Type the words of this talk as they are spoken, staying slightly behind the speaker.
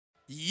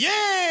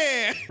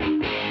Yeah!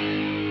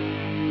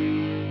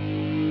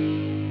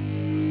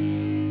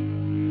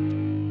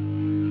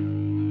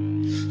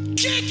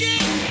 Kick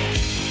it!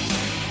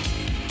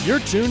 You're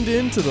tuned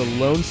in to the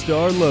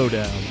LoneStar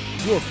Lowdown,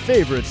 your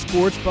favorite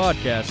sports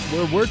podcast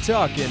where we're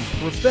talking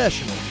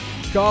professional,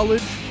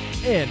 college,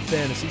 and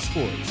fantasy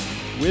sports.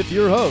 With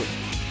your hosts,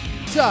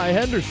 Ty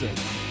Henderson,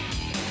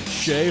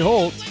 Shay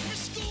Holt,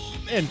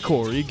 and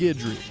Corey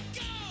Guidry.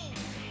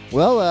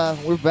 Well,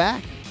 we're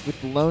back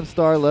with the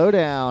LoneStar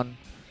Lowdown.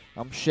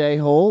 I'm Shay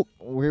Holt.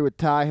 We're here with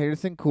Ty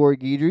Henderson, Corey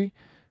Guidry,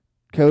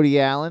 Cody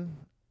Allen.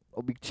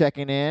 We'll be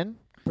checking in.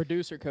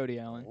 Producer Cody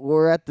Allen.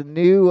 We're at the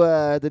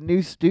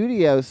new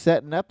studio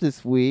setting up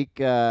this week,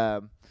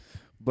 but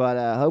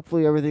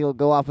hopefully everything will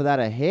go off without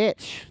a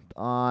hitch.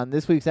 On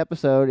this week's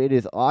episode, it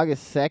is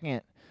August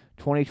 2nd,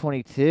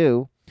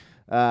 2022.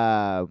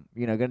 Going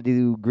to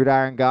do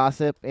Gridiron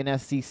Gossip,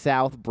 NFC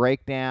South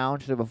breakdown.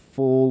 Should have a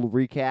full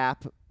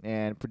recap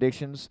and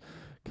predictions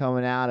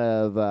coming out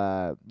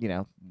of,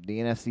 the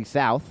NFC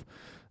South.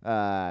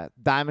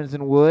 Diamonds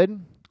and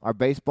Wood, our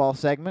baseball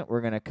segment.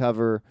 We're going to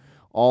cover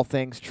all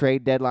things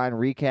trade deadline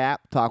recap,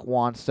 talk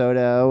Juan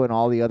Soto and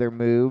all the other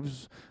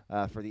moves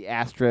for the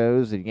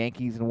Astros and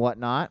Yankees and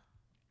whatnot.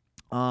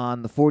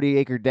 On the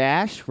 40-acre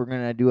dash, we're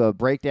going to do a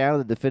breakdown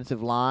of the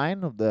defensive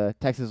line of the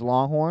Texas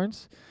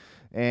Longhorns.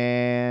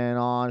 And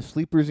on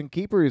Sleepers and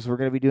Keepers, we're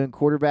going to be doing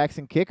quarterbacks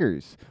and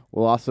kickers.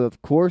 We'll also,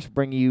 of course,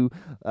 bring you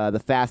the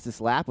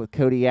fastest lap with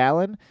Cody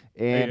Allen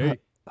and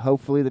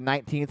hopefully the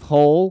 19th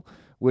hole,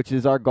 which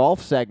is our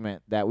golf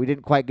segment that we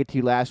didn't quite get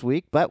to last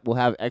week, but we'll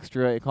have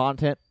extra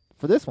content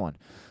for this one.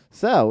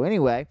 So,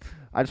 anyway,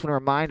 I just want to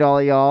remind all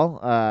of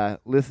y'all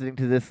listening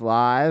to this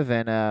live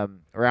and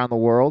around the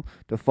world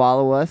to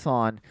follow us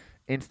on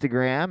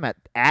Instagram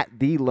at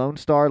the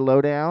LoneStar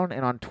Lowdown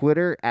and on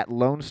Twitter at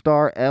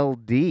LoneStar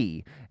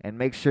LD. And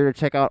make sure to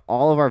check out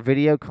all of our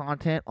video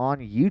content on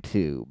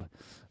YouTube.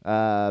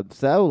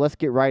 So let's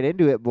get right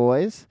into it,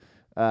 boys.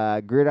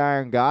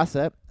 Gridiron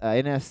Gossip,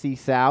 NFC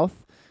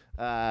South.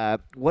 Who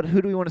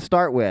do we want to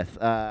start with?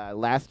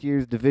 Last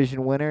year's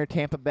division winner,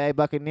 Tampa Bay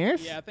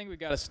Buccaneers? Yeah, I think we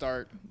got to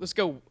start. Let's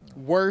go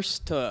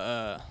worst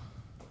to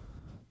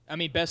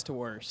best to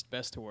worst.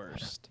 Best to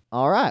worst.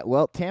 All right.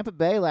 Well, Tampa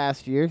Bay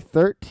last year,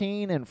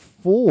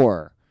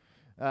 13-4.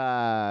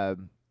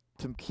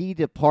 Some key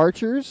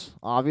departures.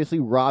 Obviously,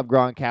 Rob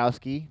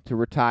Gronkowski to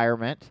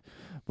retirement.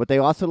 But they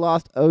also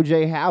lost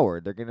O.J.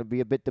 Howard. They're going to be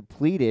a bit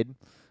depleted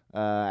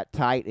at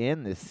tight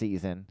end this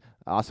season.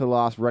 Also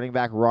lost running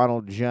back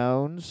Ronald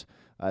Jones,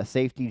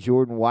 safety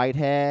Jordan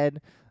Whitehead,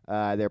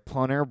 their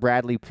punter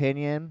Bradley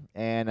Pinion,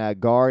 and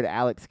guard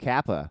Alex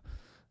Kappa.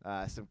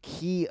 Some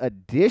key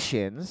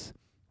additions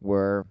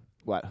were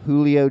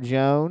Julio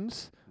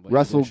Jones,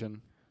 Russell.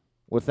 Edition.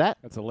 What's that?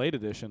 That's a late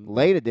edition.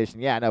 Late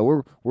edition. Yeah,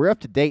 no, we're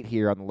up to date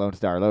here on the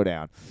LoneStar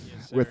Lowdown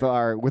with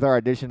our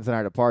additions and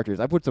our departures.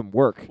 I put some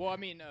work. Well,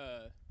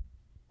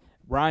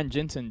 Ryan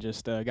Jensen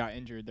just got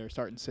injured. Their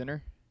starting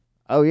center.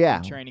 Oh yeah,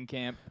 in training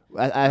camp.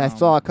 I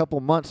saw a couple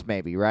months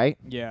maybe, right?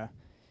 Yeah.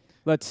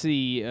 Let's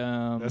see.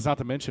 That's not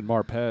to mention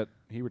Marpet.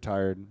 He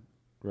retired,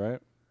 right?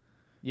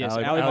 Yes,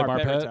 Ali Ali Marpet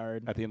Marpet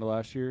retired at the end of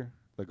last year.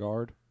 The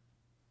guard.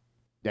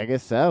 I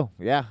guess so.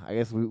 Yeah, I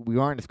guess we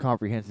aren't as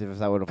comprehensive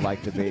as I would have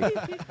liked to be.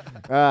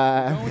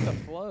 Going with the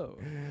flow.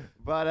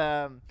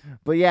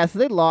 But yeah, so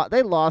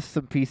they lost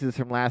some pieces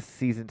from last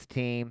season's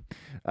team,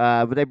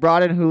 but they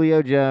brought in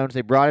Julio Jones,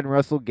 they brought in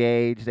Russell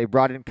Gage, they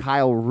brought in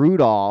Kyle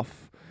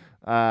Rudolph,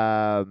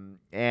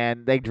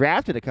 and they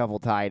drafted a couple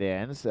tight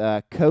ends,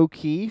 Ko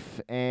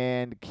Keefe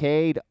and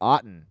Cade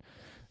Otton,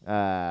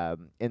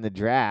 in the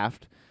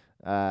draft,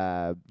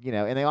 and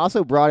they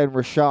also brought in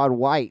Rashad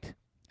White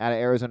out of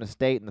Arizona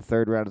State in the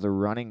third round as a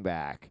running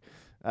back.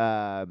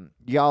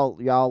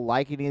 Y'all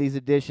like any of these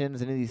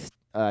additions? Any of these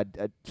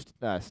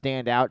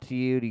stand out to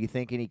you? Do you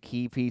think any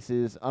key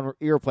pieces,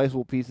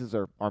 irreplaceable pieces,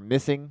 are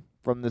missing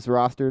from this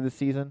roster this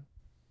season?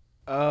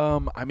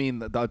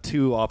 The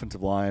two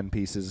offensive line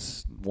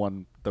pieces,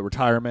 one the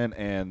retirement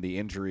and the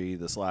injury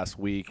this last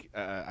week.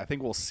 I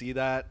think we'll see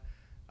that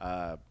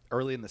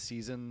early in the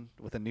season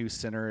with a new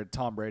center,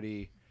 Tom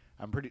Brady.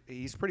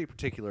 He's pretty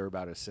particular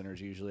about his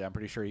centers usually. I'm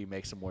pretty sure he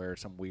makes them wear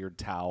some weird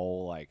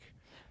towel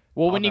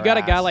when you got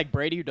a guy like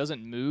Brady who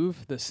doesn't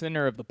move, the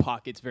center of the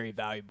pocket's very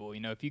valuable.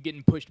 If you're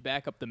getting pushed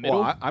back up the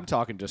middle. Well, I'm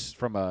talking just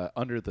from a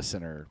under the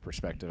center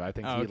perspective. I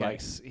think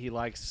he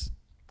likes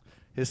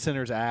his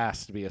center's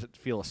ass to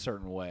feel a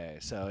certain way.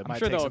 So it might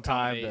take some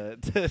time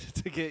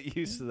to get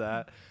used to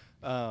that.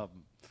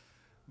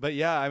 But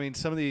yeah,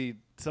 some of the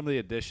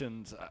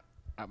additions.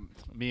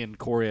 Me and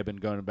Corey have been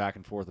going back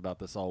and forth about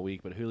this all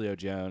week, but Julio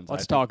Jones.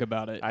 Let's talk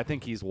about it. I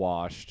think he's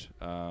washed.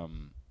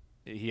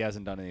 He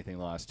hasn't done anything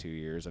the last 2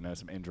 years. I know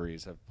some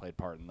injuries have played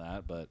part in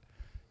that, but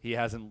he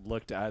hasn't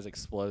looked as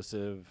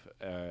explosive.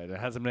 And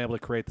hasn't been able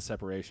to create the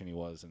separation he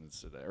was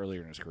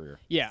earlier in his career.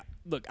 Yeah.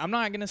 Look, I'm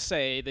not going to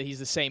say that he's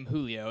the same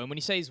Julio. And when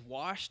you say he's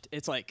washed,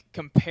 it's like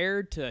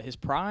compared to his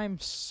prime,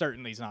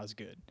 certainly he's not as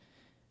good.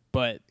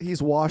 But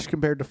he's washed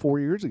compared to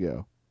 4 years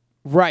ago.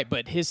 Right,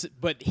 but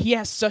he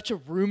has such a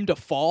room to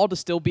fall to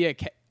still be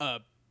a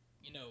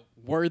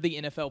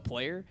worthy NFL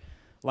player.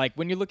 Like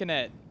when you're looking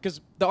at, because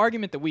the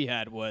argument that we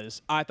had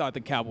was I thought the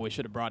Cowboys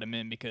should have brought him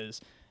in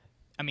because,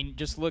 I mean,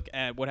 just look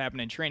at what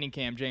happened in training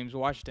camp. James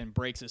Washington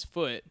breaks his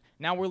foot.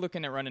 Now we're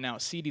looking at running out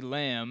CeeDee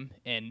Lamb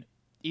and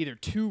either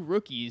 2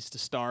 rookies to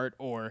start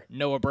or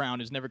Noah Brown,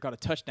 who's never caught a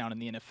touchdown in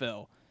the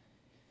NFL.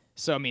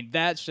 So, I mean,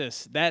 that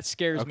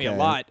scares me a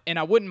lot. And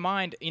I wouldn't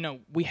mind,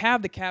 we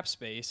have the cap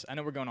space. I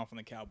know we're going off on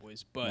the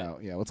Cowboys, but. No,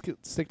 yeah, let's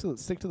stick to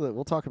the.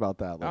 We'll talk about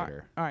that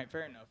later. All right,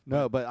 fair enough.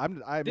 No,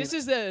 but this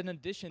is an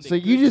addition. So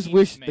you just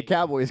wish the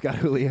Cowboys got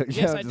Julio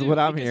Jones, is what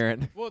I'm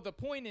hearing. Well, the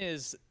point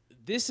is,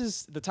 this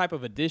is the type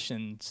of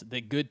additions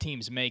that good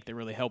teams make that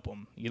really help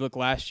them. You look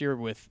last year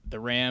with the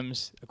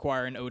Rams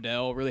acquiring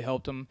Odell really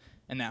helped them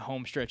in that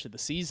home stretch of the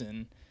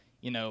season.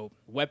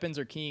 Weapons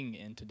are king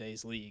in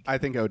today's league. I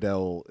think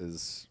Odell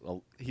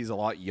he's a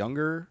lot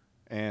younger,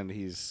 and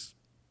he's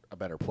a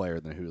better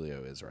player than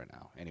Julio is right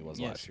now, and he was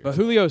last year. But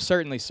Julio's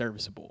certainly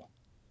serviceable.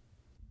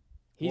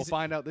 We'll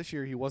find out this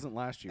year. He wasn't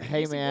last year.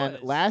 Hey, man,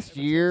 last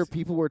year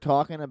people were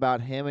talking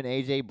about him and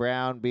A.J.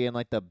 Brown being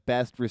like the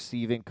best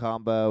receiving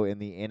combo in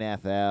the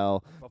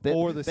NFL.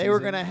 They were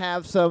going to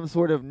have some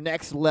sort of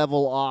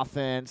next-level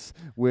offense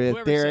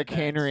with Derrick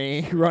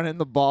Henry running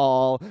the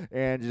ball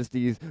and just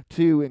these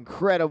 2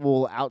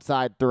 incredible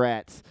outside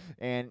threats,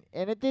 and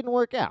it didn't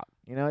work out.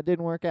 It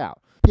didn't work out.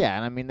 Yeah,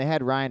 and I mean, they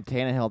had Ryan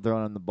Tannehill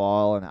throwing him the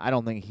ball, and I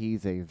don't think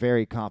he's a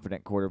very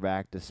confident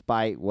quarterback,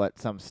 despite what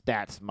some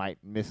stats might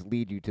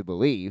mislead you to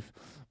believe.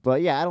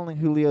 But yeah, I don't think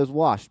Julio's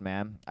washed,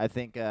 man. I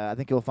think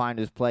he'll find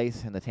his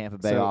place in the Tampa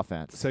Bay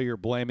offense. So you're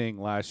blaming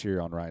last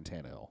year on Ryan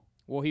Tannehill?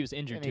 Well, he was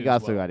injured and too. He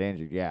also got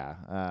injured,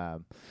 yeah.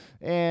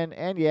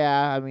 And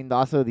yeah, I mean,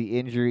 also the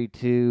injury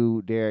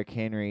to Derrick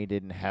Henry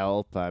didn't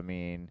help. I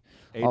mean,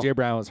 A.J.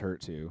 Brown was hurt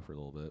too for a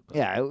little bit. But.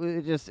 Yeah,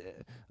 it just,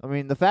 I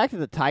mean, the fact that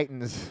the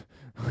Titans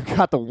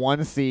got the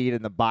 1 seed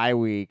in the bye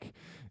week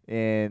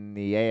in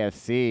the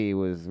AFC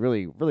was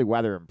really, really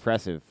rather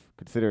impressive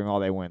considering all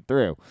they went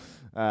through.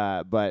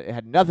 But it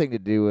had nothing to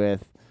do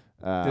with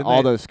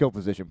all those skill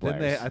position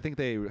players. I think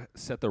they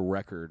set the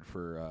record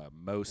for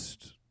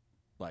most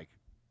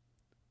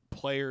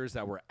players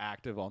that were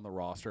active on the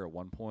roster at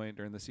one point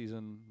during the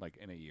season, like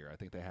in a year. I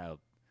think they had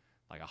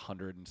like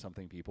 100 and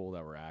something people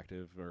that were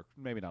active, or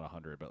maybe not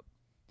 100, but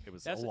it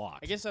was a lot.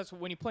 I guess that's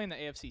when you play in the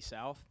AFC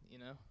South,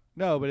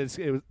 No, but it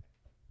was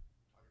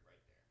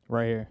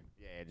right here.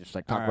 Yeah, just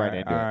like talk right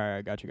into it. All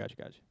right, got you.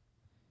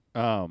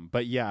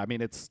 But yeah, I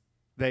mean,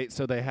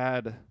 they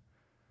had.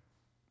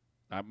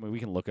 I mean, we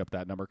can look up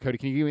that number. Cody,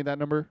 can you give me that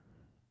number?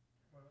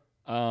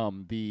 I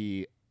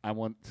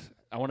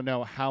want to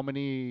know how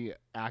many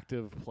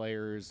active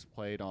players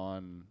played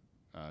on.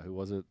 Who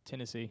was it?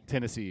 Tennessee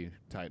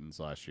Titans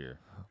last year.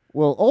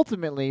 Well,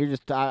 ultimately, you're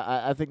just.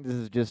 I think this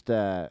is just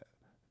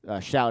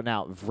shouting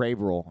out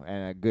Vrabel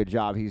and a good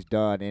job he's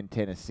done in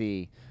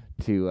Tennessee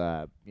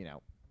to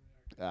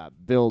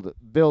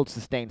build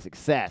sustained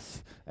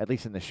success, at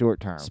least in the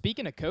short term.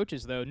 Speaking of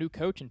coaches, though, new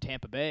coach in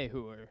Tampa Bay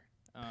who are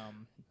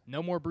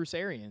no more Bruce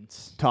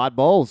Arians. Todd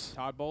Bowles.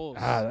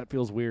 That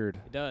feels weird.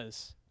 It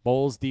does.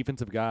 Bowles,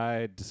 defensive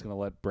guy, just going to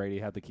let Brady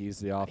have the keys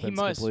to the offense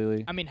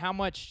completely. I mean, how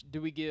much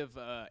do we give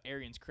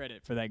Arians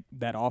credit for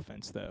that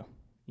offense, though?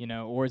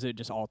 Or is it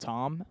just all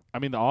Tom? I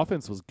mean, the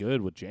offense was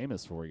good with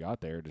Jameis before he got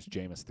there. Just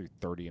Jameis threw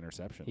 30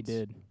 interceptions. He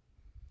did.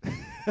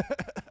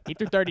 He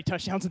threw 30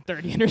 touchdowns and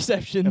 30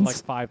 interceptions. And like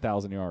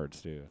 5,000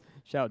 yards, too.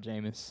 Shout out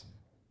Jameis.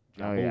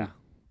 Oh, yeah.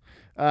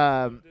 So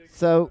I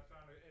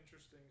found an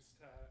interesting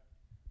stat.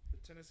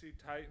 The Tennessee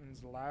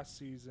Titans last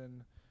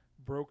season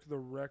broke the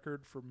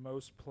record for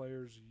most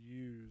players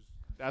used.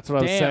 That's what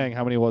I was saying.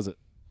 How many was it?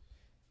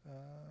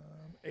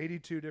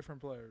 82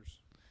 different players.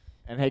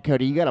 And hey,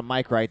 Cody, you got a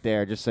mic right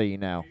there, just so you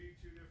know.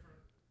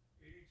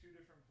 82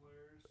 different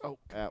players. Oh,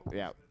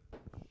 yeah.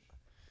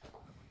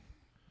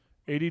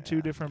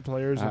 82 different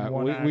players in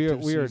one we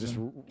season. are just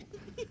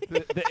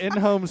the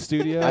in-home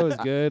studio is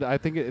good. I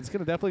think it's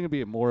gonna definitely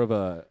be more of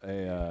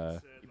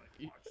a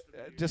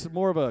just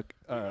more of a.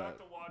 You have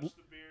to watch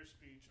the beer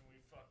speech, and we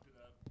fucked it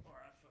up, or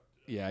I fucked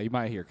it up. Yeah, you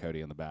might hear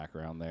Cody in the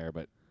background there,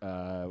 but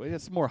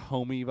it's more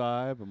homey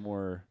vibe, a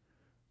more.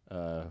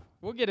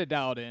 We'll get it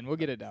dialed in.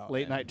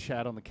 Late night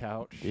chat on the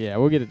couch. Yeah,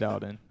 we'll get it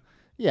dialed in.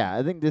 Yeah,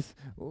 I think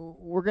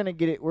we're gonna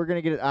get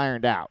it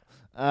ironed out.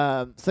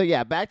 So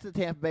yeah, back to the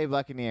Tampa Bay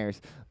Buccaneers.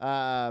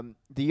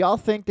 Do y'all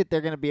think that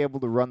they're gonna be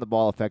able to run the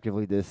ball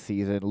effectively this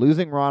season?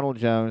 Losing Ronald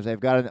Jones, they've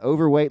got an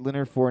overweight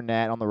Leonard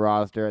Fournette on the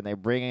roster, and they're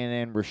bringing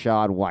in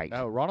Rashad White.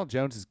 No, Ronald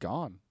Jones is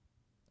gone.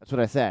 That's what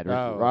I said.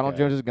 Ronald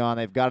Jones is gone.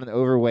 They've got an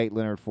overweight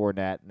Leonard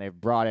Fournette, and they've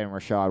brought in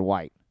Rashad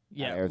White.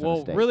 Yeah,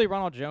 well, really,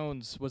 Ronald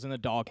Jones was in the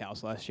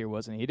doghouse last year,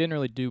 wasn't he? He didn't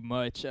really do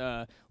much.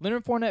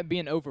 Leonard Fournette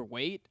being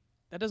overweight,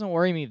 that doesn't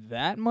worry me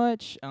that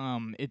much.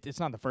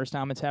 It's not the first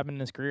time it's happened in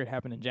his career. It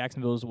happened in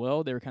Jacksonville as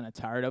well. They were kind of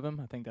tired of him.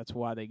 I think that's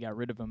why they got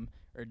rid of him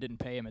or didn't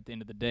pay him at the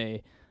end of the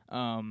day.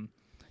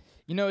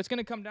 It's going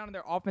to come down to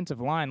their offensive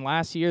line.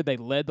 Last year, they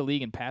led the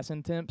league in passing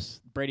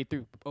attempts. Brady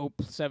threw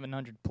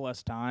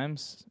 700-plus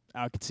times.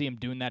 I could see him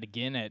doing that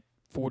again at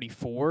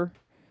 44.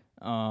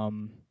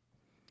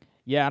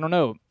 Yeah, I don't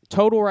know.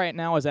 Total right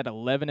now is at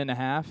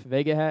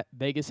 11.5.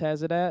 Vegas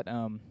has it at.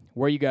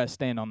 Where you guys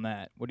stand on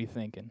that? What are you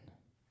thinking?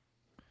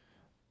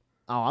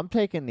 Oh, I'm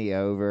taking the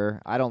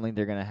over. I don't think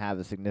they're going to have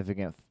a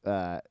significant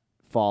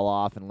fall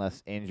off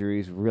unless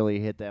injuries really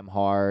hit them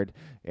hard.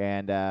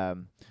 And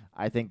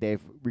I think they've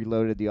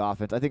reloaded the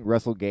offense. I think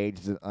Russell Gage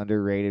is an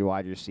underrated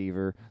wide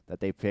receiver that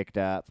they picked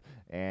up.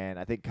 And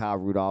I think Kyle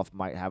Rudolph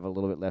might have a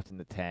little bit left in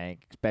the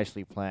tank,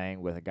 especially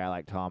playing with a guy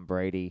like Tom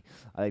Brady.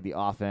 I think the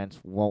offense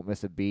won't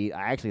miss a beat.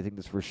 I actually think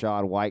this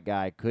Rachaad White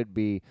guy could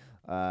be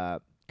a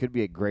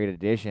great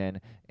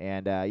addition.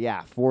 And,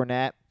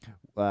 Fournette,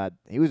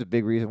 he was a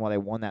big reason why they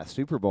won that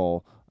Super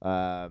Bowl.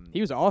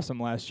 He was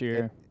awesome last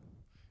year.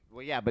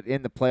 But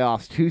in the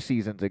playoffs 2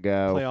 seasons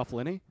ago. Playoff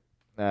Lenny?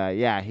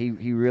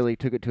 He really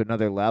took it to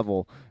another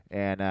level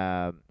and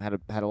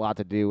had a lot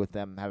to do with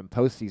them having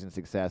postseason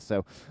success.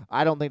 So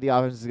I don't think the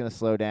offense is going to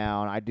slow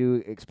down. I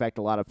do expect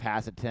a lot of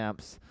pass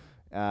attempts.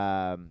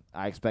 I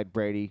expect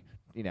Brady,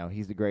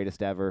 he's the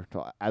greatest ever,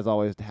 as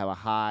always, to have a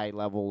high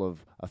level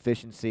of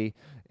efficiency,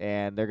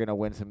 and they're going to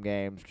win some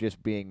games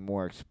just being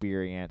more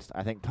experienced.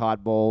 I think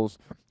Todd Bowles,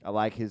 I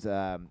like his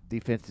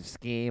defensive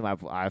scheme.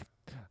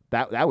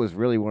 That was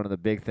really one of the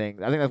big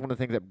things. I think that's one of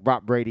the things that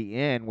brought Brady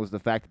in was the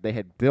fact that they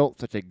had built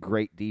such a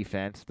great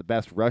defense, the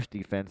best rush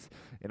defense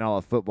in all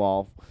of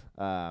football.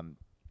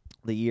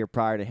 The year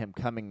prior to him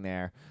coming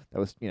there,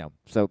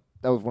 so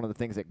that was one of the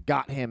things that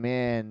got him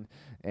in,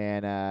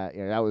 and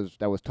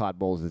that was Todd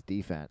Bowles'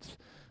 defense.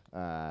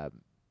 The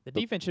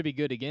defense should be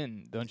good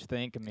again, don't you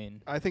think?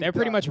 I think they're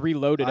pretty much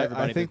reloaded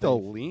everybody. I think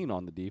they'll lean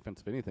on the defense,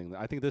 if anything.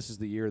 I think this is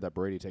the year that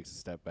Brady takes a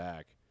step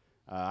back.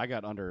 I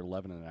got under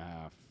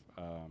 11.5.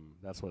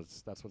 That's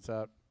what's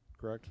at,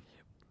 correct?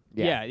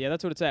 Yeah,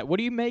 that's what it's at. What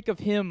do you make of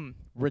him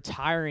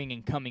retiring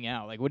and coming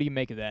out? Like, what do you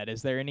make of that?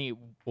 Is there any?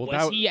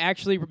 Was he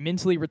actually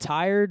mentally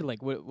retired?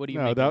 Like, what do you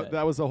make of that?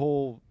 That was a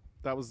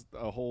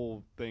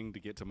whole thing to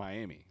get to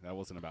Miami. That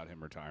wasn't about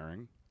him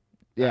retiring.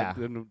 Yeah,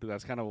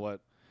 that's kind of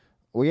what.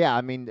 Well, yeah,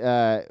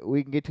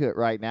 we can get to it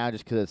right now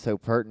just because it's so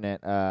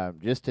pertinent.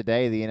 Just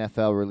today, the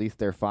NFL released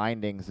their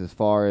findings as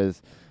far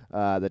as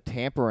the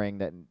tampering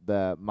that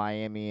the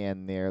Miami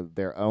and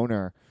their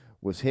owner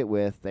was hit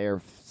with. They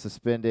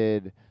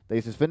suspended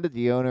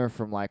the owner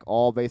from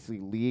all basically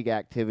league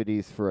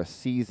activities for a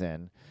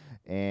season,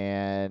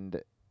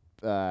 and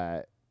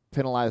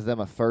penalized them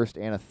a first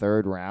and a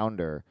third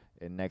rounder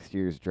in next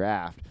year's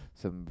draft.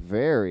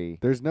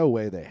 There's no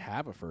way they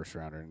have a first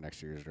rounder in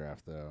next year's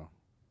draft though.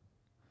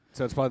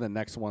 So it's probably the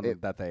next one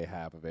that they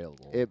have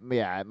available. It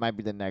might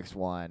be the next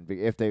one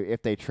if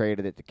they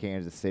traded it to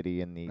Kansas City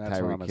in the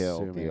Tyreek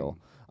Hill deal.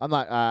 I'm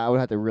not. I would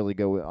have to really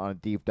go on a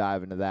deep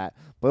dive into that.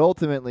 But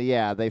ultimately,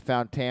 they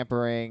found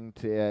tampering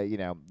to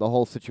the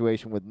whole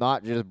situation with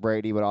not just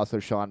Brady but also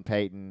Sean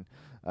Payton,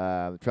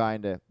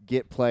 trying to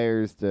get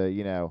players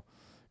to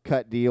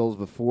cut deals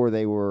before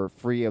they were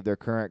free of their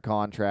current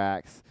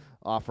contracts,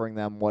 offering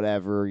them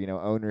whatever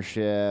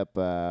ownership,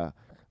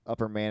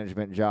 upper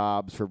management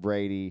jobs for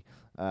Brady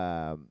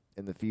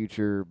in the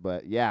future.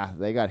 But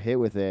they got hit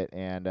with it,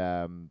 and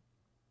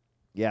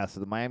so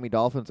the Miami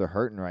Dolphins are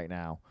hurting right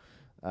now.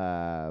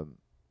 But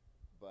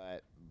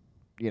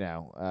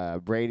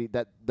Brady,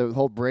 the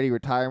whole Brady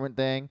retirement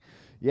thing,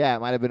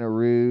 it might have been a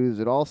ruse.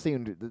 It all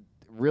seemed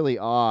really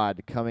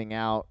odd coming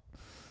out,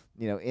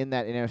 in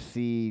that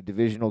NFC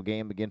divisional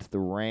game against the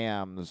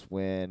Rams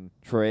when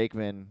Troy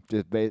Aikman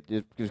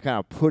just kind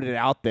of put it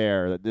out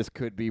there that this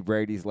could be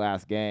Brady's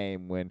last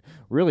game when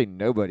really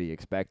nobody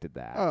expected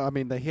that. Oh,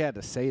 he had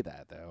to say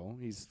that though.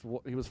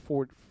 He was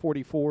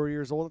 44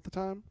 years old at the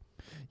time.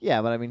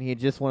 Yeah, but he had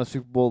just won a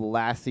Super Bowl the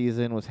last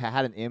season,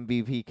 had an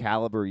MVP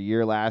caliber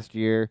year last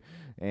year,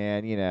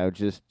 and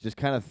just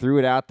kind of threw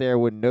it out there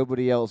when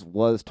nobody else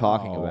was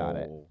talking about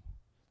it.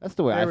 That's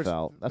the way I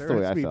felt. That's the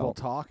way I felt. People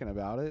talking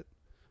about it.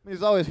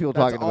 There's always people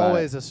talking about it.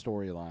 That's always a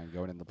storyline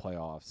going into the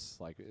playoffs,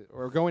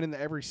 or going into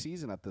every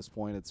season at this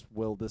point.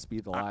 Will this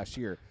be the last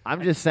year?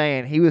 I'm just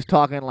saying he was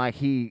talking like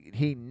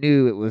he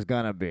knew it was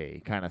gonna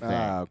be kind of thing.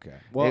 Okay.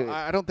 Well,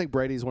 I don't think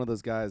Brady's one of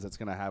those guys that's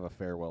gonna have a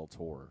farewell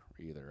tour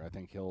either. I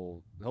think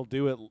he'll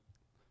do it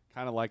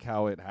kind of like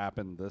how it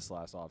happened this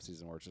last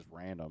offseason where it's just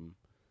random.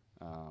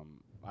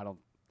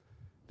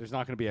 There's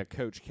not gonna be a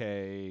Coach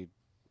K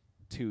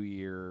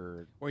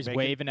 2-year where he's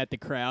waving at the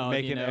crowd,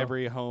 making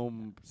every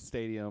home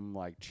stadium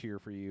cheer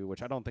for you,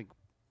 which I don't think.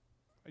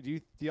 Do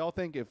y'all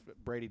think if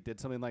Brady did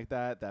something like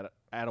that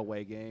at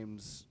away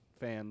games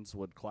fans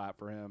would clap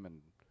for him and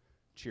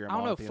cheer him on?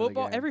 I don't know.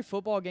 Football. Every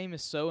football game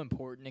is so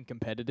important and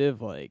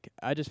competitive.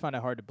 I just find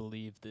it hard to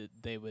believe that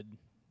they would.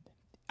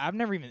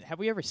 Have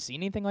we ever seen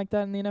anything like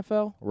that in the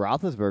NFL?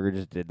 Roethlisberger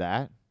just did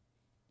that.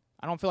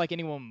 I don't feel like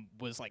anyone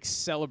was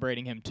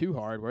celebrating him too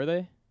hard, were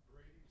they?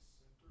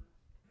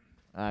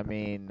 Go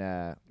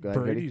ahead,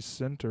 Brady's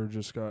center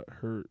just got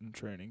hurt in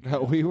training.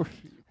 No, we were.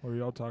 What were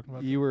y'all talking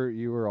about? You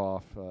were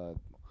off.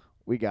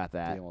 We got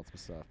that. Dealing with some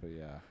stuff, but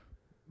yeah.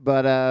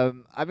 But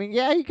I mean,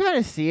 yeah, you kind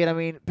of see it. I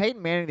mean,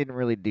 Peyton Manning didn't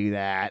really do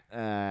that.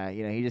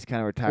 He just kind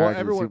of retired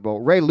from the Super Bowl.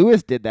 Ray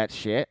Lewis did that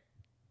shit.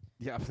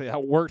 Yeah,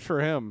 that worked for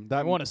him.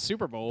 That won a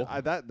Super Bowl.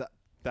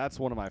 That's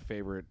one of my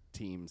favorite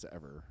teams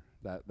ever.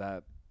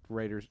 That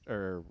Raiders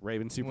or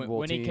Ravens Super Bowl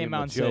when team he came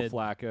out with and Joe said,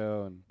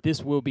 Flacco and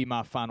 "This will be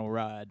my final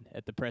ride"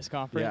 at the press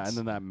conference. Yeah, and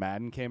then that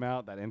Madden came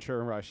out. That intro,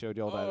 remember I showed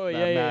you all that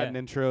yeah, Madden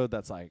intro.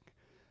 That's like,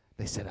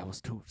 they said I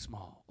was too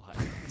small.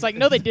 It's like,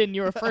 no, they didn't.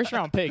 You were a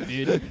first-round pick,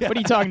 dude. What are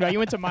you talking about? You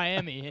went to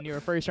Miami and you were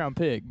a first-round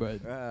pick,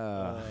 but.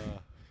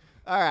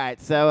 All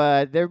right, so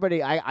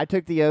everybody, I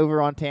took the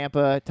over on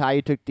Tampa. Ty,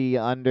 you took the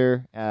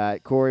under.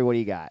 Corey, what do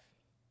you got?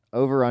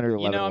 Over, under,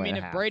 11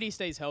 if Brady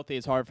stays healthy,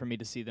 it's hard for me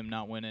to see them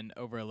not winning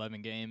over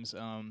 11 games.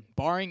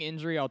 Barring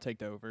injury, I'll take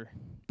the over.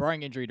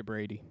 Barring injury to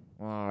Brady.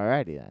 All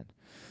righty then.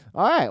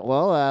 All right,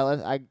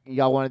 well,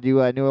 y'all want to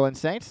do New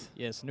Orleans Saints?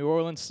 Yes, New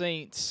Orleans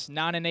Saints,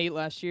 9-8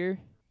 last year.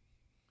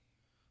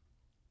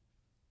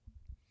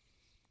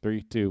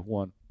 3, 2,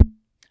 1.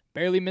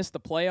 Barely missed the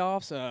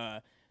playoffs.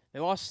 They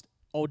lost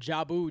old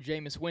Jabu,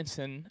 Jameis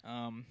Winston,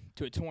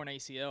 to a torn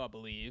ACL, I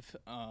believe.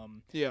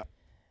 Yeah.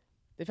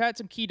 They've had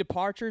some key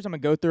departures. I'm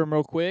going to go through them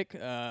real quick.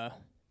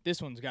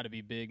 This one's got to be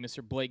big.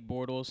 Mr. Blake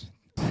Bortles.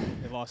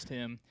 They lost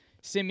him.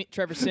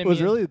 Trevor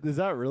Siemian. Is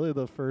that really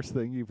the first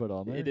thing you put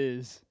on there? It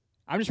is.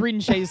 I'm just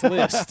reading Shay's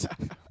list.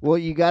 Well,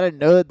 you got to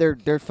know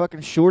that they're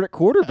fucking short at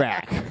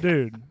quarterback.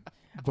 Dude,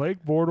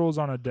 Blake Bortles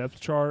on a depth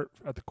chart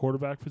at the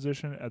quarterback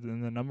position,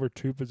 in the number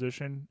 2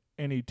 position,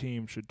 any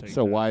team should take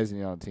So that. why isn't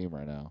he on a team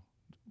right now?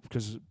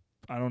 Because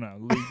I don't know.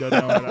 League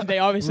doesn't know how to. They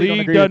obviously don't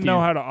League agree doesn't with know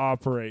you. how to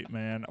operate,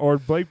 man. Or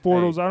Blake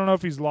Bortles. I don't know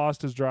if he's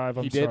lost his drive.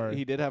 I'm sorry.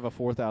 He did have a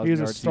 4,000 He's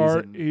yard a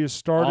start. season. He has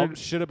started.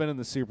 Should have been in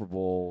the Super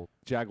Bowl.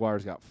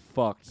 Jaguars got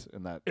fucked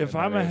in that. If in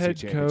I'm that a AFC head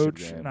Championship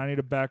coach game. and I need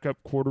a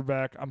backup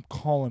quarterback, I'm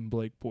calling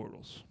Blake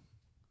Bortles.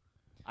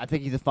 I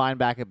think he's a fine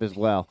backup as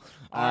well.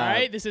 All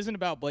right, this isn't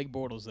about Blake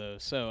Bortles, though.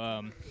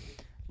 So,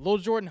 Lil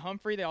Jordan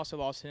Humphrey, they also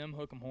lost him.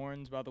 Hook 'em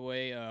horns, by the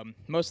way.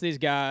 Most of these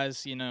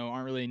guys,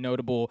 aren't really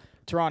notable.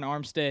 Teron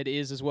Armstead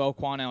is as well.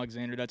 Quan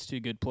Alexander, that's 2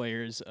 good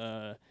players.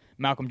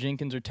 Malcolm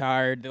Jenkins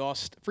retired. They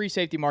lost free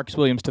safety Marcus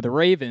Williams to the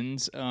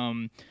Ravens.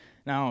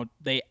 Now,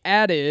 they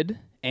added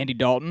Andy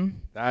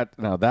Dalton.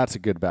 That's a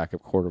good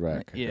backup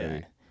quarterback.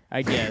 Yeah,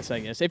 I guess.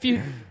 If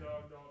you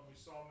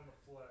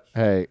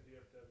Hey,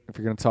 if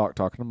you're going to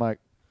talk to Mike.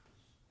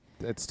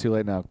 It's too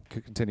late now.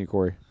 Continue,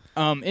 Corey.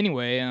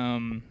 Anyway,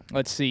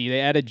 let's see.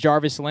 They added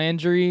Jarvis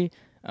Landry,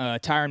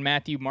 Tyrann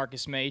Mathieu,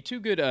 Marcus May.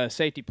 2 good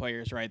safety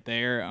players right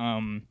there.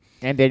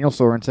 And Daniel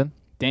Sorensen.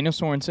 Daniel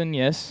Sorensen,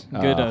 yes.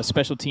 Good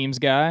special teams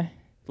guy.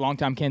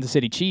 Longtime Kansas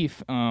City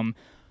Chief.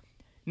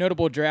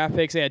 Notable draft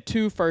picks. They had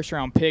 2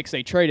 first-round picks.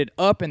 They traded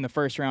up in the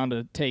first round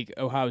to take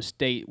Ohio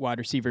State wide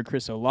receiver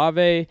Chris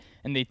Olave,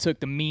 and they took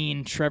the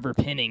mean Trevor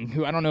Penning,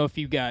 who I don't know if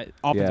you got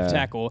offensive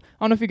tackle.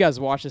 I don't know if you guys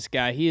watch this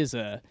guy.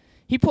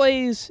 He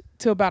plays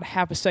till about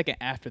half a second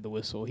after the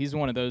whistle. He's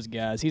one of those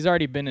guys. He's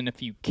already been in a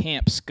few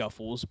camp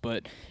scuffles.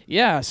 But,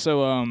 yeah,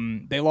 so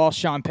they lost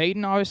Sean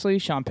Payton, obviously.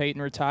 Sean Payton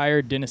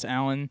retired. Dennis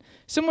Allen,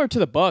 similar to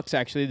the Bucs,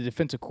 actually, the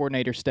defensive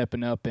coordinator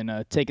stepping up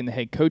and taking the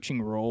head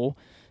coaching role.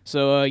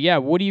 So,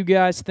 what do you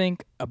guys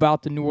think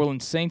about the New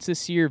Orleans Saints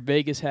this year?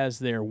 Vegas has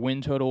their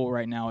win total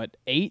right now at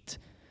 8.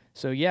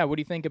 So, what do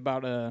you think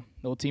about the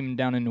little team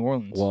down in New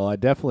Orleans? Well, I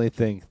definitely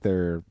think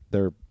they're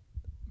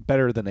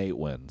better than 8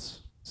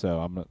 wins.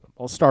 So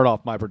I'll start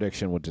off my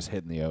prediction with just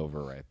hitting the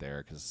over right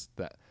there because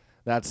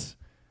that's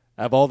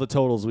of all the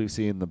totals we've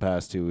seen in the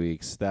past 2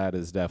 weeks, that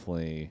is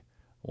definitely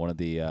one of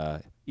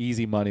the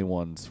easy money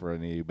ones for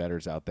any of you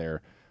bettors out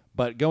there.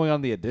 But going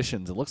on the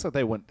additions, it looks like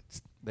they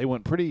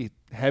went pretty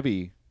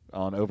heavy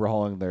on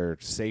overhauling their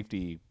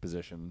safety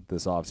position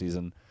this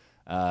offseason.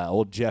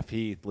 Old Jeff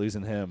Heath,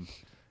 losing him.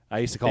 I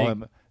used to call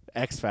him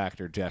X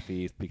Factor Jeff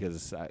Heath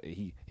because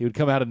he would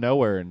come out of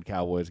nowhere in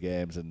Cowboys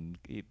games and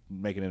he'd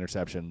make an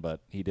interception, but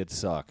he did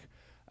suck.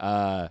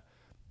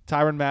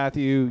 Tyrann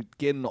Mathieu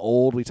getting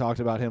old. We talked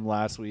about him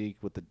last week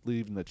with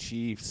leaving the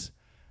Chiefs.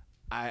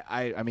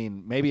 I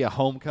mean, maybe a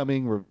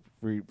homecoming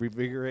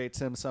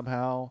revigorates him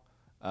somehow,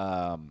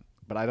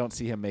 but I don't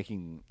see him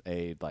making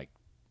a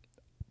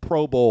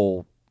Pro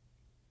Bowl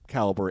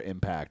caliber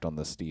impact on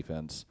this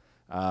defense.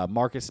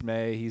 Marcus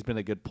May, he's been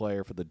a good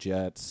player for the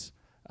Jets.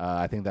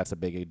 I think that's a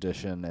big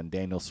addition, and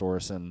Daniel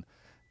Sorensen,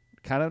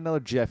 kind of another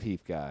Jeff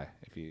Heath guy,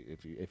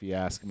 if you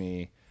ask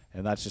me,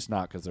 and that's just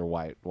not because they're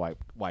white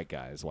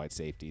guys, white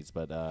safeties,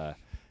 but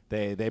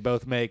they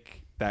both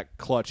make that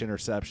clutch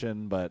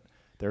interception, but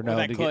they're known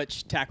that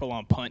clutch tackle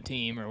on punt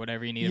team or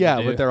whatever you need. Yeah,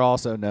 to do. but they're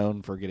also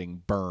known for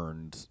getting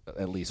burned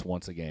at least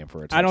once a game for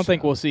a touchdown. I don't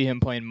think we'll see him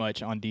playing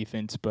much on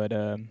defense, but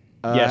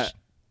yes.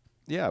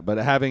 Yeah, but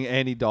having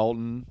Andy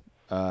Dalton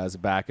as a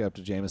backup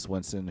to Jameis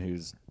Winston,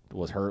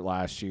 was hurt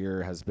last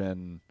year, has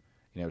been,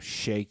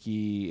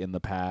 shaky in the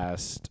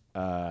past.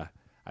 I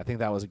think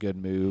that was a good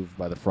move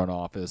by the front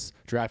office,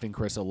 drafting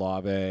Chris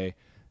Olave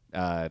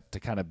to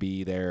kind of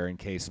be there in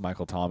case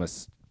Michael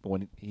Thomas,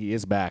 when he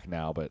is back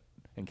now, but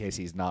in case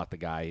he's not the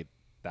guy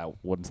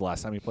when's the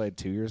last time he played?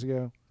 2 years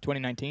ago?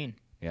 2019.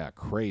 Yeah,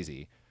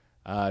 crazy.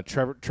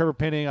 Trevor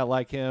Penning, I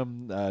like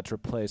him to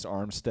replace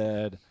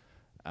Armstead.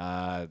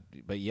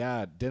 But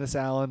yeah, Dennis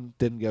Allen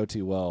didn't go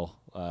too well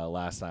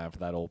last time for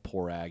that old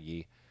poor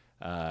Aggie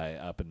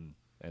up in.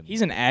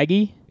 He's an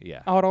Aggie?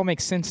 Yeah. Oh, it all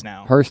makes sense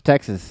now. Hurst,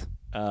 Texas.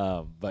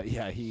 But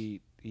yeah,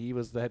 he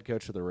was the head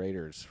coach of the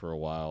Raiders for a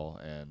while,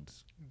 and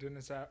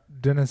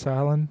Dennis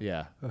Allen.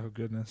 Yeah. Oh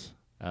goodness.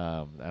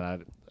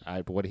 And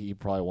he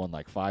probably won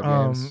like 5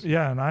 games.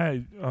 Yeah,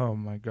 and oh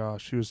my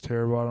gosh, he was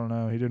terrible. I don't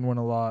know. He didn't win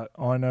a lot.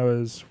 All I know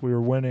is we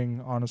were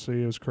winning.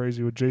 Honestly, it was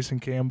crazy with Jason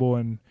Campbell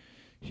and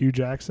Hugh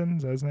Jackson.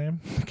 Is that his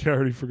name? I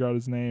already forgot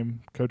his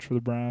name. Coach for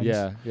the Browns.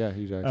 Yeah,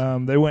 Hugh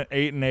Jackson. They went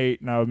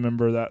 8-8, and I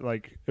remember that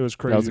it was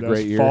crazy. That was a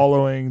great year.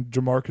 Following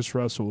Jamarcus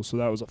Russell, so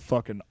that was a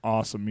fucking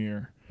awesome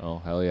year. Oh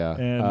hell yeah!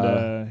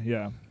 And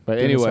yeah, but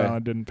Dennis anyway,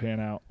 Allen didn't pan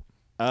out.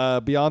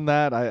 Beyond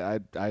that, I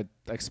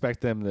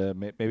expect them to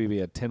maybe be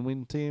a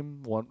 10-win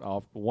team.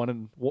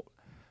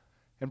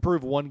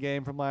 Improve one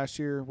game from last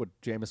year with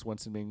Jameis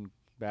Winston being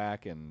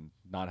back and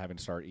not having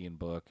to start Ian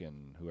Book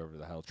and whoever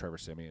the hell, Trevor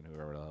Siemian,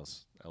 whoever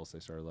else they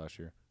started last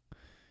year.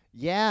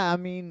 Yeah, I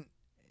mean,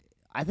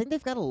 I think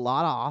they've got a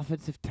lot of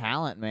offensive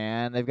talent,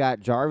 man. They've got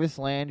Jarvis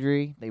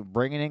Landry. They're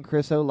bringing in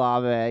Chris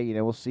Olave.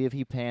 We'll see if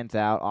he pans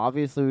out.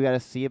 Obviously, we got to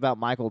see about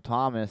Michael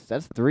Thomas.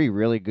 That's 3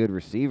 really good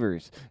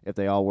receivers if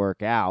they all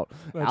work out.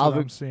 That's what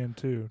I'm seeing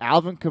too.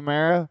 Alvin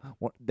Kamara,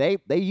 they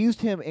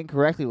used him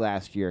incorrectly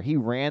last year. He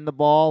ran the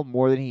ball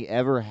more than he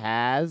ever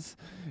has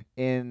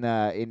in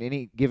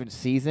any given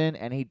season,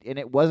 and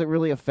it wasn't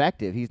really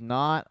effective. He's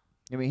not.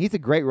 I mean, he's a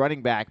great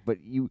running back, but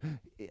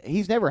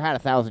he's never had a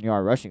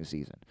 1,000-yard rushing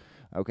season.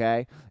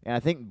 Okay, and I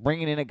think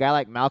bringing in a guy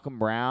like Malcolm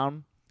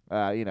Brown,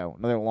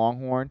 another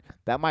Longhorn,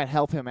 that might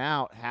help him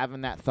out,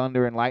 having that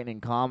thunder and lightning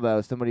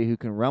combo, somebody who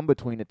can run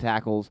between the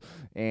tackles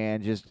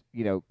and just,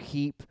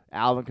 keep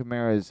Alvin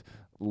Kamara's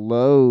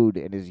load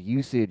and his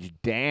usage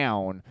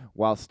down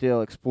while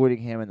still exploiting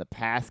him in the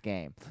pass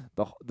game.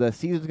 The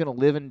season's going to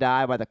live and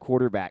die by the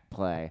quarterback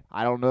play.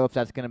 I don't know if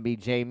that's going to be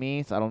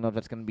Jameis. I don't know if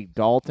that's going to be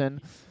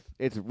Dalton.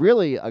 It's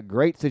really a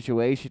great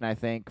situation, I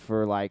think,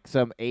 for like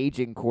some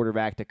aging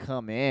quarterback to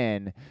come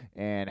in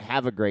and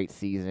have a great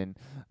season.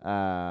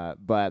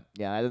 But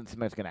yeah, that doesn't seem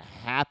like it's going to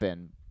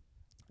happen.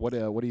 What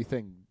do you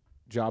think?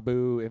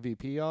 Jabu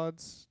MVP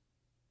odds?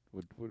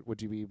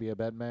 Would you be a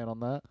bet man on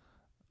that?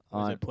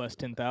 Was it plus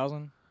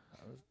 10,000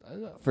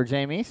 for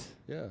Jameis?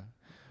 Yeah.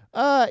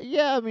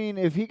 Yeah, I mean,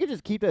 if he could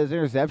just keep those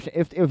interceptions,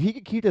 if he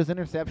could keep those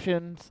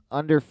interceptions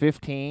under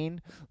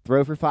 15,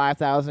 throw for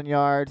 5,000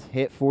 yards,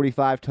 hit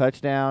 45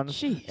 touchdowns,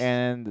 Jeez.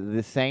 And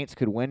the Saints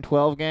could win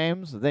 12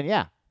 games, then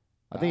yeah,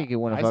 I think he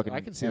could win a fucking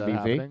I can see MVP. that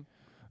happening.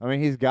 I mean,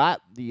 he's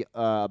got the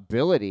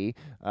ability.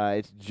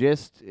 It's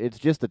just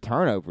the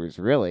turnovers,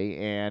 really,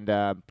 and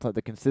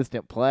the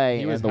consistent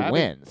play and the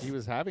wins. He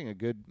was having a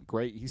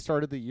great. He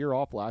started the year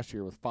off last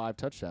year with 5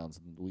 touchdowns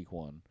in week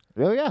 1.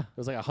 Oh yeah, it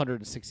was like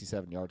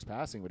 167 yards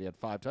passing, but he had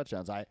 5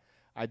 touchdowns. I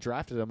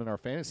drafted him in our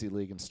fantasy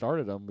league and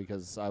started him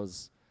because I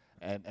was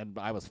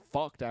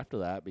fucked after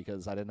that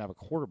because I didn't have a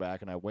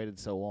quarterback and I waited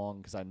so long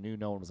because I knew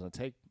no one was going to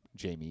take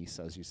Jameis,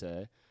 as you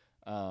say.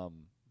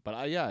 But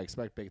I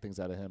expect big things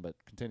out of him. But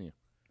continue.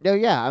 No,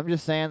 yeah, I'm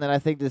just saying that I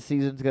think this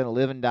season's going to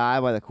live and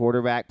die by the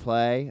quarterback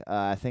play.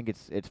 I think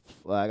it's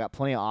got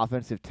plenty of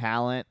offensive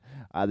talent.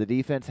 The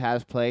defense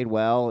has played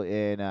well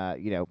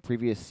in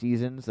previous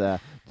seasons.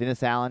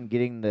 Dennis Allen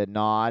getting the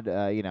nod,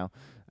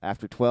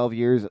 after 12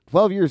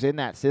 years in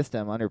that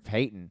system under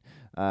Peyton,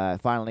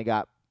 finally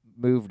got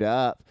moved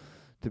up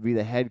to be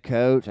the head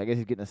coach. I guess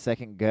he's getting a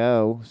second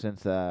go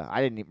since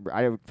I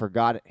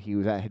forgot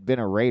had been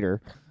a Raider,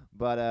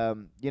 but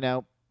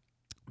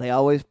they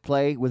always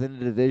play within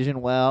the division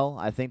well.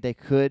 I think they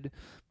could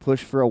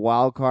push for a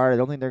wild card.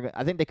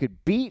 I think they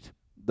could beat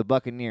the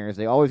Buccaneers.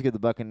 They always give the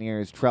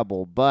Buccaneers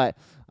trouble, but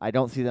I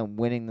don't see them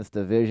winning this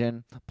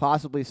division,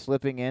 possibly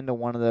slipping into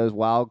one of those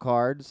wild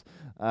cards.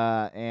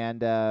 8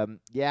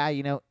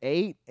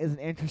 is an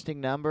interesting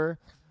number.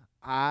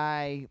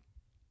 I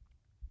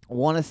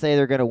want to say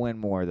they're going to win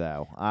more,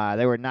 though.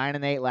 They were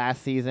 9-8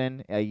 last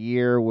season, a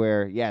year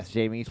where, yes,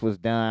 Jameis was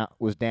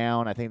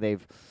down. I think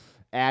they've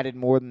added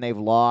more than they've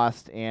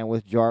lost, and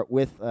with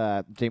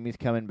Jameis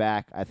coming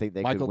back, I think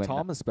they could win. Michael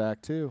Thomas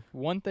back too.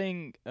 One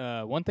thing we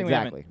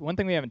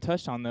haven't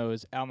touched on though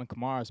is Alvin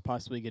Kamara is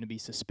possibly going to be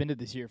suspended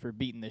this year for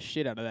beating the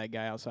shit out of that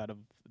guy outside of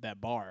that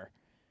bar.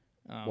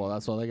 Well,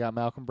 that's why they got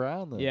Malcolm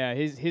Brown then. Yeah,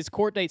 his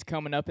court date's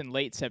coming up in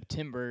late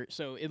September,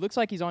 so it looks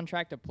like he's on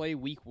track to play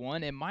week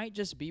 1. It might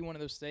just be one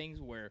of those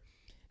things where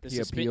he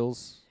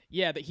appeals.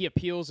 Yeah, that he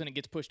appeals and it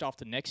gets pushed off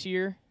to next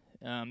year.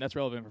 That's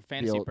relevant for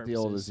fantasy purposes. The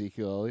old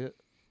Ezekiel Elliott.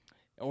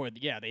 Or,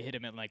 yeah, they hit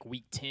him at, like,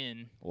 week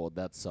 10. Well,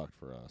 that sucked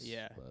for us.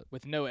 Yeah, but.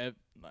 with no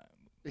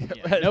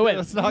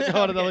Let's not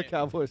go on another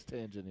Cowboys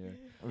tangent here.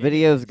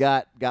 Videos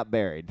got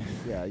buried.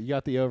 Yeah, you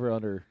got the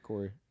over-under,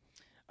 Corey.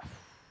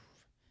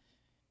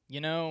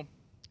 The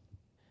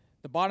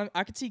bottom –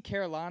 I could see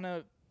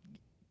Carolina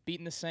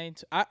beating the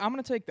Saints, I'm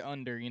going to take the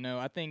under. You know,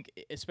 I think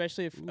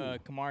especially if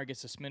Kamara gets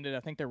suspended, I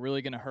think they're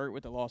really going to hurt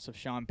with the loss of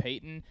Sean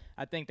Payton.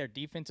 I think their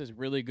defense is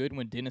really good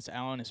when Dennis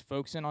Allen is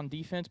focusing on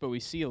defense, but we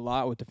see a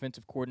lot with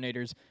defensive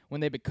coordinators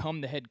when they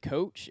become the head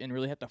coach and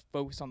really have to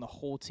focus on the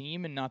whole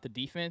team and not the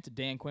defense.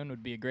 Dan Quinn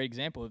would be a great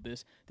example of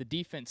this. The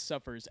defense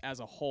suffers as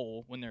a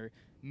whole when they're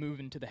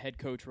moving to the head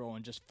coach role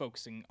and just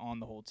focusing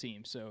on the whole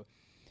team. So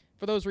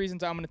for those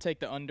reasons, I'm going to take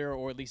the under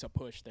or at least a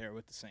push there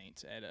with the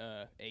Saints at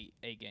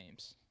 8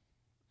 games.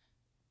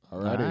 All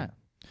right.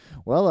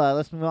 Well,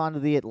 let's move on to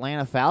the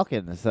Atlanta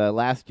Falcons.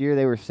 Last year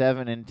they were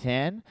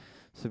 7-10.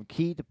 Some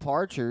key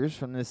departures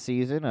from this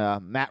season.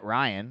 Matt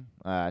Ryan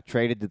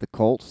traded to the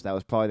Colts. That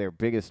was probably their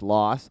biggest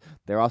loss.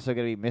 They're also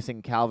going to be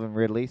missing Calvin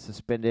Ridley,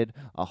 suspended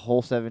a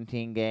whole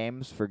 17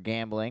 games for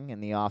gambling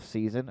in the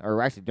offseason,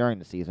 or actually during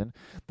the season.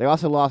 They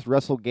also lost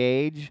Russell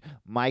Gage,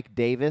 Mike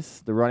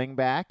Davis, the running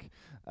back.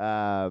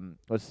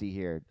 Let's see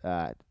here.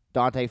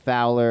 Dante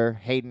Fowler,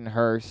 Hayden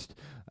Hurst,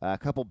 a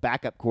couple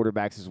backup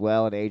quarterbacks as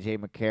well, and A.J.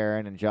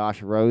 McCarron and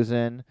Josh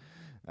Rosen.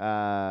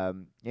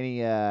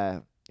 Any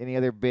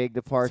other big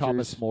departures?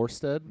 Thomas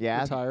Morstead,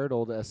 yeah, retired,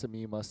 old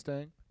SMU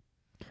Mustang.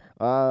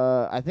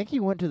 I think he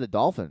went to the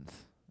Dolphins.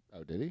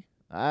 Oh, did he?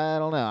 I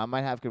don't know. I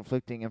might have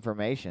conflicting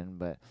information,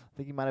 but I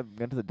think he might have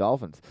gone to the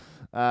Dolphins.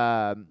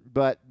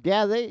 But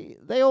yeah,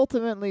 they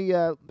ultimately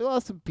they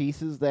lost some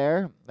pieces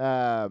there.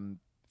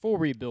 Full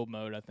rebuild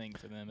mode, I think,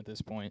 for them at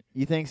this point.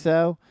 You think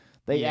so?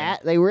 Yeah.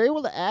 They were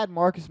able to add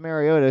Marcus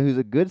Mariota, who's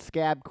a good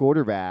scab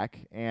quarterback,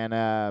 and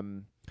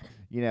Jermaine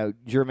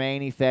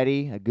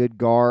Ifedi, a good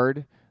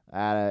guard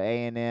out of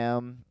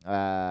A&M.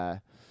 I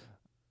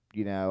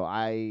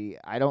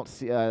don't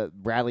see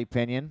Bradley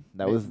Pinion.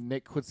 That was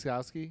Nick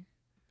Kwiatkowski.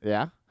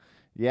 Yeah.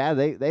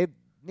 They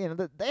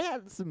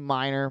had some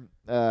minor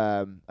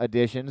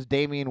additions.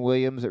 Damian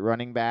Williams at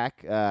running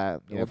back.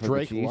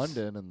 Drake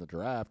London in the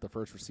draft, the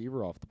first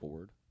receiver off the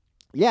board.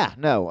 Yeah,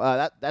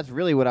 no, that's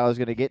really what I was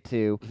going to get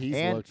to. He's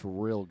looked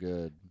real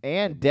good.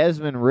 And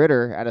Desmond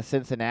Ridder out of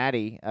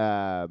Cincinnati.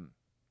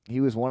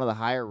 He was one of the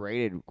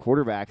higher-rated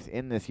quarterbacks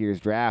in this year's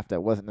draft. That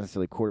wasn't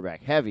necessarily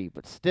quarterback-heavy,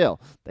 but still,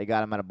 they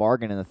got him at a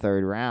bargain in the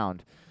third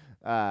round.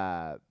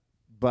 But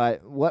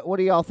what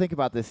do y'all think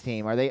about this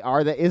team?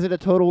 Is it a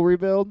total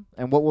rebuild?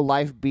 And what will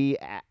life be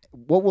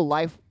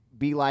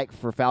like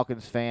for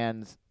Falcons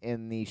fans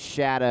in the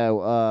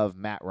shadow of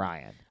Matt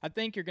Ryan? I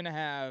think you're going to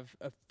have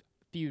a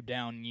few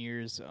down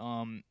years.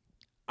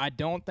 I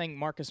don't think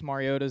Marcus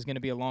Mariota is going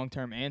to be a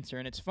long-term answer.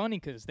 And it's funny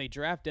because they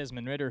draft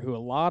Desmond Ridder, who a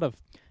lot of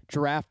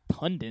draft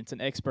pundits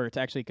and experts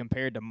actually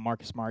compared to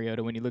Marcus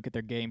Mariota. When you look at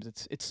their games,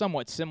 it's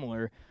somewhat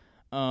similar.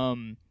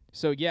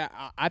 So, yeah,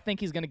 I think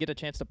he's going to get a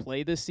chance to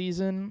play this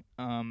season.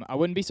 I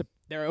wouldn't be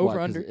they're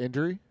over-under.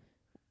 Injury?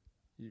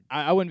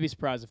 I wouldn't be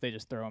surprised if they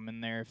just throw him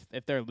in there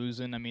if they're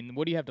losing. I mean,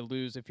 what do you have to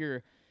lose if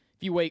you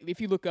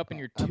look up and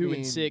you're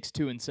 2-6,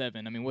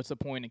 2-7? I mean, what's the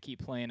point of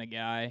keep playing a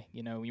guy?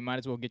 You know, you might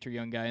as well get your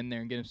young guy in there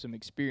and get him some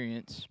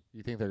experience.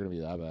 You think they're going to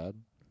be that bad?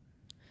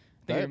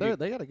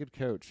 They got a good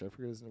coach. I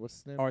forget what's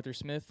his name. Arthur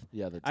Smith.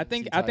 Yeah, I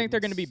think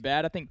they're going to be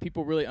bad. I think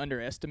people really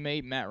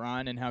underestimate Matt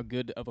Ryan and how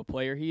good of a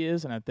player he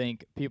is, and I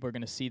think people are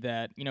going to see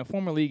that. You know,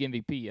 former league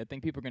MVP. I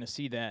think people are going to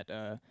see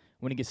that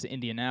when he gets to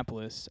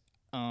Indianapolis.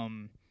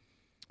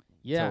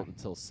 Yeah.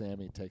 Until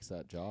Sammy takes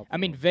that job. I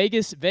mean,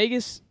 Vegas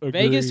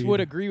would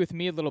agree with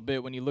me a little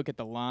bit when you look at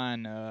the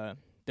line.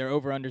 Their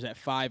over-unders at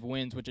 5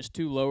 wins, which is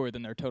 2 lower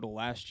than their total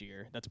last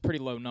year. That's a pretty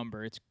low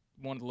number. It's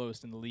one of the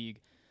lowest in the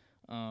league.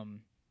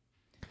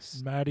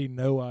 Matty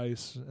no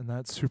ice in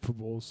that Super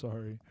Bowl.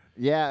 Sorry.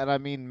 Yeah, and I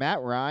mean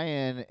Matt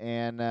Ryan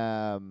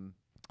and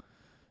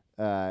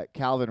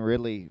Calvin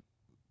Ridley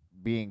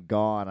being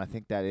gone, I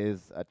think that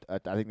is a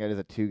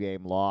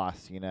 2-game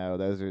loss. You know,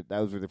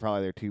 those were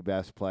probably their 2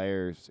 best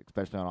players,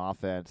 especially on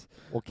offense.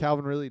 Well,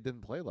 Calvin really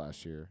didn't play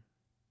last year.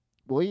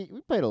 Well, we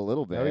played a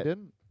little bit. No, he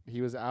didn't.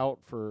 He was out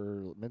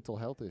for mental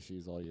health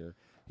issues all year.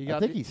 I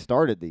think he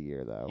started the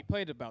year though. He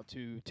played about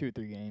 2 or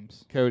 3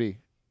 games. Cody,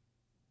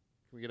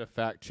 can we get a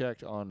fact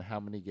check on how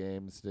many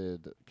games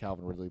did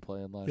Calvin Ridley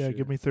play in last year? Yeah,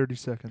 give me 30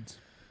 seconds.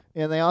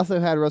 And they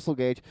also had Russell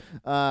Gage,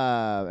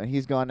 and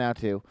he's gone now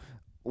too.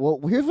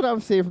 Well, here's what I'm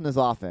seeing from this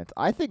offense.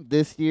 I think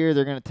this year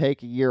they're going to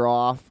take a year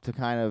off to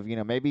kind of,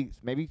 maybe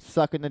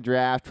suck in the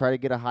draft, try to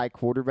get a high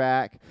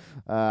quarterback.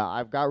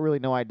 I've got really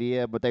no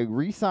idea, but they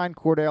re-signed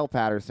Cordell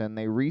Patterson.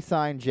 They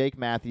re-signed Jake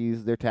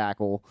Matthews, their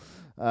tackle.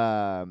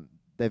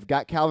 They've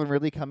got Calvin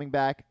Ridley coming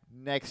back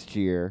next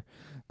year.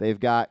 They've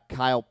got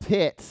Kyle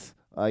Pitts,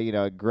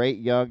 a great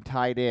young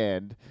tight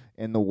end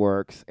in the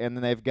works. And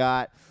then they've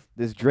got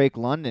this Drake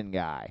London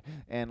guy.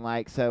 And,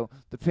 so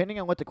depending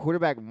on what the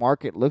quarterback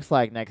market looks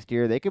like next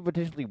year, they could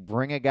potentially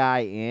bring a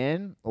guy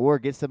in or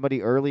get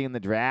somebody early in the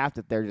draft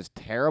if they're just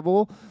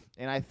terrible.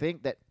 And I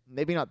think that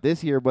maybe not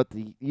this year, but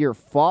the year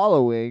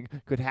following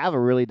could have a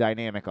really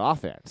dynamic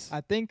offense.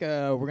 I think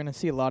we're going to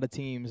see a lot of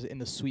teams in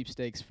the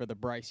sweepstakes for the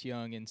Bryce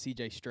Young and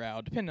C.J.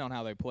 Stroud, depending on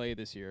how they play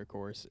this year, of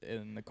course,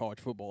 in the college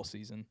football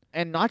season.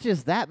 And not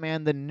just that,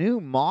 man. The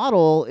new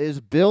model is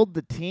build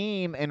the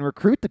team and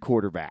recruit the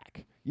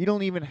quarterback. You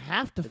don't even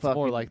have to it's fucking.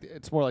 More like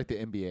it's more like the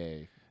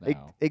NBA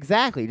now.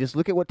 Exactly. Just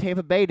look at what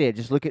Tampa Bay did.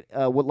 Just look at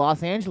what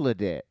Los Angeles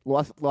did.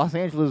 Los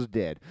Angeles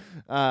did.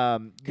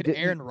 Could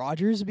Aaron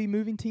Rodgers be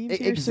moving teams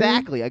here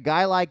exactly. soon? A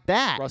guy like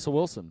that. Russell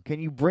Wilson.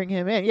 Can you bring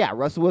him in? Yeah,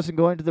 Russell Wilson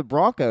going to the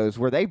Broncos,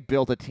 where they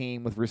built a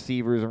team with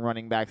receivers and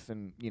running backs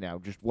and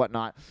just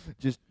whatnot.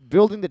 Just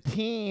building the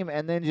team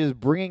and then just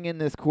bringing in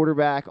this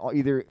quarterback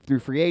either through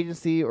free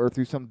agency or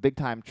through some big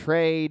time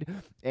trade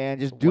and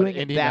just doing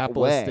it that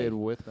way. Did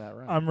with Matt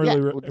Ryan. I'm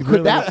really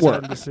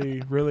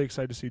really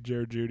excited to see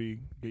Jared Jeudy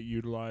get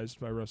utilized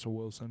by Russell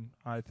Wilson.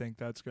 I think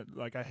that's good.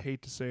 Like, I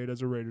hate to say it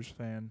as a Raiders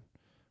fan,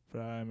 but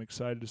I'm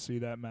excited to see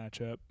that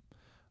matchup.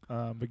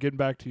 But getting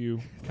back to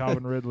you,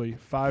 Calvin Ridley,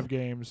 5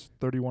 games,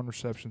 31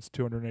 receptions,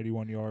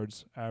 281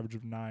 yards, average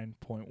of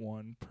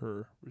 9.1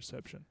 per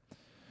reception.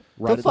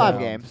 So 5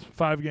 games.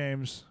 5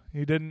 games.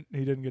 He didn't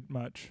get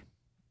much.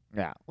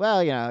 Yeah.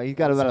 Well, he's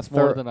got about a third.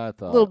 More than I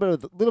thought. A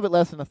little bit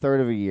less than a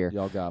third of a year.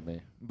 Y'all got me.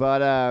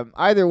 But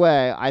either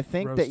way, I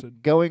think Roasted.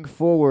 that going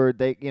forward,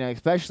 they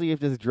especially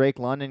if this Drake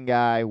London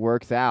guy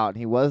works out, and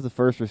he was the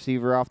first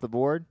receiver off the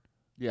board.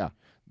 Yeah.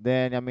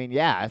 Then him and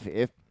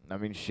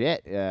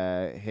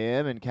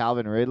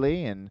Calvin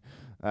Ridley, and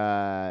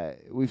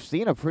we've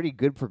seen a pretty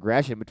good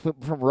progression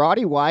from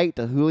Roddy White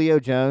to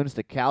Julio Jones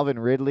to Calvin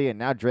Ridley, and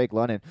now Drake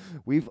London.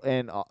 You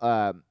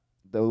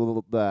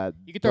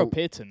could throw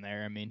Pitts in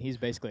there. I mean, he's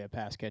basically a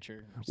pass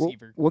catcher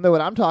receiver. Well, no,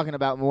 what I'm talking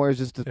about more is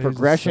just the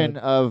progression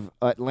of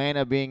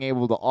Atlanta being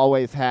able to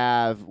always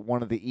have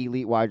one of the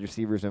elite wide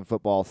receivers in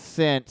football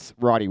since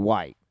Roddy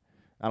White.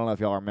 I don't know if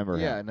y'all remember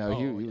him. Yeah, no,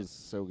 he was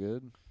so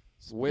good.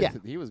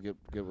 He was good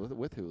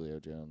with Julio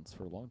Jones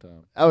for a long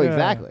time. Oh, yeah.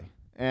 Exactly.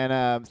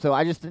 And so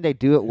I just think they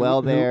do it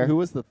well there. Who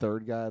was the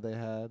third guy they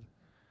had?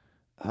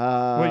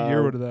 What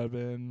year would that have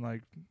been?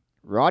 Like,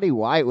 Roddy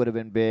White would have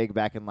been big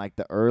back in like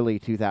the early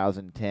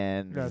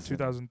 2010s. Yeah,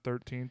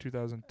 2013,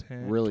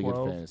 2010. Really 12.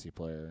 good fantasy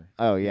player.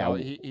 Oh yeah,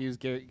 he was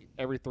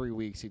every 3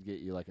 weeks he'd get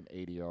you like an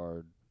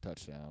 80-yard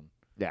touchdown.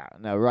 Yeah,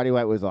 no, Roddy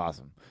White was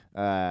awesome,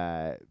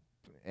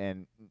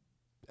 and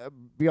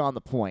beyond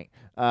the point.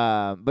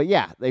 But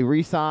yeah, they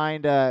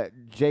re-signed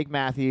Jake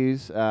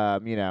Matthews.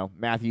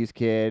 Matthews'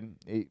 kid.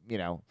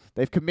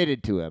 They've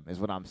committed to him, is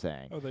what I'm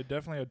saying. Oh, they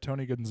definitely had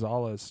Tony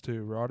Gonzalez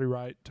too. Roddy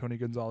White, Tony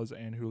Gonzalez,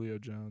 and Julio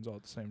Jones all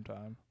at the same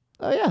time.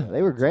 Oh yeah,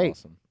 they were great.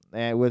 Awesome.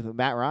 And with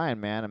Matt Ryan,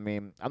 man, I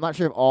mean, I'm not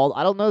sure if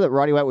I don't know that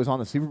Roddy White was on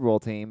the Super Bowl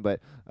team,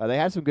 but they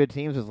had some good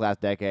teams this last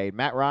decade.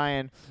 Matt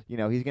Ryan, he's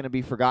going to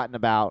be forgotten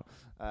about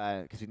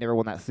because he never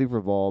won that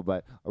Super Bowl,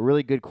 but a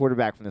really good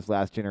quarterback from this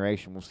last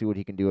generation. We'll see what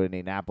he can do in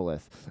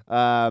Indianapolis.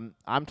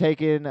 I'm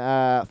taking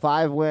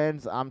 5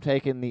 wins. I'm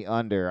taking the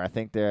under. I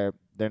think they're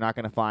not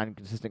going to find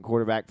consistent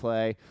quarterback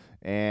play,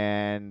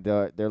 and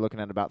they're looking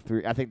at about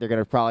 3. I think they're going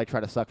to probably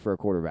try to suck for a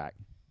quarterback.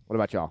 What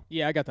about y'all?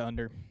 Yeah, I got the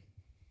under.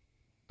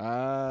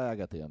 I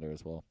got the under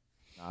as well.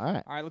 All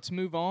right. All right, let's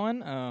move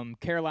on.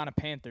 Carolina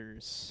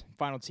Panthers,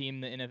 final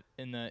team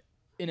in the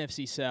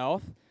NFC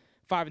South,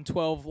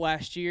 5-12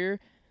 last year.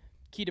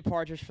 Key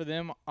departures for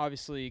them,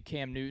 obviously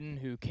Cam Newton,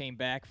 who came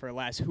back for a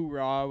last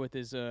hoorah with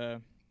his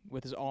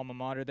alma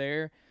mater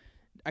there.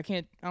 I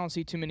don't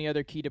see too many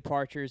other key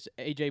departures.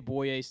 AJ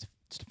Boye,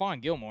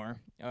 Stephon Gilmore,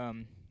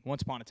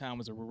 once upon a time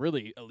was a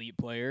really elite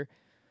player.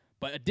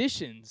 But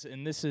additions,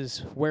 and this is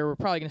where we're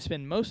probably going to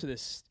spend most of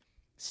this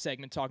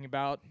segment talking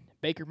about,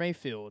 Baker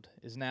Mayfield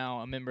is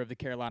now a member of the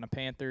Carolina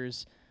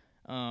Panthers.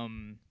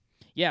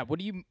 What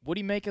do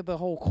you make of the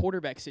whole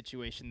quarterback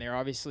situation there?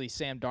 Obviously,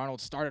 Sam Darnold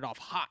started off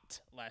hot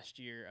last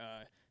year,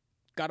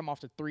 got him off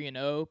to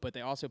 3-0, but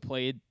they also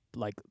played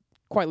like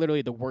quite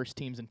literally the worst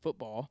teams in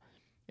football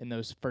in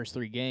those first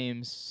 3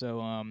 games.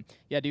 So,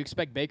 do you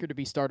expect Baker to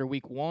be starter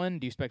week 1?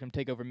 Do you expect him to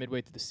take over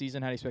midway through the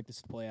season? How do you expect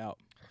this to play out?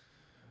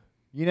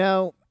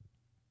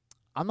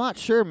 I'm not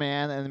sure,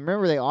 man. And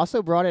remember, they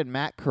also brought in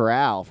Matt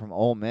Corral from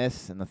Ole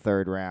Miss in the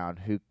 3rd round,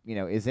 who,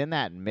 is in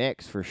that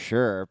mix for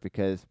sure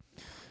because,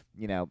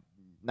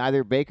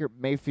 neither Baker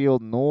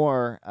Mayfield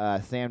nor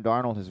Sam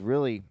Darnold has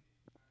really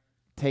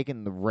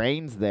taken the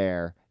reins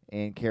there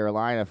in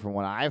Carolina from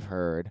what I've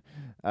heard.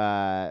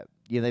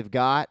 They've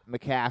got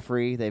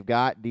McCaffrey. They've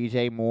got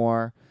DJ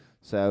Moore.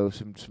 So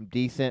some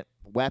decent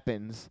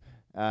weapons.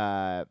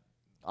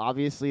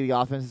 Obviously, the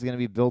offense is going to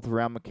be built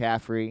around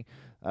McCaffrey.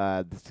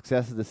 The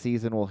success of the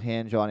season will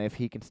hinge on if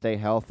he can stay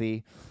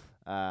healthy.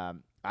 I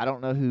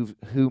don't know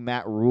who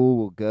Matt Rule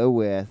will go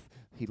with.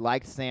 He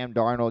liked Sam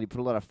Darnold. He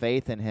put a lot of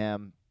faith in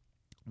him,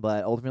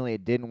 but ultimately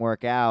it didn't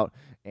work out.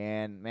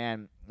 And,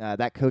 man,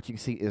 that coaching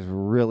seat is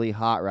really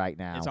hot right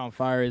now. It's on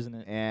fire, isn't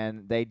it?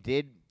 And they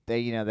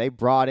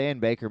brought in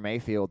Baker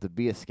Mayfield to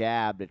be a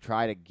scab to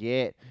try to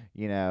get,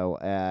 they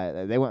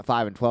went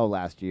 5-12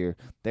 last year.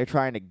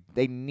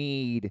 They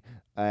need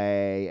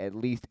at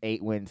least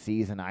 8-win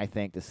season, I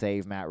think, to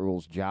save Matt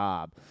Rule's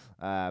job.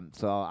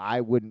 So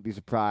I wouldn't be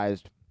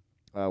surprised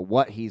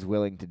what he's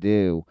willing to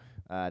do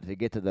to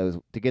get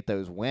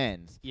those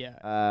wins.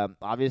 Yeah.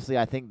 Obviously,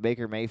 I think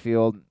Baker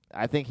Mayfield.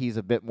 I think he's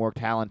a bit more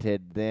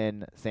talented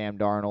than Sam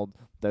Darnold,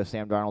 though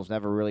Sam Darnold's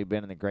never really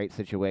been in a great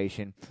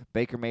situation.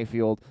 Baker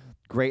Mayfield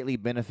greatly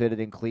benefited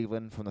in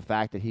Cleveland from the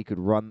fact that he could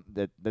run,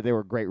 that there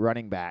were great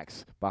running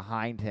backs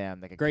behind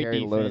him that could carry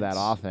the load of that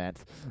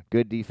offense.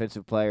 Good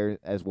defensive player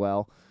as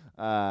well.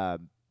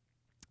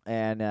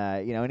 And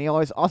he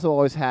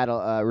always had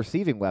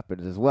receiving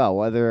weapons as well,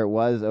 whether it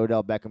was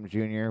Odell Beckham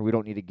Jr., we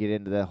don't need to get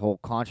into the whole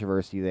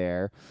controversy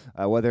there,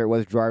 whether it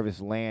was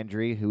Jarvis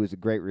Landry, who was a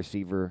great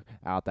receiver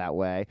out that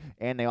way,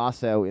 and they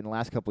also, in the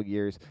last couple of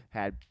years,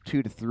 had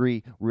 2 to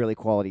 3 really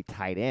quality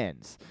tight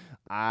ends.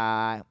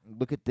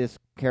 Look at this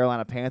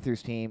Carolina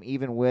Panthers team,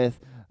 even with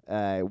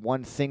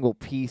one single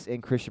piece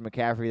in Christian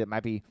McCaffrey that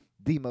might be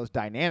the most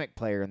dynamic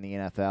player in the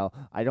NFL,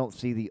 I don't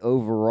see the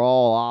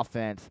overall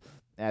offense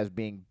as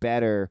being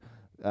better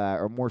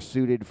or more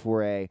suited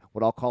for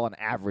what I'll call an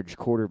average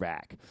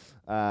quarterback.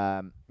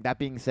 That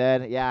being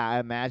said, yeah, I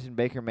imagine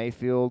Baker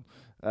Mayfield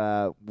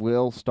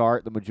will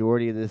start the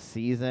majority of this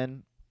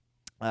season.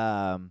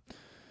 I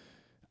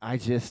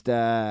just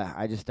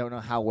don't know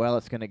how well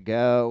it's going to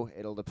go.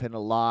 It'll depend a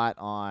lot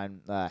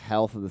on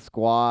health of the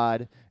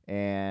squad,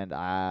 and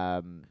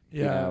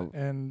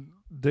and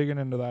digging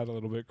into that a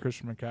little bit,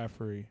 Christian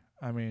McCaffrey.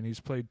 I mean, he's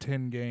played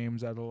 10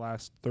 games out of the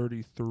last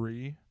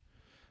 33.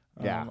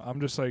 Yeah. I'm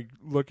just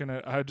looking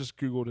at. I just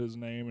Googled his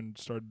name and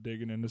started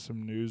digging into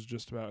some news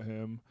just about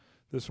him.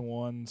 This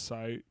one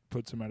site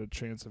puts him at a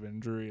chance of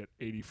injury at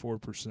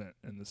 84%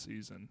 in the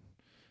season,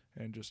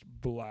 and just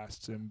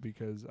blasts him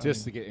because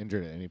to get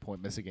injured at any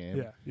point, miss a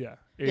game. Yeah,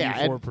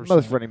 84%. And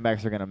most running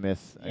backs are going to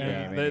miss a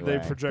game. They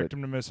project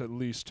him to miss at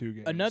least 2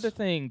 games. Another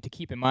thing to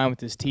keep in mind with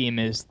this team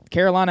is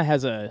Carolina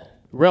has a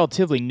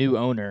relatively new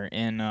owner,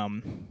 and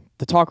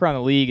the talk around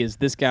the league is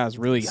this guy's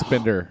really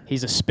spender.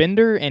 He's a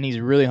spender, and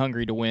he's really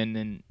hungry to win.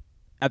 And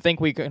I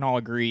think we can all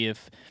agree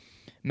if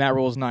Matt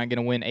Rule's not going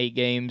to win 8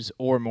 games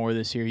or more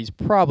this year, he's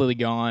probably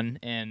gone.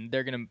 And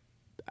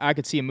I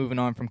could see him moving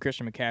on from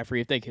Christian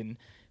McCaffrey if they can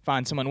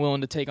find someone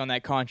willing to take on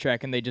that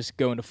contract and they just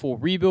go into full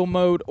rebuild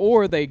mode,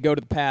 or they go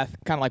to the path,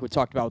 kind of like we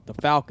talked about with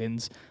the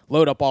Falcons,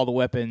 load up all the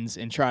weapons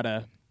and try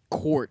to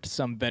court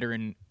some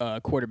veteran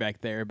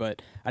quarterback there.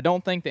 But I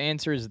don't think the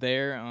answer is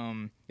there.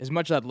 As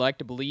much as I'd like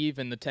to believe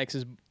in the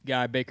Texas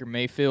guy Baker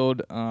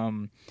Mayfield,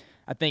 I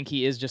think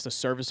he is just a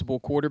serviceable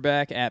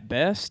quarterback at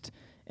best,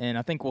 and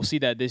I think we'll see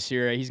that this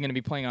year. He's going to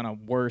be playing on a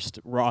worse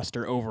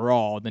roster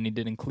overall than he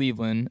did in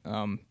Cleveland,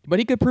 but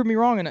he could prove me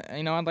wrong,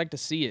 and I'd like to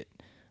see it.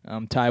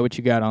 Ty, what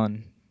you got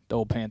on the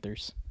old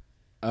Panthers?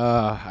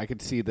 I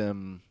could see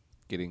them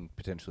getting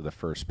potentially the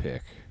first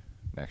pick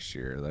next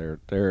year.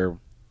 They're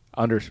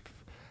under.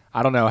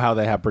 I don't know how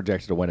they have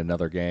projected to win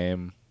another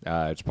game.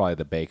 It's probably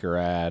the Baker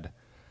ad.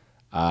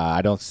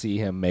 I don't see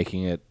him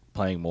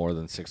playing more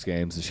than 6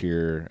 games this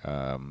year,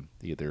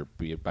 either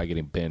by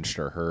getting benched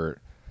or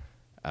hurt.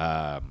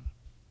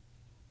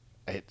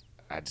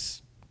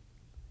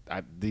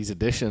 These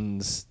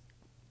additions,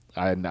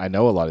 I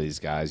know a lot of these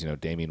guys.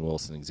 Damian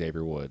Wilson,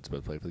 Xavier Woods,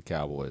 both played for the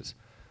Cowboys.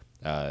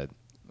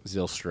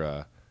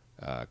 Zylstra,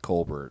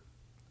 Colbert,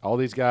 all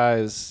these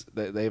guys.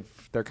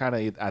 They're kind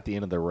of at the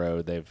end of the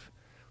road.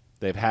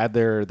 They've had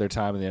their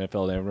time in the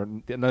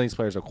NFL. None of these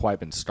players have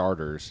quite been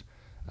starters.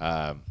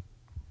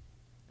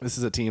 This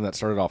is a team that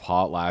started off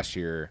hot last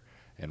year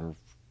and,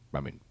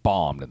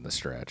 bombed in the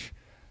stretch.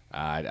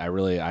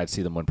 I'd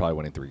see them probably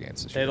winning 3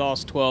 games this year. They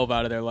lost 12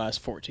 out of their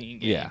last 14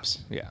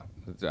 games. Yeah.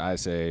 I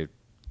say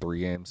 3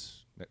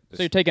 games.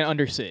 So you're taking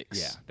under 6.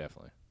 Yeah,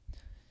 definitely.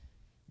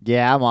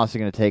 Yeah, I'm also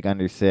going to take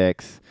under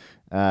 6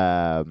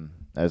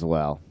 as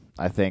well.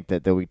 I think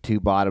that there'll be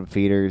 2 bottom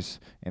feeders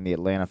in the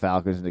Atlanta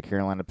Falcons and the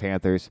Carolina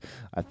Panthers.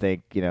 I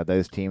think,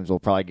 those teams will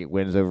probably get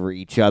wins over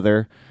each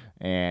other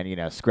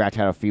and, scratch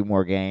out a few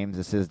more games.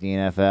 This is the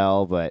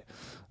NFL, but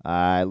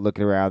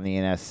looking around the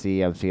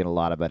NFC, I'm seeing a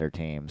lot of better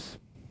teams.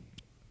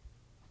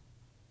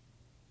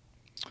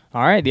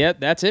 All right, yeah,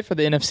 that's it for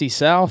the NFC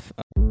South.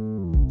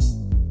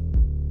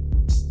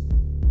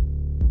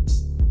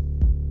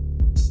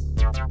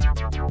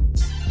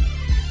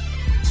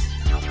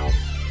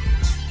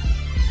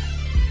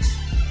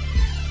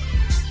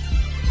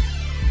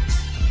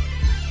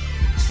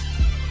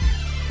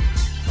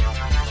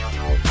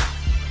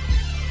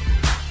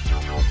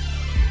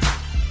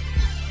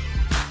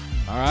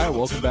 All right,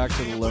 welcome back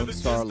to the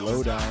LoneStar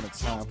Lowdown.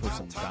 It's time for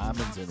some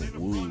diamonds and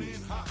wood.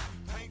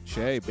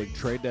 Shay, big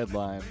trade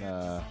deadline.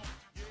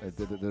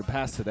 Did it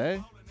pass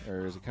today,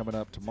 or is it coming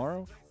up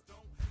tomorrow?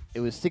 It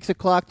was 6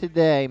 o'clock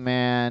today,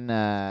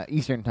 man,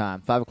 Eastern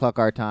time, 5 o'clock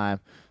our time.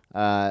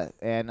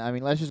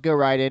 And, let's just go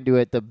right into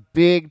it. The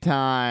big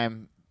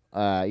time,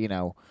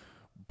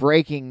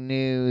 breaking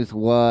news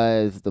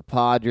was the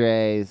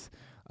Padres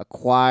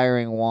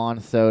acquiring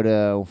Juan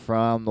Soto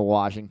from the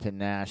Washington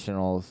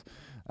Nationals,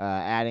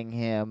 adding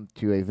him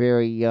to a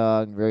very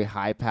young, very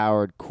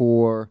high-powered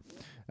core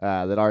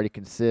that already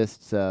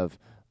consists of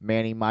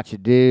Manny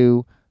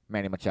Machado,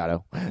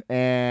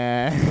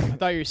 and I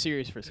thought you were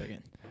serious for a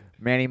second.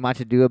 Manny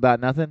Machado about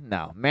nothing?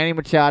 No. Manny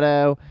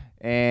Machado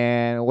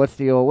and what's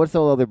the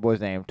other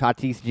boy's name?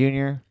 Tatis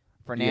Jr.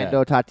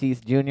 Fernando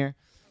Tatis Jr.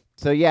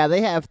 So yeah,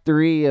 they have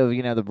three of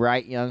the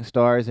bright young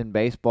stars in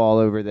baseball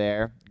over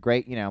there.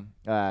 Great,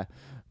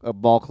 a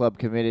ball club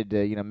committed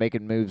to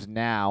making moves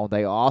now.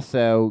 They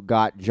also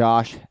got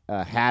Josh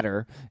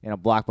Hader in a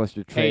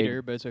blockbuster trade.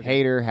 Hader, but it's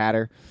okay.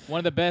 Hader. One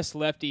of the best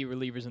lefty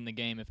relievers in the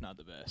game, if not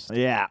the best.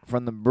 Yeah,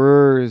 from the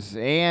Brewers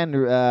and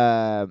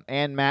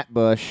Matt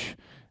Bush.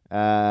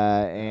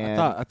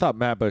 And I thought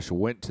Matt Bush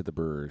went to the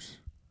Brewers.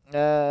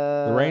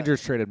 The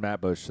Rangers traded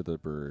Matt Bush to the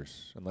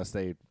Brewers, unless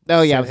they.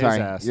 Oh yeah, I'm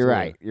sorry. You're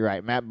right. You're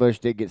right. Matt Bush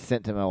did get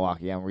sent to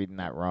Milwaukee. I'm reading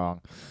that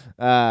wrong.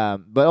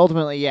 But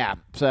ultimately, yeah.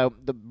 So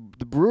the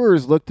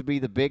Brewers look to be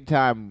the big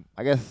time,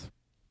 I guess,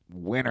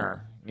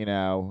 winner.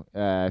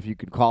 If you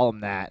could call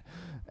them that,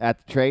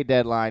 at the trade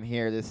deadline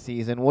here this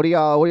season. What do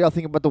y'all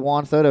think about the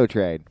Juan Soto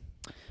trade?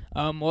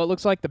 Well, it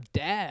looks like the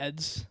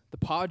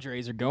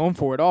Padres are going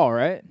for it all,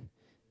 right?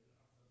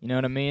 You know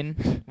what I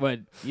mean? What,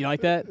 you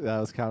like that? That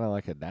was kind of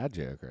like a dad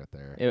joke right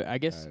there. I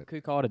guess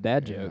could call it a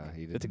dad joke.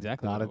 That's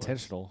exactly not what it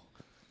intentional.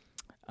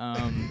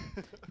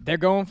 They're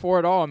going for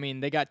it all. I mean,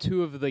 they got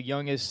two of the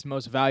youngest,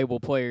 most valuable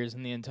players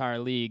in the entire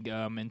league,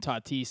 in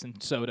Tatis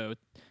and Soto.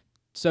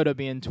 Soto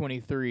being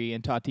 23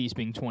 and Tatis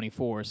being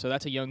 24. So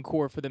that's a young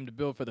core for them to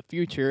build for the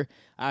future.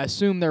 I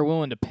assume they're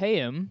willing to pay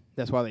him.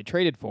 That's why they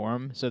traded for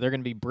him. So they're going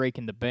to be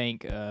breaking the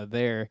bank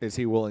there. Is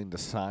he willing to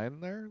sign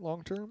there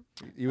long term?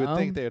 You would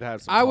think they would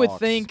have some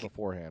talks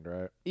beforehand,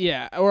 right?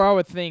 Yeah, or I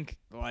would think,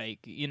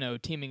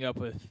 teaming up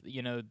with,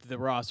 the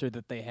roster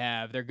that they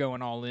have, they're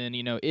going all in,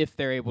 if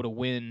they're able to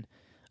win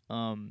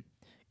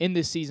in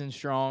this season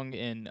strong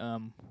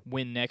and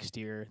win next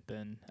year,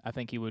 then I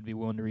think he would be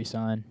willing to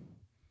re-sign.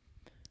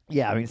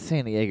 Yeah, I mean,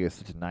 San Diego is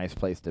such a nice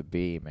place to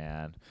be,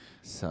 man.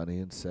 Sunny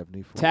and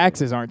 74.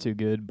 Taxes aren't too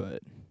good,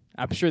 but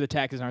I'm sure the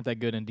taxes aren't that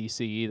good in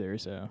D.C. either.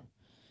 So,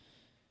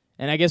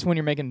 and I guess when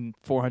you're making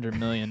 $400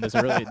 million, does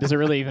it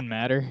really even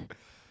matter?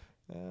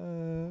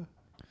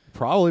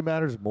 Probably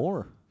matters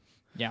more.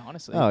 Yeah,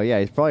 honestly. Oh yeah,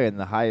 he's probably in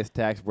the highest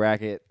tax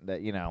bracket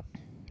that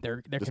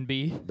there can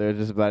be. They're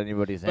just about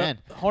anybody's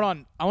end. Hold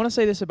on, I want to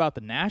say this about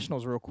the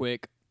Nationals real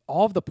quick.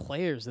 All of the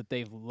players that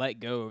they've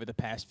let go over the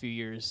past few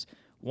years.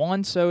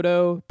 Juan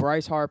Soto,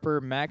 Bryce Harper,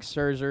 Max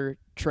Scherzer,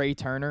 Trey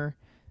Turner,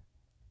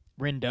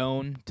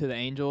 Rendon to the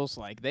Angels.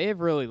 They have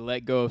really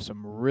let go of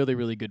some really,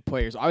 really good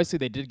players. Obviously,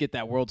 they did get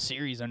that World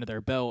Series under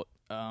their belt.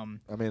 I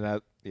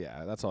mean,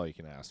 that's all you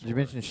can ask. Did you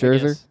mention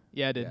Scherzer?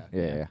 Yeah, I did.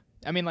 Yeah.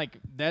 I mean,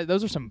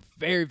 those are some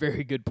very,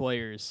 very good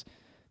players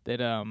that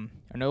are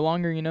no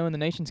longer, in the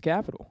nation's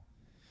capital.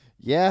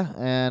 Yeah,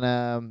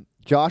 and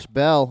Josh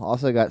Bell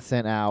also got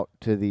sent out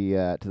to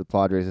the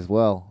Padres as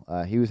well.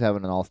 He was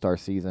having an all-star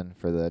season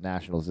for the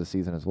Nationals this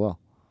season as well.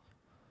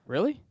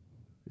 Really?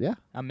 Yeah.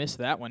 I missed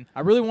that one. I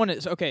really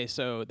wanted – okay,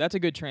 so that's a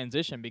good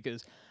transition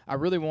because I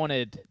really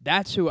wanted –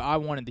 that's who I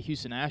wanted the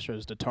Houston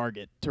Astros to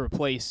target to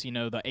replace,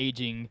 the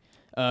aging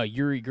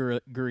Yuri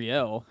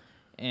Gurriel.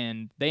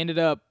 And they ended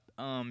up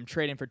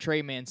trading for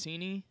Trey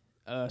Mancini,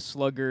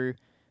 slugger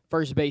 –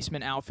 first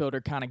baseman,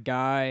 outfielder kind of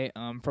guy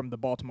from the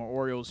Baltimore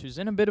Orioles who's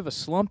in a bit of a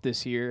slump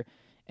this year.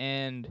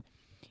 And,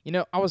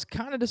 I was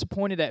kind of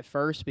disappointed at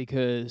first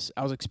because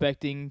I was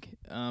expecting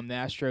the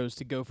Astros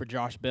to go for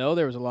Josh Bell.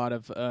 There was a lot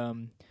of,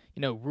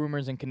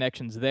 rumors and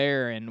connections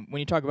there. And when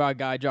you talk about a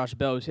guy, Josh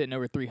Bell, who's hitting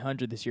over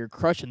 300 this year,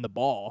 crushing the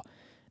ball,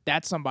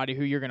 that's somebody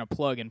who you're going to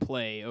plug and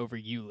play over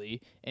Yuli.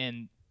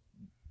 And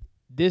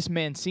this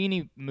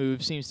Mancini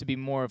move seems to be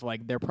more of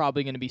they're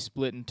probably going to be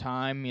split in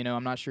time.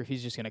 I'm not sure if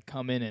he's just going to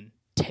come in and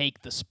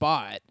take the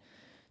spot.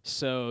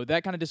 So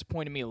that kind of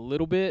disappointed me a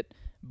little bit,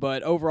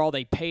 but overall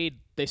they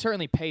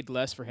certainly paid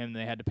less for him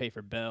than they had to pay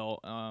for Bell.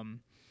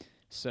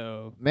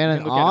 So man,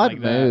 an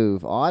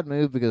odd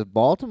move because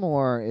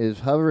Baltimore is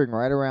hovering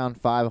right around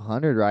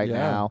 500 right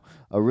now.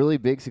 A really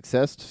big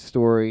success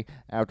story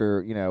after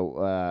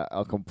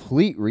a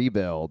complete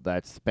rebuild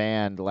that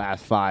spanned the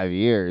last 5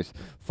 years.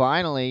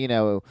 Finally,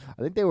 I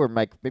think they were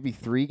maybe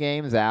 3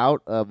 games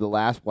out of the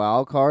last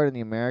wild card in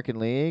the American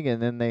League, and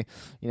then they,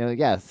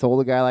 sold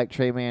a guy like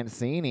Trey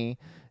Mancini,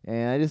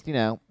 and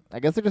I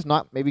guess they're just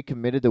not maybe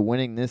committed to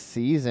winning this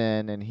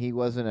season, and he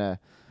wasn't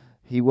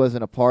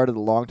a part of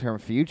the long-term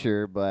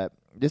future, but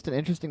just an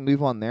interesting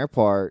move on their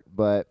part.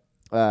 But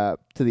to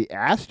the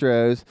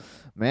Astros,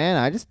 man,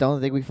 I just don't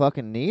think we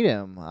fucking need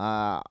him.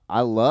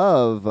 I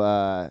love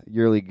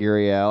Yuli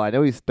Gurriel. I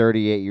know he's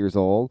 38 years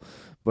old,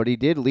 but he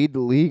did lead the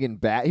league in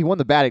He won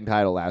the batting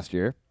title last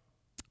year.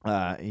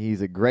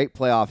 He's a great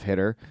playoff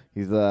hitter.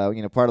 He's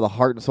part of the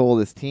heart and soul of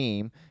this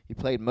team. He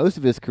played most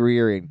of his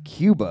career in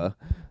Cuba.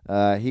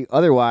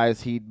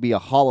 Otherwise he'd be a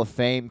Hall of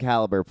Fame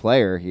caliber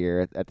player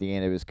here at the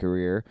end of his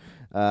career.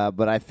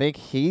 But I think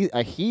he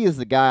is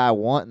the guy I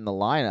want in the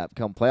lineup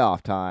come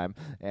playoff time.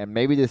 And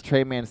maybe this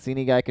Trey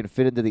Mancini guy can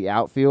fit into the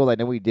outfield. I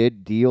know we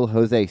did deal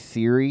Jose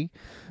Siri.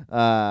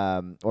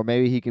 Or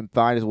maybe he can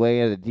find his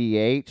way as a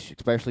DH,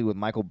 especially with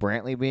Michael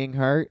Brantley being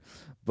hurt.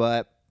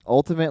 But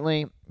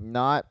ultimately,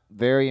 not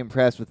very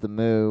impressed with the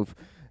move.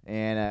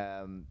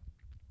 And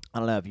I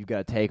don't know if you've got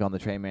a take on the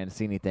Trey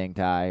Mancini thing,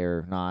 Ty,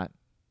 or not.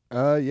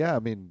 Yeah, I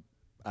mean,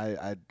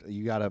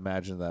 you got to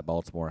imagine that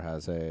Baltimore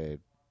has a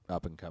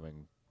up and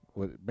coming.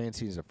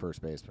 Mancini's a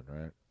first baseman,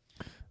 right?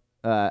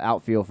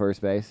 Outfield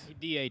first base.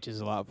 He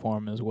DHs a lot for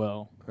him as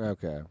well.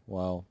 Okay,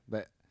 well,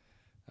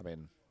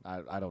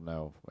 I don't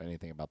know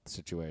anything about the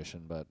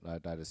situation, but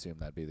I'd assume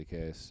that'd be the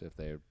case if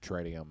they're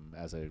trading him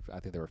I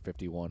think they were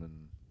 51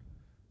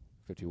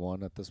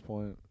 at this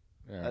point.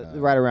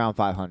 Right around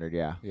 500,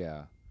 yeah.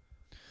 Yeah.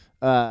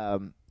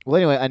 Well,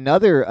 anyway,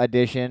 another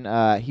addition,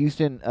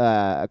 Houston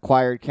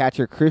acquired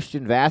catcher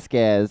Christian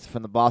Vasquez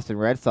from the Boston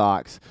Red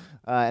Sox.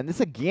 And this,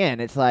 again,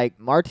 it's like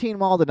Martin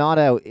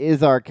Maldonado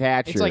is our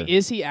catcher. It's like,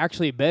 is he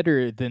actually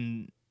better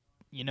than,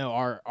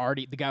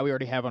 the guy we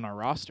already have on our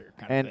roster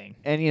kind of thing?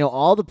 And,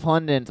 all the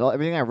pundits,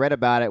 everything I read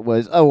about it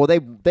was,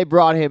 they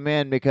brought him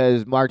in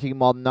because Martin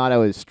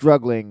Maldonado is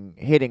struggling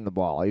hitting the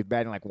ball. He's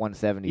batting like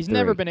 173. He's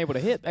never been able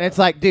to hit that. And it's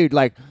like, dude,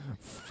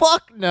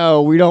 fuck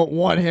no, we don't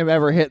want him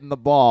ever hitting the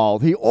ball.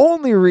 The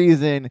only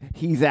reason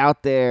he's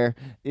out there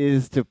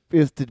is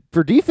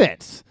for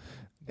defense.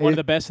 One of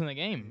the best in the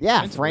game.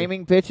 Yeah,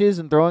 framing pitches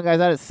and throwing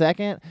guys out at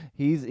second.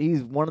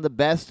 He's one of the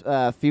best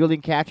fielding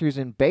catchers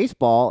in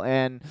baseball.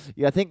 And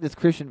I think this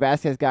Christian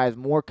Vasquez guy is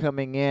more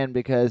coming in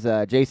because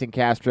Jason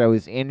Castro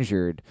is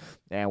injured.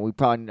 And we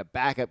probably need a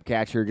backup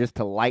catcher just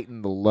to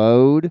lighten the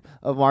load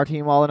of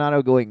Martin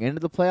Maldonado going into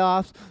the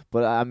playoffs.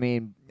 But, I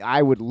mean,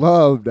 I would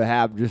love to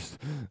have just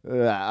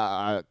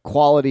a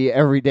quality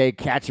everyday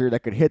catcher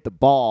that could hit the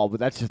ball, but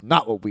that's just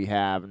not what we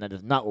have, and that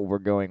is not what we're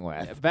going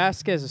with. Yeah,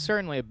 Vasquez is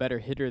certainly a better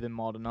hitter than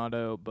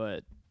Maldonado,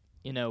 but,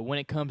 when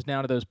it comes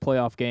down to those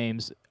playoff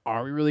games,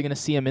 are we really going to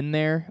see him in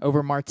there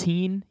over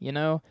Martin,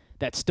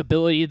 that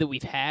stability that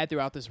we've had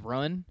throughout this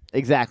run?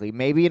 Exactly.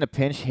 Maybe in a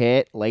pinch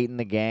hit late in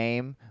the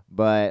game,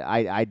 but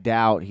I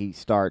doubt he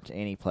starts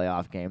any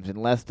playoff games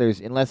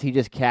unless he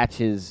just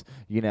catches,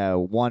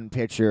 one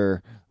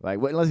pitcher,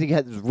 unless he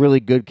has really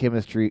good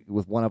chemistry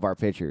with one of our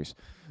pitchers.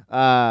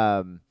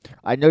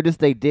 I noticed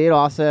they did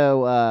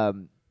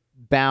also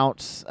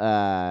bounce,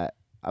 I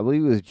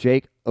believe it was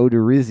Jake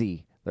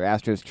Odorizzi. The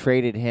Astros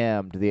traded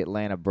him to the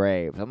Atlanta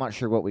Braves. I'm not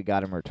sure what we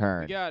got in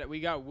return.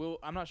 We got Will.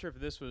 I'm not sure if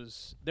this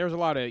was. There was a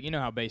lot of,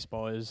 how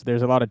baseball is.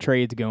 There's a lot of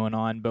trades going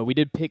on, but we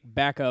did pick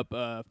back up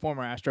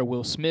former Astro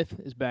Will Smith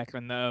is back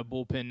in the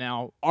bullpen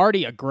now.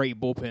 Already a great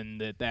bullpen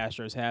that the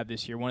Astros have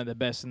this year, one of the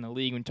best in the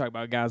league. When you talk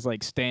about guys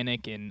like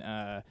Stanek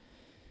and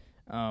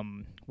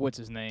what's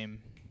his name?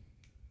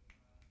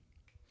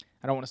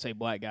 I don't want to say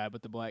black guy,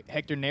 but the black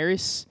Hector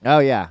Neris. Oh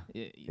yeah,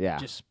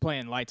 just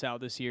playing lights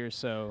out this year.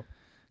 So.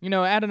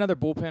 Add another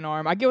bullpen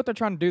arm. I get what they're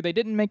trying to do. They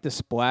didn't make the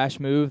splash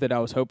move that I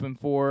was hoping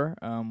for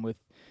with,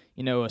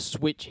 a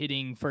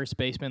switch-hitting first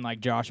baseman like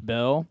Josh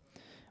Bell.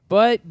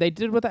 But they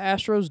did what the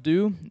Astros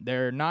do.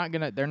 They're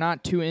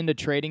not too into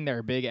trading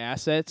their big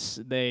assets.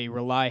 They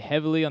rely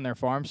heavily on their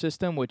farm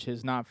system, which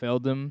has not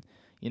failed them,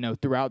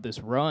 throughout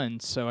this run.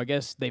 So I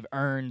guess they've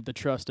earned the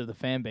trust of the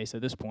fan base at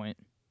this point.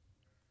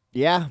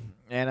 Yeah,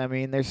 and I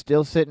mean they're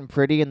still sitting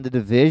pretty in the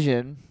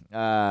division.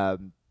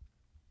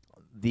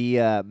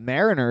 The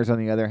Mariners, on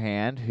the other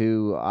hand,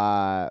 who,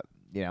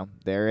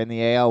 they're in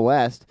the AL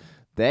West,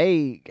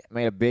 they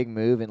made a big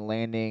move in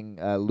landing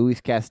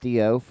Luis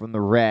Castillo from the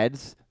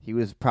Reds. He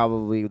was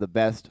probably the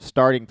best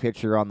starting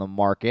pitcher on the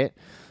market.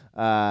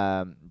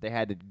 They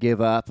had to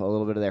give up a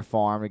little bit of their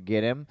farm to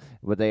get him,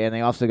 but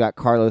they also got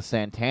Carlos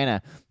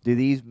Santana. Do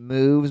these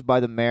moves by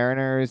the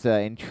Mariners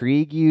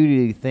intrigue you? Do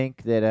you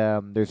think that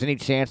there's any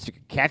chance to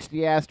catch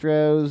the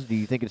Astros? Do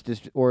you think it's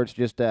just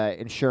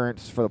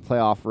insurance for the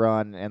playoff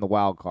run and the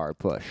wild card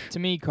push? To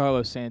me,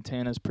 Carlos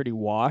Santana's pretty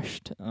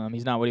washed.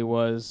 He's not what he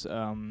was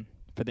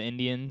for the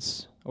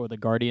Indians or the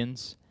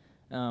Guardians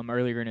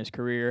earlier in his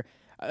career.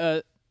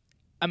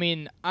 I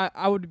mean,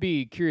 I would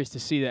be curious to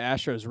see the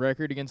Astros'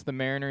 record against the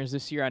Mariners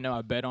this year. I know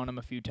I bet on them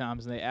a few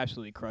times, and they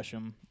absolutely crush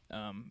them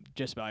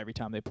just about every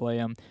time they play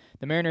them.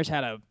 The Mariners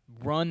had a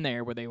run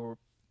there where they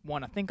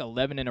won, I think,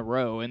 11 in a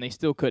row, and they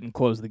still couldn't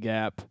close the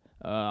gap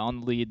on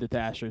the lead that the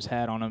Astros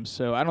had on them.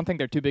 So I don't think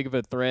they're too big of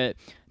a threat.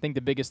 I think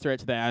the biggest threat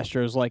to the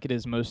Astros, like it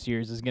is most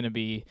years, is going to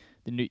be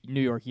the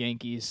New York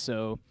Yankees.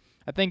 So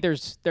I think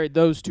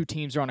those two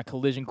teams are on a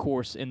collision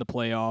course in the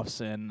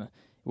playoffs, and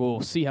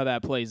we'll see how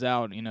that plays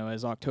out,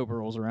 as October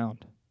rolls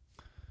around.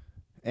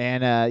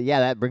 And,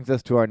 that brings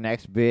us to our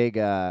next big,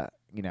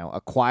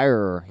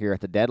 acquirer here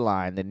at the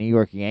deadline, the New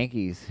York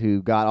Yankees,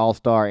 who got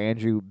all-star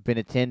Andrew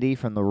Benintendi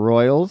from the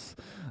Royals.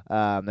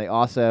 They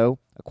also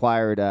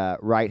acquired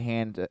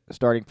right-hand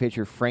starting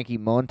pitcher Frankie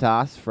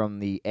Montas from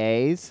the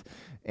A's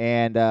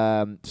and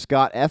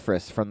Scott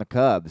Efris from the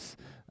Cubs.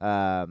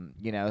 Loading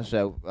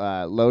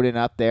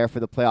up there for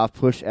the playoff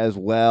push as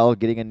well,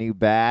 getting a new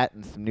bat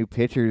and some new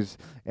pitchers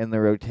in the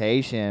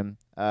rotation.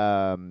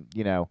 Going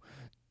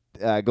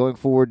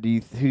forward,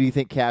 who do you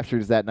think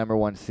captures that number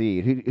one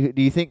seed? Who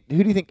do you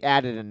think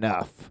added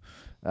enough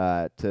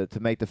to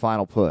make the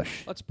final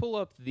push? Let's pull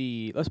up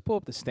the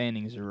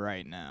standings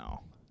right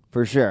now.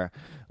 For sure.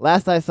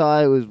 Last I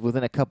saw, it was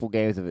within a couple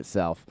games of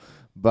itself.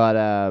 But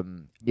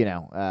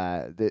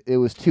it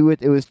was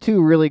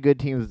two really good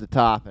teams at the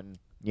top, and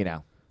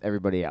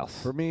everybody else.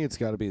 For me, it's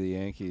got to be the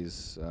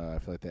Yankees. I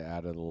feel like they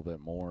added a little bit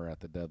more at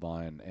the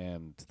deadline,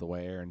 and the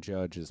way Aaron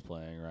Judge is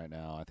playing right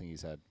now, I think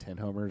he's had 10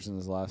 homers in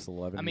his last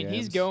 11 games.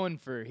 He's going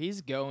for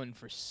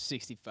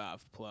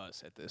 65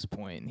 plus at this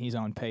point, and he's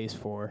on pace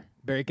for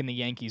breaking the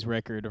Yankees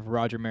record of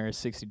Roger Maris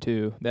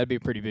 62. That'd be a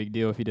pretty big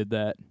deal if he did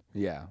that.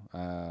 Yeah.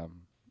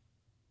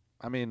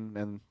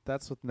 And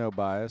that's with no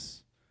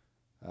bias,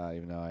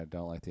 even though I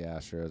don't like the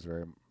Astros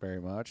very, very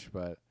much,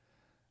 but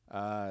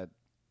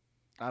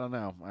I don't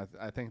know.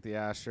 I think the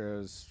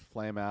Astros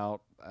flame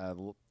out.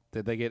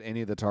 Did they get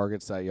any of the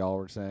targets that y'all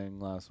were saying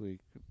last week,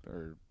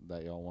 or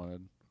that y'all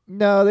wanted?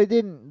 No, they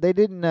didn't. They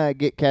didn't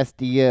get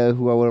Castillo,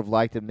 who I would have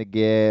liked them to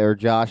get, or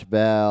Josh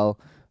Bell.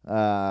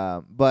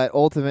 But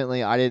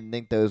ultimately, I didn't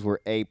think those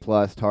were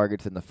A-plus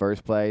targets in the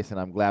first place, and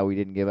I'm glad we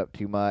didn't give up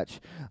too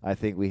much. I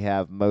think we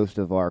have most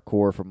of our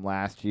core from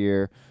last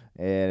year,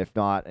 and if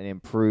not an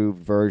improved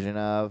version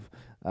of,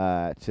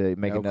 to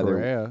make another.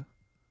 Correa.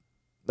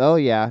 Oh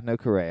yeah, no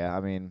Correa.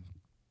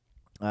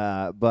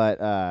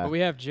 But we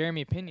have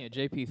Jeremy Pena,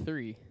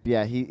 JP3.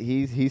 Yeah,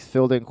 he's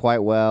filled in quite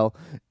well,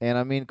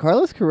 and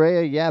Carlos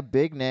Correa, yeah,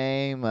 big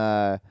name.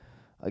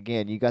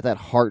 Again, you got that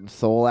heart and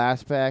soul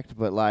aspect,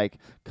 but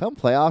come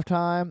playoff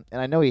time, and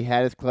I know he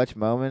had his clutch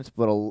moments,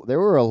 but there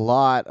were a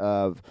lot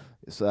of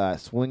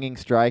swinging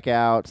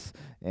strikeouts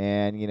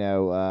and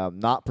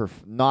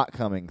not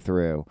coming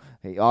through.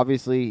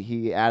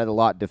 He added a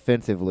lot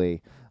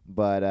defensively.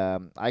 But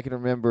I can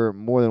remember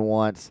more than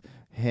once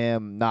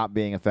him not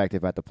being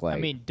effective at the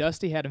plate.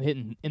 Dusty had him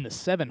hitting in the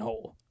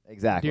 7-hole.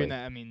 Exactly. During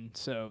that,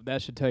 so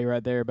that should tell you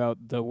right there about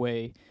the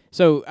way.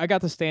 So I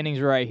got the standings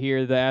right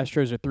here. The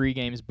Astros are 3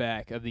 games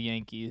back of the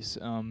Yankees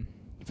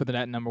for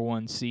that number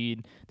 1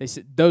 seed. They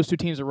said those 2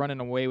 teams are running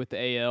away with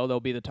the AL.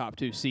 They'll be the top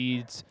 2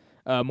 seeds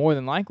more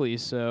than likely.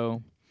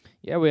 So,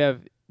 yeah,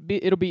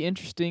 it'll be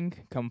interesting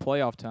come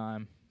playoff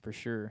time for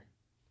sure.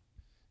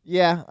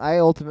 Yeah, I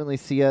ultimately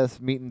see us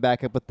meeting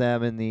back up with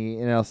them in the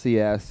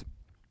NLCS,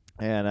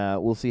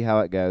 and we'll see how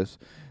it goes.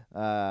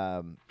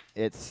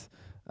 It's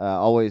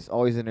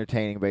always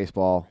entertaining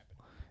baseball,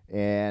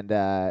 and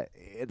the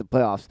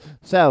playoffs.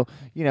 So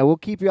we'll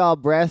keep you all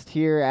abreast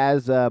here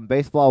as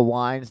baseball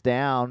winds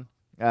down.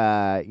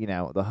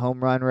 The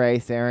home run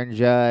race, Aaron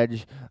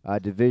Judge,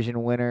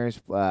 division winners,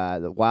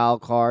 the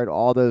wild card,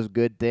 all those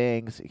good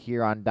things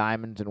here on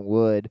Diamonds and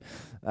Wood.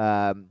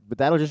 But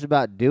that'll just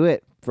about do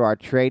it for our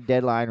trade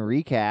deadline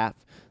recap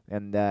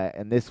and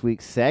this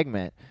week's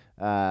segment.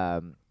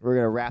 We're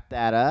going to wrap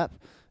that up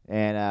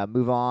and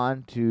move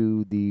on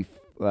to the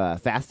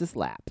fastest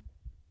lap.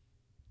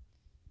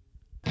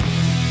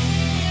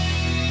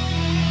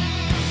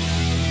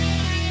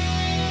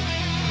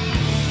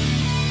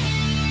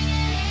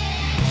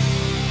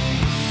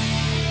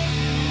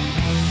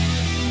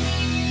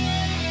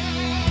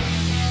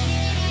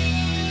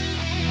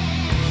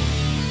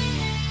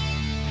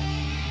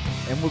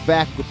 And we're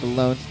back with the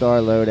Lone Star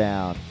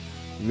Lowdown.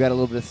 We've got a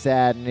little bit of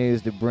sad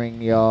news to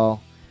bring y'all.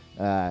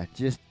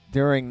 Just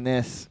during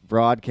this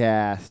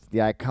broadcast, the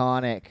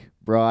iconic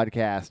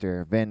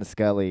broadcaster, Vin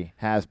Scully,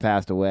 has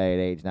passed away at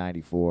age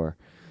 94.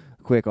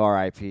 Quick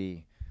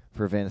R.I.P.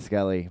 for Vin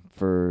Scully,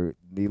 for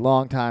the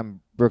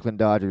longtime Brooklyn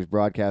Dodgers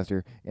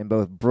broadcaster in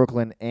both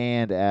Brooklyn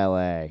and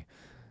L.A.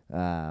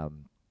 It's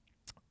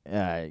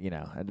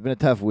been a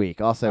tough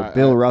week. Also,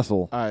 Bill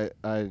Russell.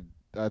 I'm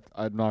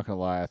not gonna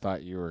lie. I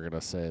thought you were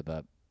gonna say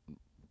that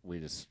we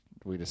just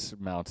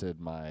mounted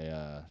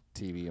my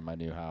TV in my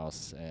new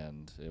house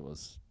and it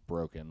was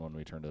broken when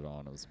we turned it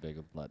on. It was a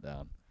big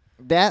letdown.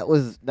 That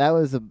was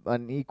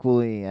an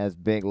equally as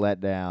big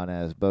letdown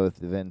as both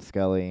the Vin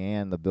Scully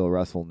and the Bill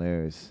Russell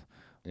news.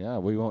 Yeah,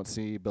 we won't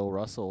see Bill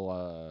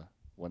Russell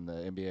when the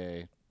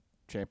NBA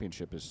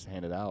championship is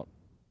handed out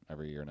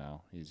every year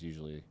now. He's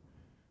usually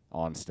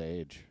on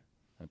stage.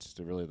 That's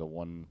really the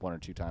one or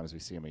two times we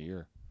see him a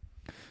year.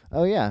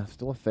 Oh, yeah,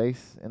 still a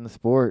face in the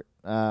sport.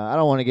 I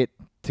don't want to get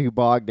too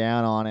bogged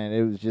down on it.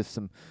 It was just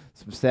some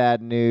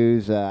sad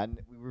news.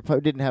 We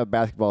didn't have a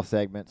basketball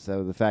segment,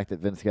 so the fact that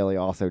Vin Scully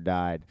also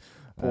died,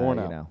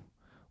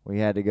 we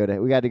had to go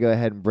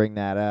ahead and bring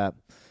that up.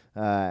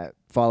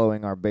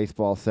 Following our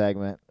baseball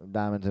segment,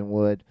 Diamonds and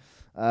Wood,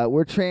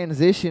 we're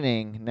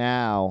transitioning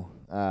now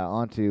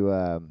onto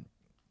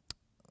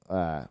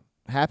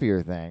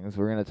happier things.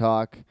 We're going to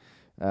talk.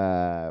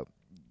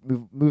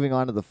 Moving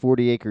on to the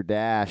 40-acre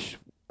dash,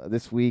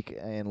 this week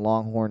in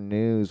Longhorn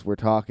News, we're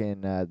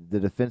talking the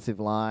defensive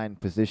line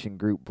position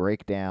group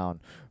breakdown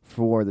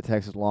for the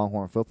Texas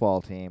Longhorn football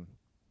team.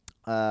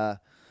 Didn't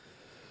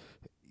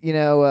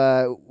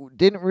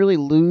really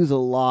lose a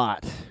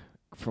lot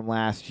from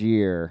last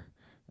year.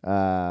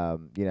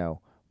 Myron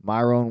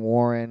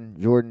Warren,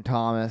 Jordan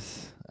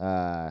Thomas,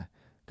 a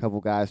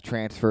couple guys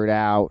transferred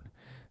out.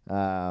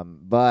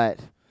 But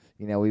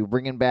we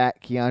bringing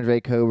back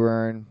Keandre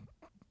Coburn,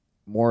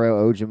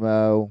 Moro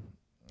Ojimo,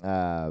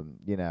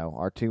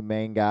 our 2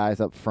 main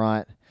guys up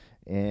front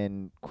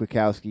in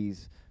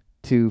Kwiatkowski's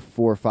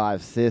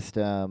 2-4-5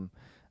 system.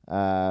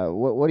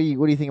 What do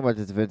you think about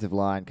this defensive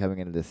line coming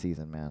into this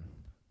season, man?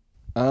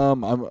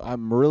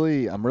 I'm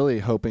really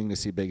hoping to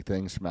see big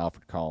things from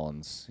Alfred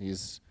Collins.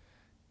 He's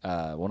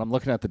when I'm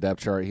looking at the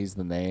depth chart, he's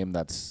the name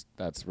that's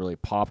really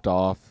popped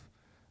off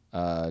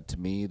to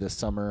me this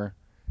summer.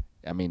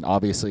 I mean,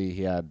 obviously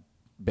he had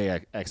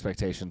big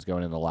expectations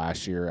going into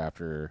last year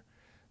after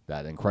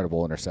that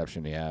incredible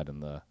interception he had in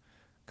the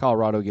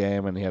Colorado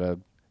game, and he had a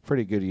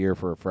pretty good year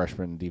for a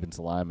freshman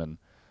defensive lineman.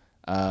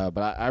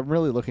 But I'm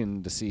really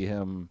looking to see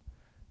him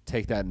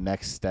take that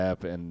next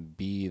step and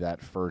be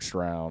that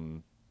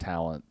first-round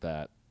talent,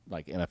 that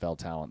like NFL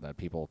talent that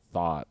people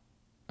thought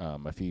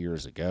a few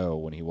years ago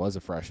when he was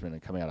a freshman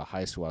and coming out of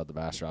high school out of the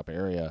Bastrop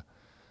area.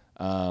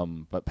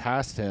 But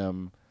past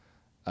him,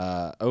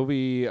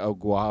 Ovi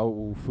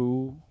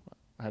Ogwaufu,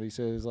 how do you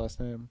say his last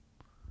name?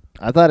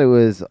 I thought it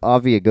was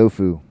Avi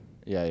Agofu.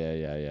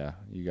 Yeah.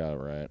 You got it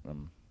right.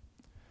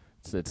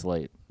 It's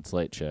late. It's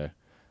late, Che.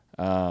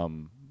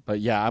 But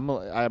yeah,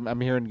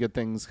 I'm hearing good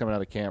things coming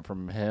out of camp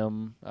from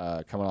him,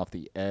 coming off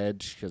the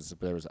edge, because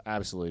there was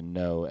absolutely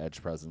no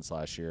edge presence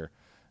last year.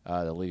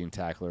 The leading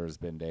tackler is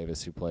Ben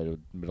Davis, who played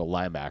middle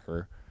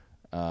linebacker.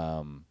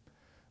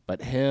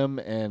 But him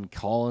and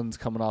Collins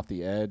coming off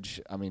the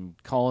edge. I mean,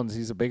 Collins,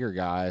 he's a bigger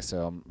guy,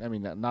 so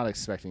not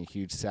expecting a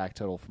huge sack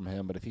total from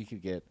him. But if he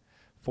could get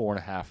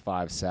 4.5,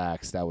 5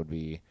 sacks, that would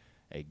be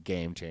a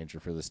game changer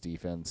for this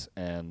defense.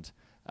 And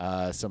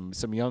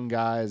some young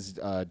guys,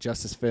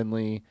 Justice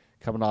Finley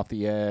coming off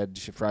the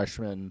edge,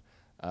 freshman,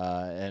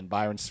 and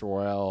Byron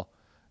Sorrell,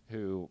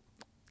 who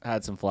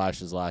had some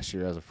flashes last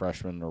year as a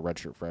freshman or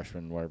redshirt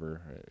freshman,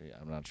 whatever.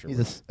 I'm not sure.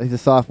 He's a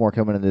sophomore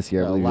coming in this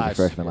year. I believe he was a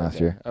freshman last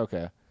year.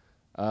 Okay.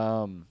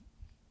 And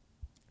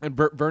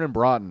Vernon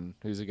Broughton,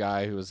 who's a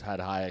guy who has had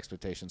high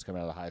expectations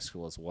coming out of high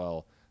school as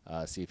well.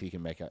 See if he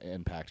can make an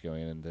impact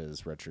going into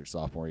his redshirt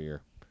sophomore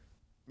year.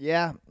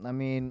 Yeah, I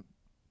mean,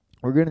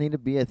 we're going to need to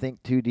be, I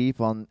think, too deep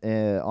on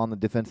the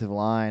defensive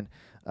line.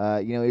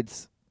 I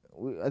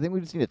think we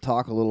just need to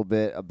talk a little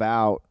bit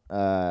about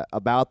the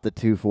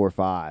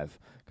 2-4-5,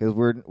 because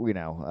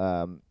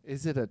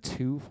Is it a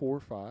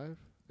 2-4-5?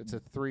 It's a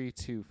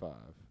 3-2-5.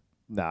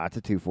 Nah, it's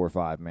a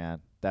 2-4-5,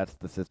 man. That's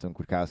the system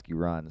Kwiatkowski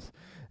runs.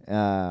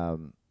 I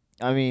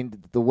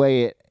mean, the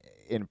way it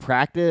in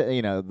practice,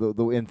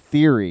 in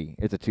theory,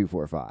 it's a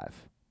 2-4-5.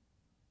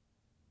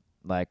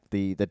 Like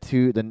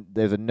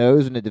there's a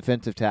nose and a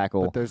defensive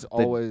tackle. But there's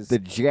always the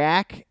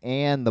jack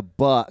and the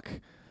buck,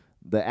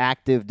 the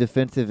active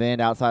defensive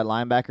end outside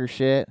linebacker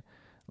shit.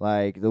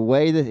 Like the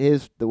way that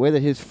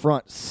his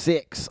front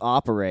six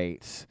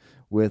operates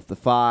with the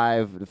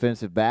 5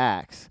 defensive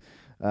backs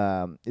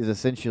is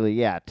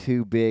essentially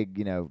two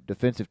big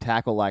defensive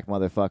tackle like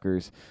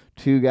motherfuckers.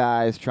 2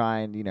 guys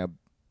trying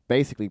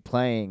basically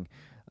playing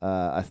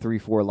a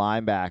 3-4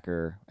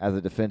 linebacker as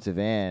a defensive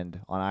end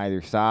on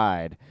either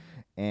side.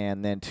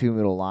 And then 2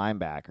 middle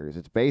linebackers.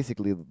 It's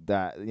basically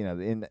that,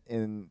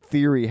 in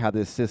theory, how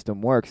this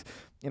system works.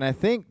 And I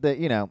think that,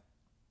 in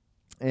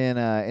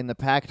the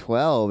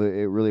Pac-12,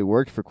 it really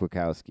worked for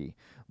Kwiatkowski.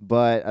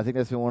 But I think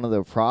that's been one of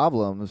the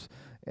problems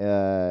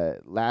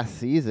last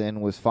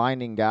season, was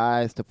finding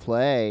guys to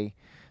play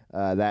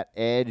that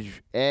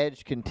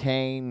edge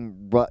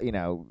contain,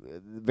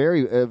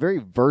 very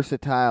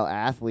versatile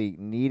athlete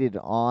needed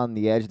on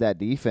the edge of that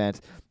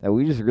defense that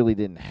we just really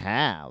didn't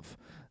have.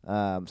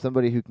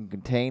 Somebody who can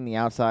contain the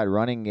outside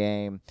running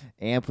game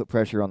and put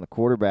pressure on the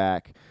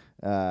quarterback,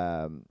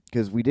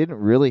 because we didn't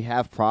really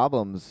have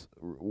problems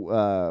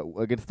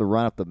against the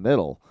run up the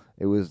middle.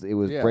 It was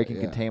breaking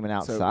containment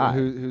outside.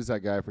 So who's that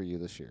guy for you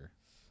this year?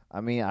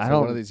 I mean, I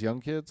don't. One of these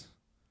young kids?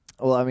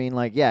 Well, I mean,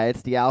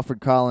 it's the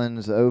Alfred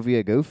Collins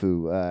Ovi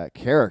Agofu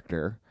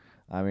character.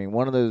 I mean,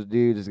 one of those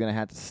dudes is going to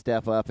have to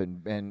step up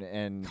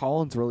and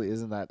Collins really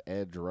isn't that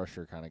edge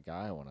rusher kind of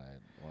guy when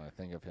I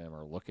think of him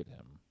or look at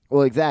him.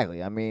 Well,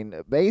 exactly. I mean,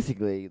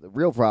 basically, the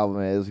real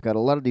problem is we've got a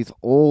lot of these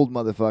old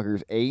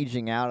motherfuckers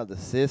aging out of the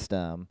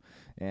system,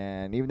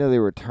 and even though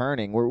they're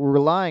returning, we're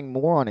relying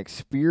more on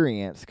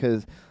experience,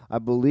 because I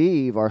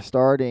believe our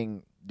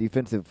starting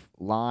defensive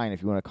line,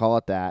 if you want to call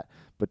it that,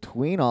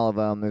 between all of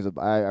them,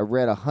 I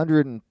read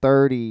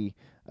 130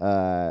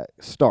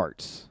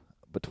 starts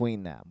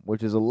between them,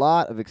 which is a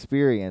lot of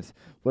experience,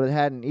 but it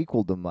hadn't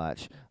equaled them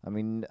much. I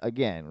mean,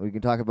 again, we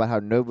can talk about how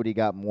nobody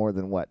got more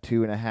than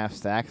 2.5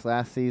 sacks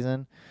last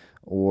season,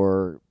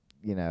 or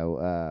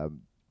so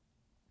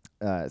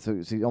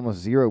almost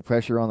zero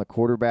pressure on the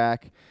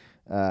quarterback,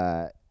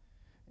 these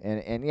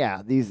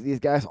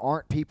guys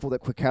aren't people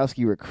that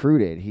Kwiatkowski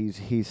recruited.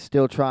 He's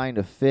still trying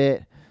to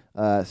fit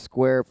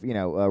square,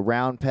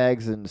 round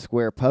pegs and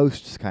square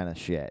posts kind of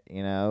shit.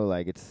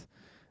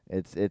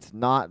 It's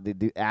not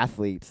the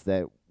athletes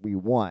that we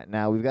want.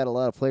 Now, we've got a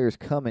lot of players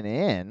coming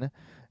in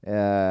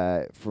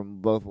from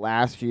both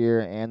last year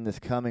and this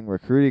coming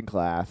recruiting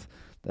class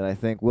that I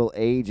think will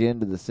age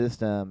into the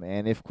system,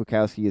 and if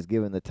Kwiatkowski is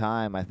given the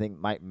time, I think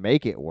might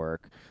make it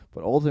work.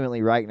 But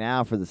ultimately, right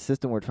now, for the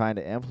system we're trying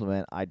to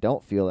implement, I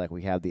don't feel like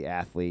we have the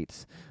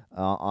athletes.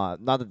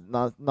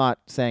 Not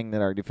saying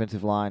that our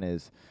defensive line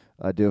is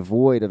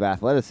devoid of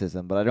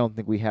athleticism, but I don't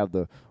think we have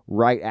the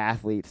right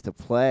athletes to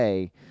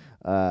play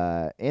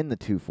in the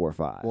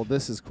 2-4-5. Well,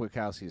 this is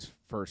Kwiatkowski's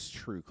first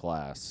true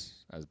class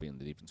as being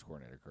the defense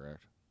coordinator,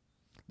 correct?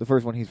 The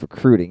first one he's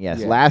recruiting, yes.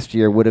 Yeah. Last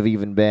year would have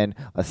even been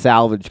a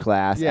salvage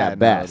class at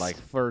best. Like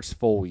first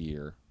full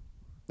year.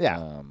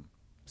 Yeah.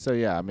 So,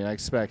 yeah, I mean, I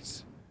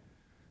expect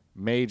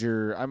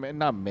major – I mean,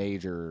 not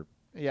major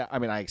 – yeah, I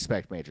mean, I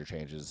expect major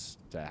changes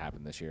to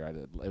happen this year.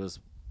 It was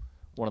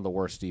one of the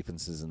worst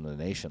defenses in the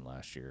nation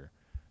last year.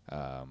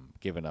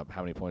 Giving up –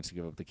 how many points to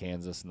give up to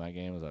Kansas in that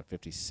game? Was that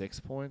 56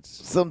 points?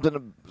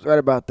 Something right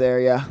about there,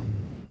 yeah.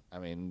 I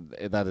mean,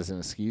 that is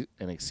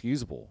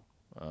inexcusable.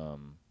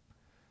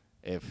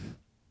 If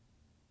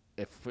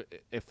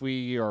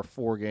we are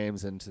 4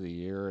 games into the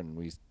year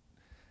and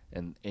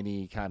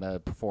any kind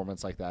of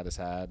performance like that is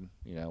had,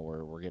 you know,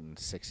 where we're getting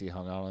 60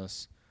 hung on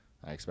us,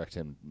 I expect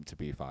him to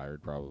be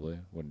fired probably,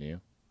 wouldn't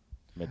you?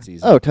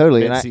 Mid-season. Oh,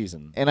 totally.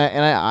 Mid-season. And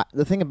I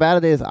the thing about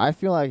it is, I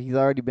feel like he's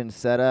already been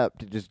set up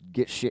to just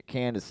get shit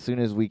canned as soon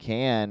as we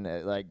can,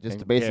 just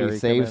to basically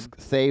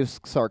save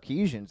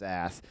Sarkisian's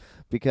ass.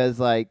 Because,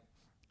 like,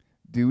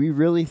 do we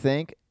really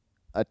think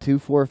a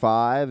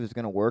 2-4-5 is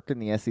going to work in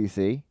the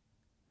SEC?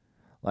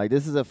 Like,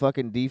 this is a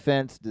fucking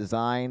defense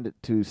designed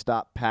to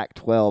stop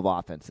Pac-12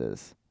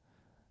 offenses.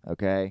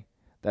 Okay?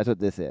 That's what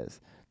this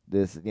is.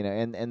 This, you know,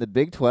 and the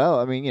Big 12,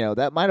 I mean, you know,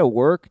 that might have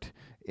worked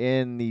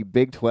in the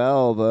Big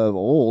 12 of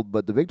old,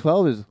 but the Big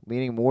 12 is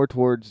leaning more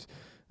towards,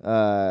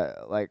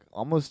 look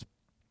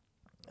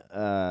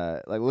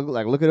at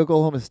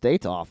Oklahoma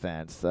State's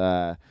offense.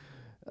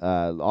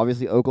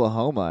 Obviously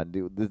Oklahoma,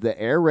 the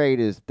air raid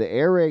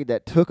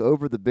that took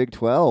over the Big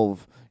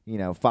 12, you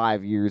know,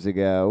 5 years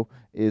ago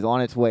is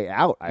on its way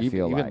out.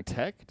 Even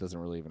Tech doesn't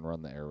really even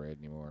run the air raid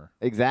anymore.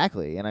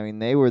 Exactly, and I mean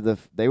they were the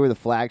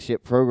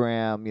flagship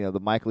program, you know, the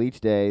Mike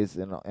Leach days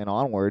and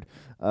onward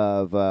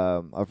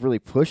of really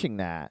pushing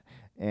that,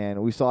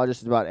 and we saw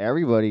just about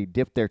everybody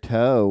dip their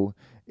toe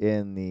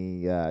in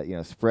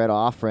the spread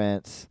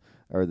offense,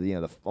 or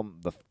the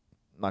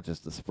not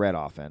just the spread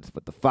offense,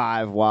 but the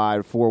 5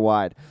 wide, 4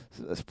 wide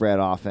spread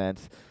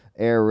offense,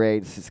 air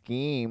raid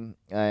scheme,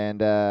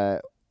 and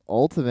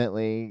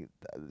ultimately,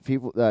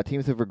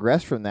 teams have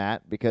regressed from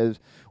that because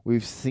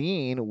we've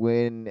seen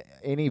when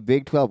any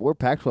Big 12 or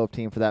Pac-12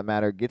 team, for that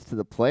matter, gets to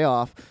the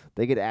playoff,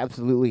 they get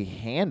absolutely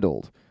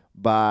handled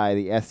by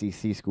the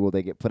SEC school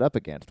they get put up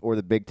against, or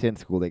the Big 10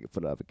 school they get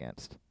put up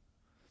against.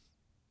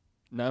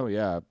 No,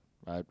 yeah,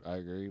 I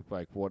agree.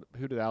 Like,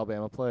 who did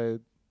Alabama play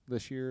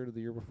this year or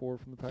the year before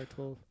from the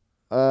Pac-12?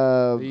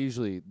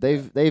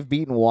 They've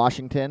beaten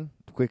Washington.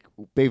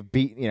 They've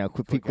beat Pete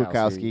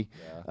Kwiatkowski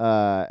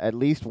at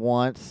least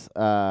once.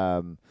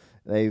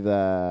 They've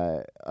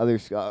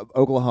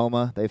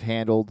Oklahoma they've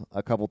handled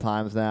a couple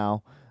times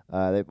now.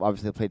 They've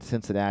obviously played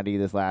Cincinnati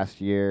this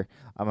last year.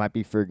 I might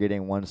be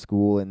forgetting one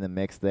school in the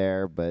mix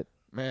there, but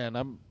man,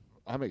 I'm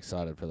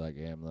excited for that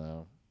game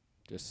though,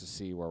 just to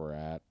see where we're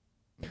at.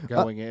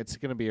 It's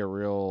going to be a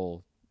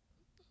real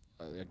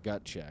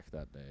gut check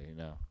that day, you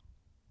know.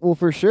 Well,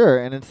 for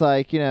sure, and it's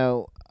like, you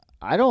know,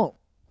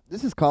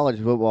 this is college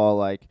football.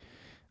 Like,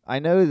 I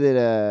know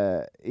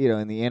that,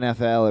 in the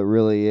NFL, it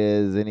really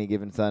is any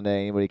given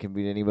Sunday, anybody can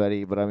beat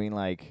anybody. But, I mean,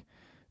 like,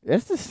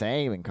 it's the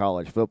same in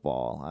college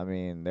football. I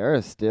mean, there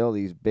are still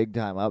these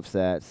big-time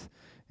upsets,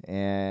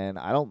 and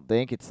I don't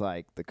think it's,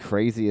 like, the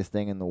craziest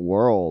thing in the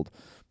world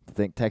to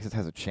think Texas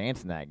has a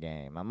chance in that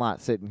game. I'm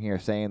not sitting here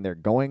saying they're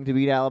going to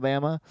beat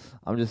Alabama.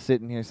 I'm just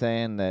sitting here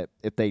saying that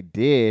if they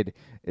did,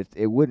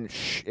 it wouldn't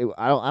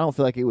I don't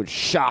feel like it would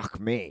shock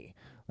me.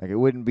 Like, it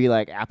wouldn't be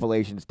like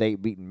Appalachian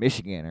State beating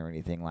Michigan or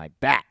anything like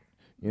that.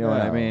 You know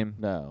what I mean?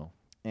 No.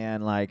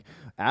 And, like,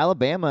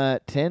 Alabama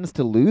tends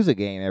to lose a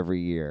game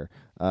every year.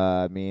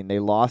 I mean, they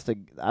lost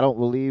I don't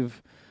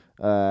believe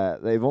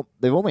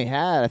they've only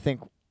had, I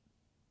think,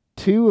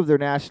 2 of their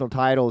national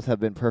titles have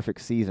been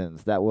perfect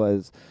seasons. That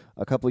was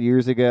a couple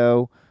years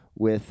ago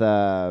with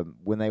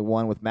when they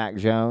won with Mac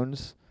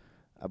Jones.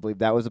 I believe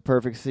that was a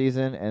perfect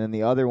season. And then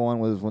the other one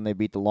was when they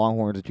beat the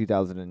Longhorns in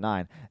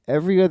 2009.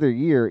 Every other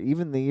year,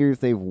 even the years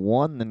they've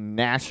won the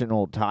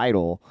national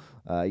title,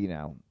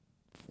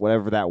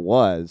 whatever that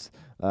was,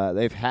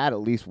 they've had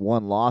at least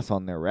one loss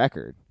on their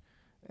record.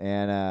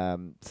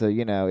 And so,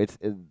 it's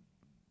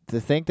to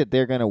think that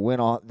they're going to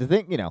win all. To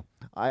think,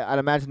 I'd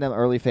imagine them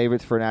early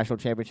favorites for a national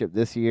championship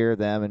this year,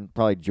 them and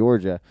probably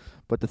Georgia.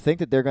 But to think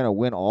that they're going to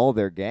win all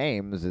their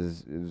games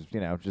is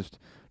just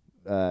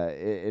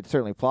it's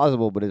certainly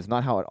plausible, but it's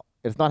not how it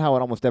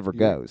almost ever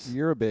goes.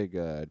 You're a big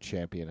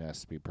champion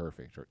has to be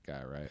perfect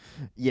guy, right?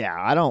 Yeah,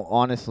 I don't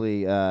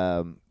honestly.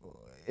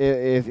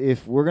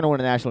 If we're going to win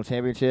a national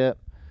championship,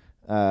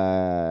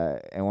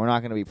 and we're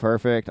not going to be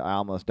perfect, I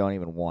almost don't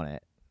even want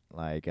it.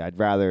 Like, I'd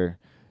rather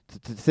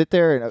to sit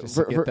there and just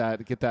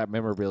get that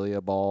memorabilia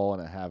ball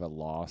and have a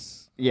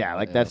loss. Yeah,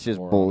 like that's just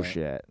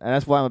bullshit, and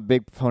that's why I'm a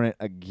big proponent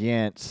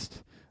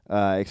against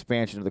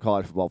expansion of the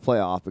college football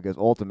playoff, because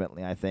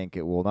ultimately I think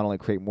it will not only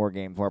create more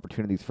games, more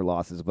opportunities for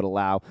losses, but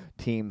allow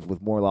teams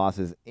with more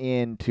losses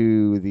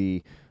into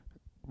the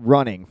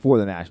running for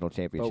the national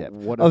championship.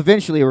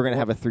 Eventually, we're going to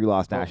have a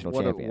 3-loss national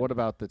champion. What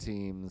about the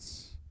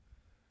teams?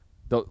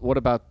 What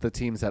about the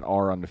teams that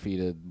are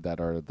undefeated, that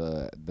are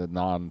the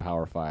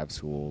non-Power 5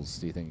 schools?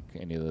 Do you think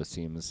any of those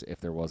teams, if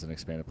there was an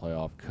expanded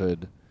playoff,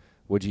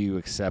 would you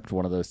accept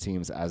one of those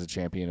teams as a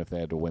champion if they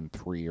had to win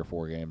 3 or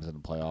 4 games in the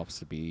playoffs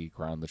to be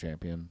crowned the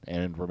champion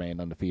and remain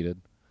undefeated?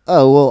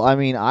 Oh, well, I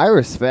mean, I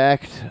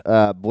respect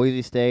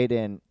Boise State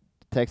and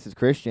Texas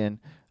Christian,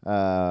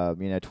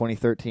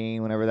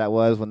 2013, whenever that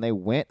was, when they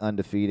went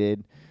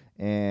undefeated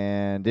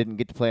and didn't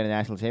get to play in a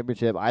national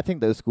championship. I think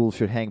those schools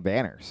should hang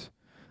banners.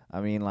 I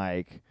mean,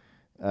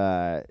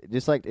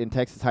 just like in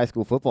Texas high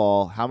school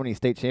football, how many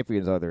state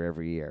champions are there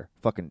every year?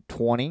 Fucking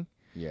 20.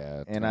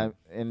 Yeah.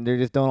 And they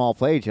just don't all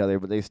play each other,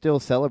 but they still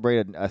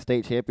celebrate a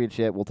state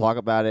championship. We'll talk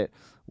about it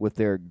with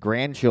their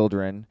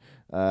grandchildren.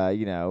 Shout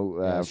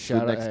out,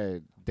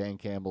 hey, Dan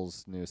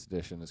Campbell's newest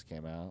edition just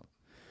came out.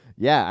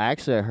 Yeah, I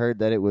heard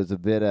that it was a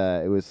bit.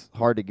 It was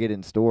hard to get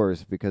in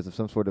stores because of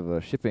some sort of a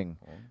shipping.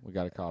 Well, we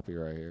got a copy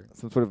right here.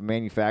 Some sort of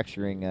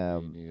manufacturing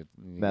you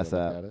mess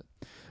look up. At it.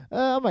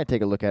 I might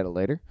take a look at it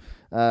later.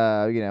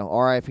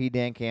 R.I.P.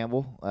 Dan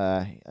Campbell.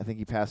 I think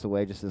he passed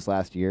away just this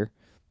last year.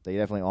 They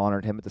definitely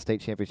honored him at the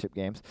state championship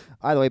games.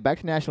 Either way, back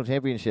to national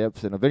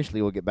championships, and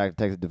eventually we'll get back to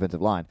Texas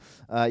defensive line.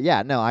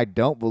 I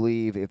don't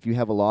believe if you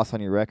have a loss on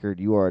your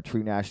record, you are a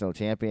true national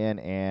champion,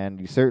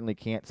 and you certainly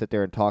can't sit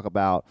there and talk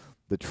about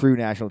the true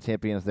national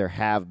champions there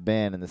have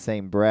been in the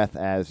same breath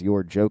as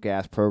your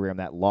joke-ass program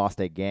that lost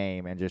a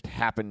game and just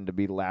happened to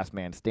be the last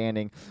man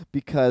standing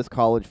because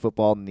college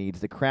football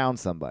needs to crown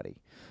somebody.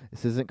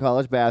 This isn't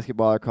college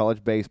basketball or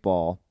college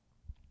baseball,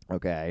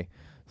 okay?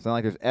 It's not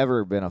like there's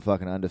ever been a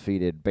fucking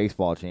undefeated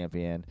baseball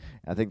champion.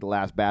 I think the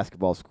last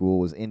basketball school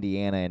was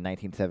Indiana in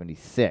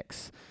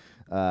 1976.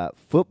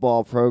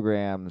 Football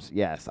programs,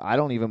 yes, I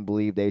don't even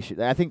believe they should.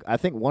 I think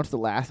once the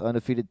last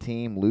undefeated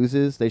team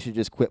loses, they should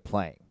just quit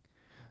playing.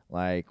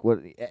 Like what?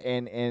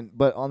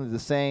 But on the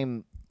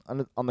same, on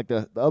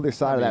the other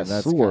side of that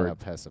that's sword, kind of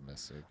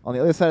pessimistic. On the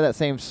other side of that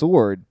same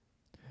sword,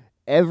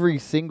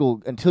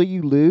 until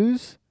you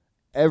lose,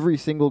 every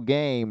single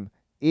game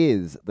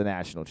is the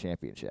national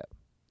championship.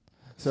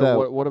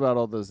 So what about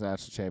all those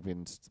national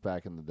champions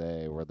back in the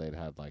day where they'd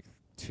had like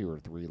 2 or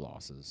 3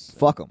 losses?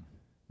 Fuck them.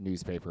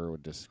 Newspaper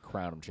would just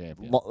crown them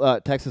champion.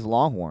 Texas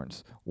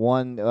Longhorns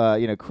won,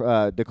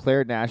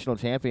 declared national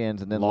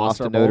champions and then lost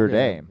to our Notre bowl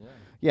game. Dame.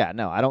 Yeah,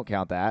 no, I don't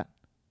count that.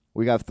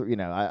 We got,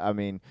 I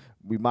mean,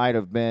 we might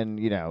have been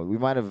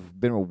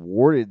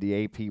awarded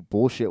the AP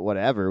bullshit,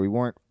 whatever. We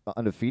weren't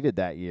undefeated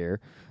that year.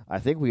 I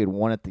think we had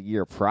won it the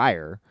year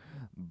prior.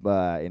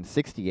 In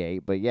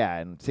 68, but yeah,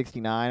 in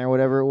 69 or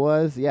whatever it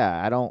was,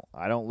 yeah, I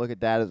don't look at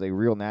that as a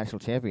real national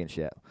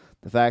championship.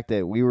 The fact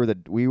that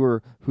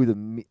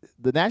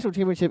the national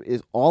championship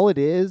is, all it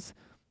is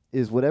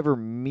whatever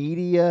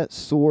media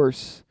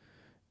source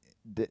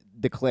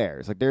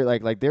declares.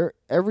 They're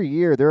every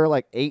year there are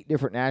like 8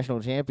 different national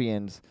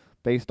champions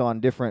based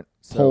on different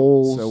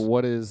polls. So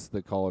what is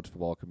the college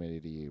football committee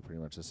to you? Pretty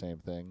much the same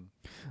thing.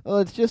 Well,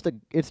 it's just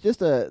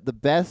the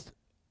best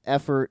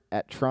effort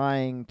at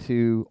trying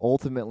to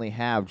ultimately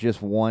have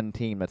just one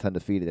team that's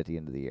undefeated at the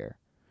end of the year.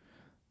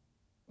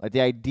 Like,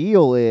 the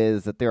ideal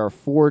is that there are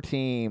 4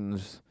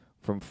 teams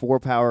from 4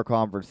 power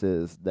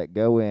conferences that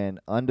go in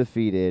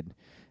undefeated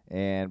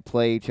and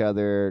play each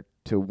other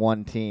to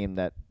one team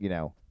that,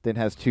 then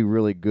has 2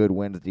 really good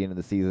wins at the end of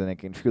the season and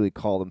can truly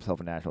call themselves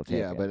a national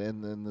champion. Yeah, but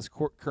in this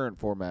current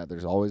format,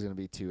 there's always going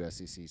to be 2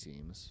 SEC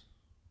teams.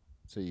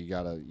 So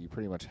you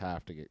pretty much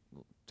have to get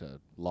to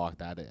lock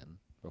that in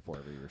before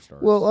every year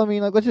starts. Well, I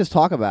mean, let's just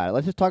talk about it.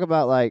 Let's just talk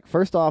about,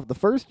 first off, the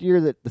first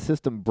year that the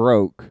system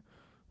broke,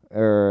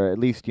 or at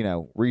least,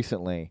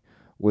 recently,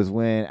 was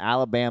when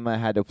Alabama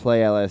had to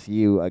play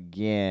LSU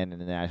again in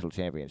the national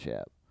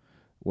championship.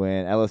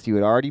 When LSU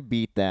had already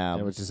beat them.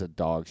 And it was just a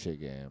dog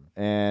shit game.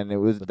 And it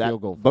was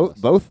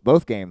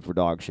both games were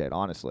dog shit,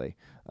 honestly.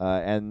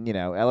 And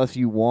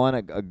LSU won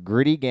a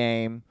gritty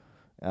game.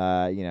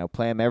 Play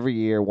them every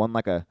year. Won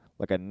like a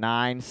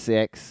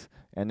 9-6.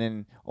 And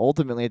then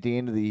ultimately at the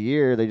end of the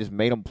year, they just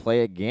made them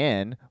play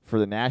again for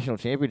the national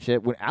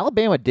championship when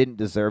Alabama didn't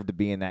deserve to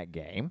be in that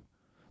game.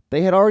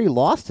 They had already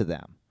lost to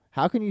them.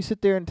 How can you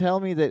sit there and tell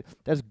me that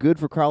that's good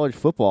for college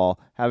football,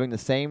 having the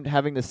same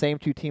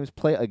 2 teams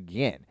play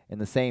again in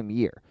the same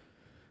year?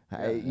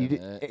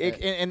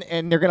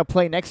 And they're going to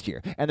play next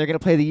year, and they're going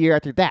to play the year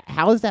after that.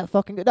 How is that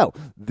fucking good? No,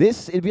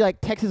 it'd be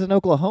like Texas and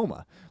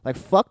Oklahoma. Like,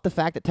 fuck the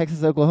fact that Texas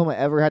and Oklahoma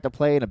ever had to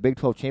play in a Big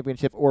 12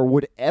 championship or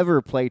would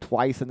ever play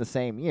twice in the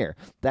same year.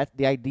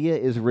 The idea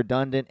is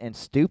redundant and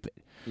stupid.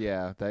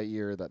 Yeah, that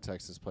year that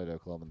Texas played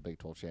Oklahoma in the Big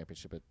 12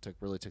 championship, it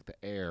really took the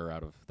air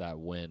out of that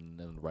win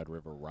in the Red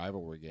River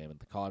rivalry game at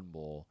the Cotton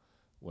Bowl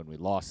when we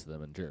lost to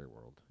them in Jerry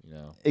World.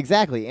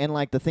 Exactly, and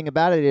the thing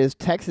about it is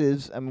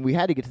Texas. I mean, we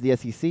had to get to the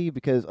SEC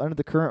because under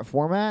the current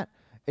format,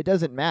 it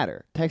doesn't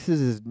matter. Texas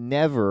is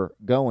never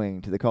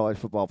going to the college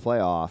football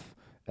playoff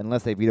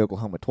unless they beat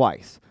Oklahoma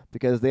twice,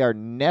 because they are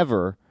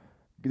never.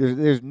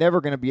 There's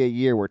never going to be a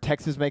year where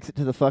Texas makes it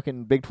to the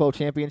fucking Big 12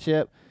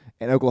 championship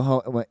and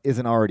Oklahoma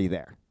isn't already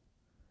there.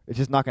 It's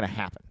just not going to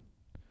happen.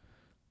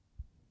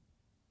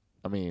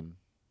 I mean,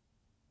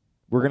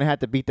 we're going to have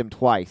to beat them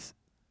twice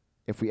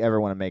if we ever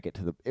want to make it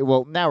to the.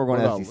 Well, now we're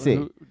going to SEC.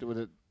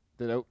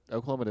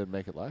 Oklahoma didn't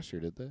make it last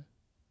year, did they?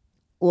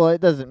 Well,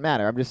 it doesn't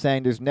matter. I'm just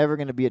saying there's never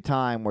going to be a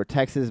time where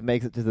Texas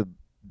makes it to the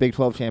Big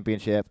 12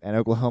 championship and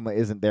Oklahoma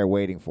isn't there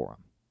waiting for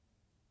them.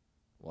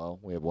 Well,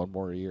 we have one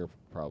more year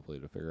probably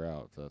to figure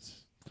out if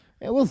that's.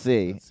 Yeah, we'll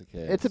see. That's the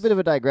case. It's a bit of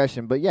a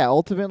digression, but yeah,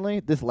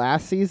 ultimately, this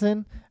last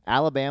season,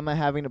 Alabama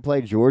having to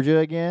play Georgia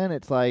again,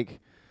 it's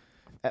like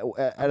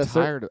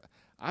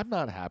I'm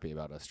not happy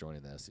about us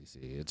joining the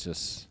SEC. It's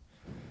just,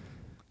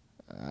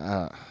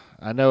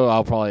 I know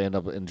I'll probably end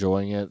up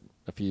enjoying it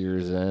a few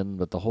years in,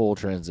 but the whole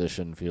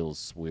transition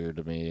feels weird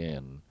to me,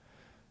 and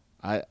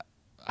I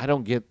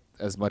don't get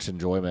as much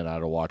enjoyment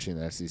out of watching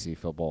the SEC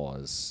football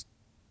as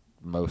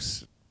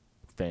most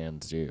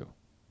fans do.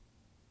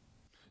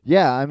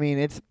 Yeah, I mean,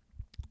 it's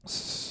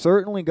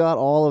certainly got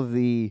all of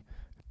the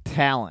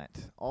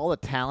talent. All the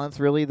talent's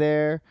really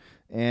there,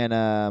 and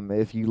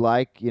if you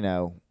like,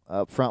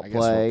 up front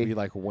play, if you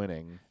like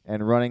winning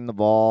and running the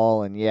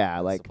ball, and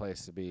that's like the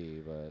place to be,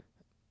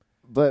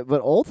 but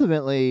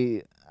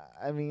ultimately,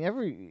 I mean,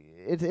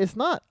 it's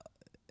not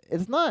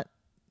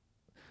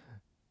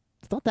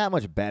that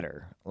much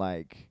better.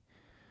 Like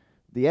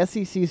the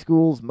SEC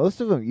schools, most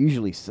of them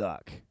usually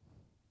suck.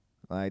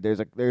 Like there's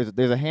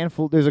a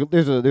handful, there's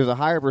a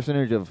higher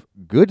percentage of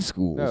good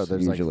schools. No,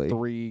 there's usually like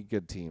 3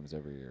 good teams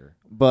every year.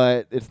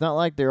 But it's not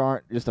like there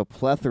aren't just a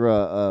plethora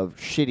of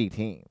shitty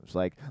teams.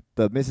 Like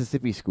the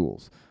Mississippi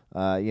schools,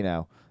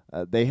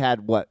 they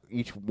had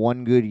each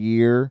one good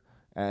year,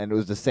 and it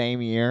was the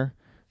same year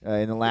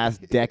in the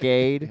last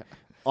decade. Yeah.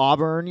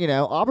 Auburn,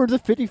 Auburn's a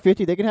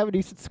 50-50. They can have a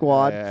decent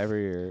squad. Yeah,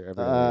 every year.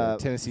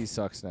 Tennessee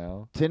sucks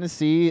now.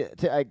 Tennessee's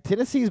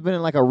been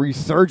in like a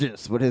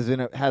resurgence, but has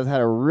had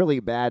a really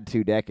bad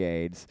 2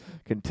 decades.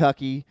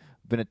 Kentucky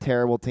been a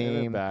terrible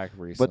team. Back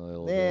recently,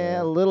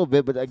 a little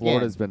bit. But again,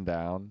 Florida's been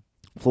down.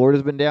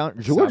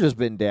 Georgia's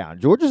been down.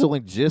 Georgia's only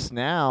just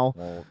now.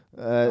 Well,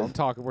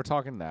 we're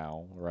talking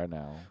now, right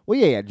now. Well,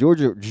 yeah.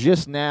 Georgia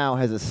just now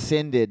has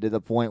ascended to the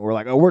point where,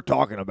 like, we're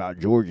talking about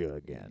Georgia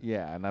again.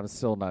 Yeah, and I'm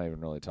still not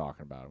even really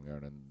talking about them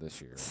going in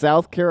this year.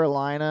 South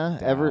Carolina,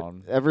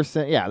 down. ever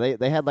since,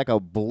 they had like a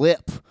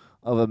blip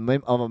of a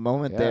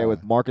moment there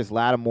with Marcus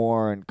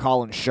Lattimore and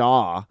Colin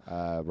Shaw.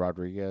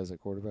 Rodriguez at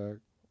quarterback.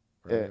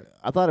 Right?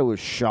 I thought it was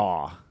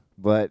Shaw,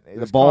 but There's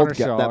the bald Connor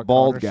guy, Shaw, that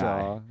bald Connor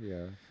guy. Shaw,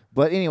 yeah.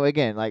 But anyway,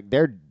 again, like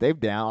they've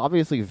down.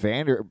 Obviously,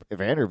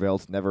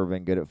 Vanderbilt's never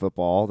been good at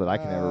football that I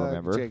can ever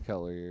remember. Jay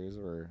Cutler years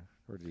were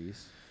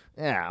decent.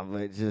 Yeah,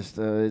 but just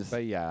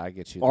but yeah, I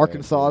get you.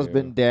 Arkansas has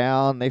been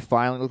down. They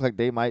finally look like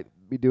they might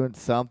be doing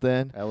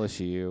something.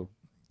 LSU's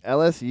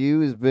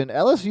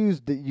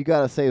you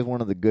gotta say is one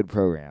of the good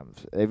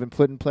programs. They've been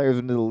putting players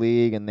into the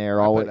league, and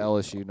they're always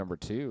LSU number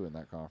 2 in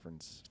that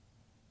conference.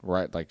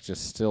 Right, like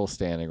just still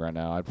standing right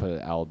now. I'd put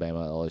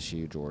Alabama,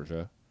 LSU,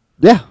 Georgia.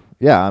 Yeah.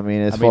 I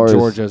mean,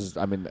 Georgia's.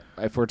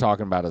 If we're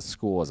talking about a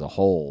school as a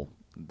whole,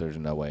 there's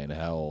no way in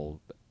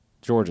hell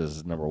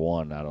Georgia's number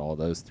 1 out of all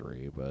those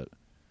 3. But,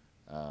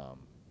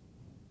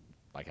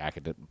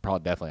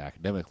 probably definitely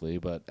academically,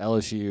 but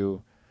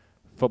LSU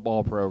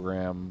football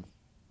program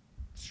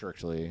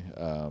strictly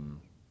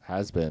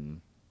has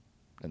been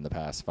in the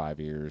past 5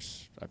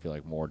 years. I feel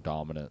like more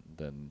dominant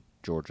than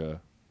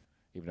Georgia,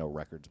 even though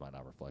records might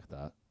not reflect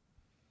that.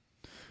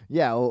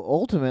 Yeah, well,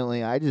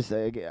 ultimately, I just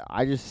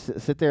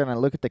sit there and I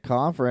look at the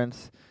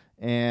conference,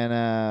 and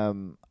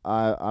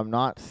I'm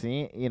not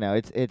seeing.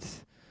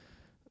 It's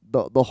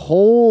the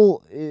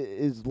whole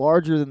is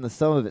larger than the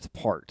sum of its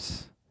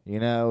parts.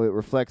 It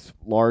reflects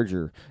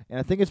larger, and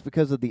I think it's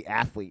because of the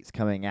athletes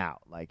coming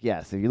out. Like,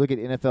 yes, if you look at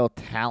NFL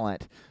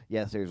talent,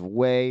 yes, there's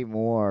way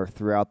more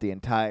throughout the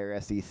entire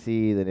SEC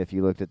than if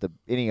you looked at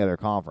any other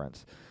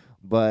conference,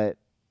 but.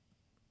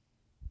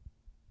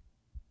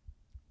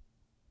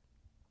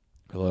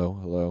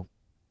 Hello.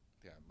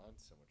 Yeah,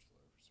 mine's so much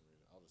lower for some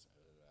reason. I'll just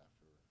edit it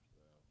after.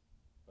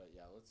 But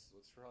yeah, let's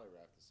probably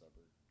wrap this up.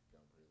 We're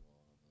going pretty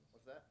long on this.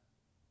 What's that?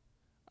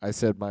 I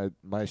said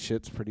my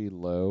shit's pretty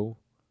low,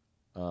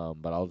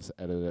 but I'll just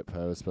edit it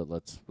post. But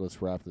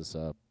let's wrap this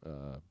up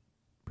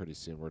pretty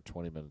soon. We're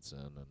 20 minutes in,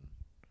 and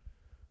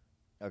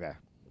okay,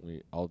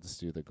 I'll just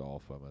do the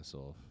golf by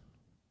myself.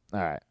 All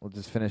right, we'll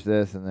just finish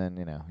this, and then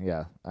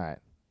yeah. All right,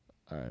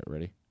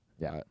 ready?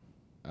 Yeah.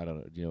 I don't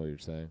know. Do you know what you're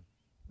saying?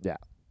 Yeah.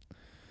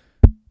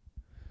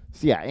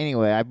 So, yeah,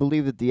 anyway, I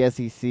believe that the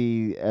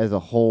SEC as a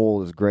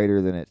whole is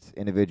greater than its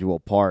individual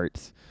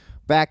parts.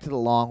 Back to the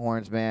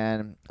Longhorns,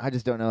 man. I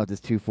just don't know if this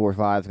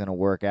 2-4-5 is going to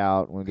work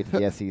out when we get to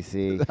the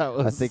SEC.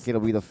 I think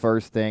it'll be the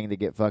first thing to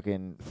get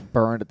fucking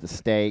burned at the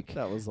stake.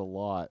 That was a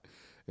lot.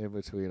 in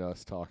between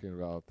us talking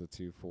about the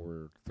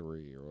 2-4-3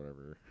 or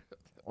whatever.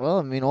 Well,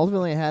 I mean,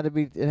 ultimately it had to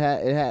be. It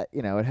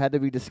had to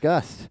be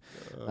discussed.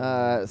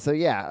 So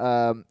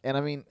yeah, and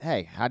I mean,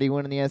 hey, how do you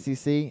win in the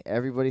SEC?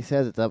 Everybody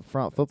says it's up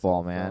front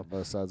football, man.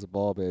 Both sides of the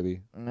ball,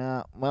 baby.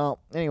 No, well,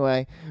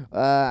 anyway,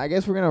 I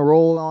guess we're gonna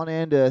roll on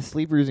into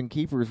sleepers and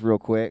keepers real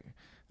quick.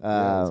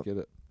 Let's get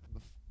it.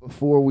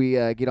 Before we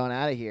get on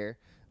out of here,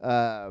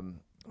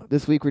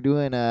 this week we're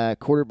doing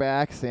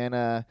quarterbacks,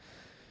 and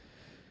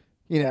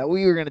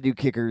we were gonna do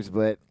kickers,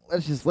 but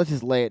let's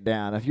just lay it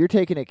down. If you're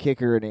taking a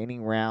kicker in any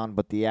round,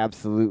 but the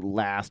absolute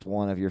last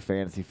one of your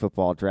fantasy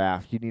football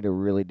draft, you need to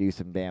really do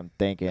some damn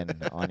thinking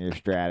on your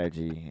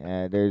strategy.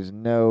 There's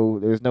no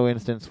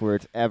instance where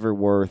it's ever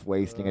worth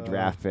wasting a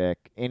draft pick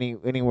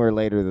anywhere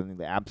later than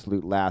the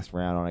absolute last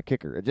round on a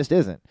kicker. It just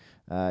isn't.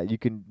 You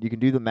can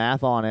do the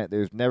math on it.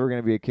 There's never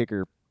going to be a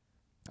kicker.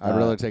 I'd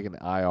rather take an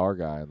IR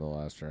guy in the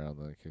last round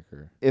than a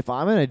kicker. If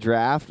I'm in a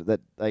draft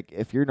that, like,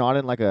 if you're not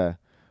in like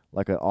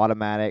an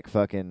automatic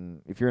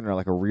fucking, if you're in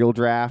like a real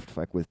draft,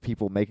 like with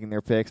people making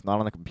their picks, not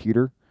on the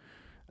computer,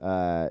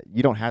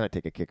 you don't have to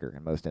take a kicker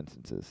in most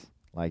instances.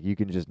 Like, you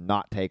can just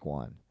not take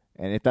one.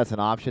 And if that's an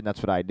option,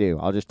 that's what I do.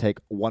 I'll just take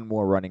one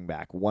more running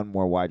back, one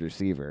more wide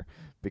receiver,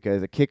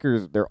 because the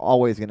kickers, they're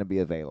always going to be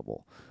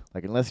available.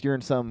 Like, unless you're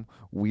in some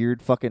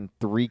weird fucking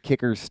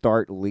 3-kicker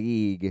start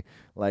league,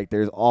 like,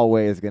 there's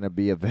always going to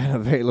be an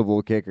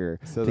available kicker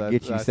to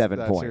get you 7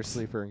 points. That's your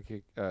sleeper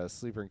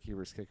and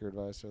keepers kicker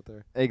advice right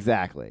there?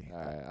 Exactly.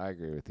 I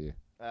agree with you.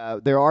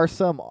 There are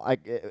some,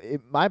 like,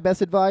 my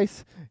best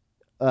advice,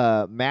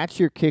 match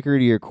your kicker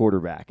to your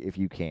quarterback if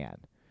you can.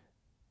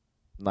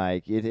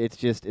 Like, it's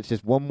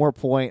just one more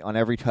point on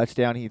every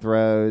touchdown he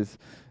throws.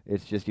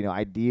 It's just,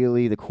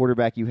 ideally the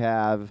quarterback you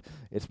have,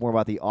 it's more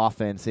about the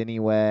offense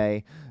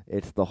anyway.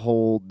 It's the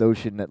whole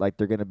notion that, like,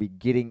 they're going to be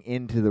getting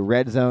into the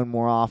red zone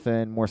more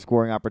often, more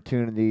scoring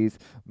opportunities.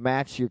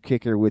 Match your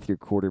kicker with your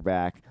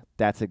quarterback.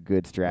 That's a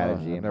good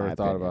strategy. I've never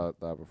thought about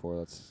that before.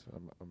 That's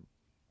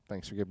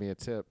thanks for giving me a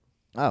tip.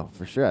 Oh,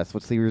 for sure. That's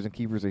what sleepers and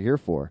keepers are here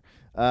for.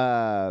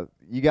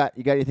 You got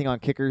anything on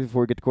kickers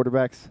before we get to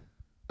quarterbacks?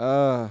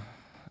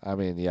 I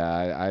mean,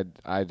 yeah,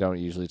 I don't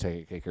usually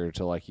take a kicker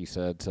till, like you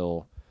said,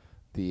 till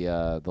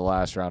the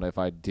last round. If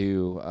I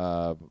do,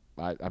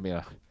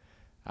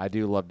 I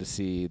do love to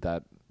see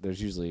that there's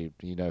usually,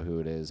 who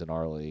it is in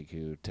our league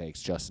who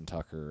takes Justin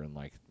Tucker in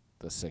like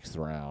the 6th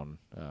round.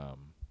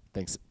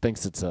 Thinks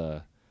it's just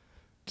a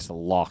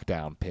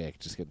lockdown pick,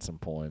 just getting some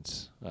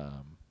points.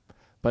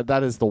 But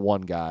that is the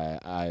one guy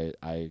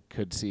I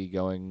could see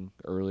going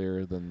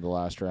earlier than the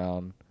last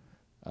round.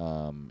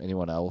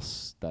 Anyone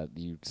else that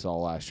you saw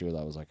last year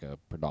that was like a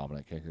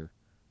predominant kicker?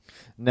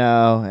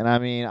 No, and I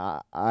mean,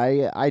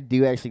 I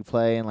do actually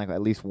play in like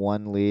at least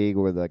one league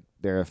where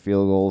there are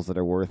field goals that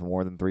are worth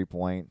more than 3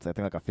 points. I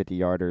think like a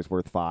 50-yarder is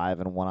worth 5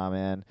 in one I'm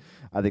in.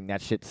 I think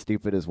that shit's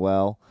stupid as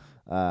well.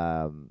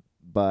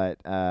 But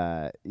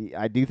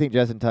I do think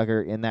Justin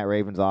Tucker in that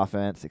Ravens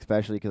offense,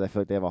 especially because I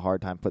feel like they have a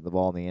hard time putting the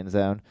ball in the end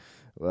zone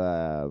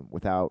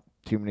without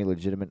too many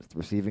legitimate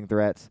receiving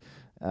threats.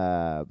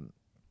 I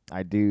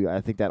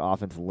think that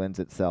offense lends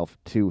itself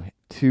to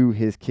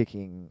his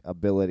kicking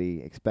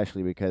ability,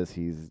 especially because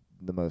he's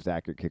the most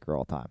accurate kicker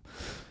all time.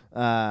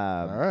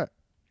 All right.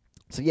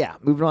 So, yeah,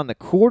 moving on to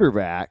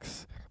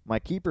quarterbacks, my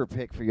keeper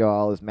pick for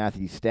y'all is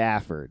Matthew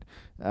Stafford.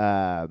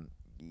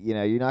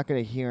 You're not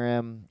going to hear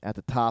him at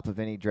the top of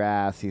any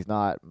drafts. He's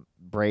not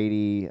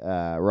Brady,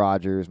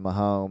 Rodgers,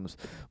 Mahomes,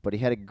 but he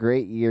had a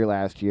great year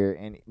last year,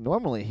 and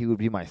normally he would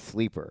be my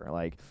sleeper.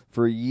 Like,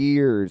 for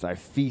years, I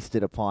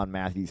feasted upon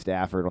Matthew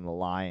Stafford on the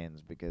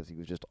Lions because he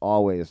was just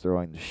always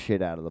throwing the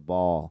shit out of the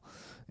ball,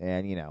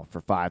 and,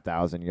 for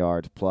 5,000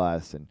 yards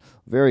plus, and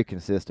very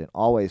consistent,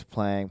 always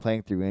playing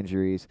through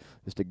injuries,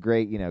 just a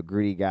great,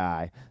 gritty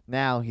guy.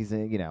 Now he's,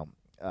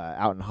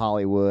 out in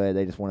Hollywood.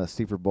 They just won a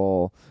Super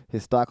Bowl.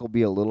 His stock will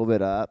be a little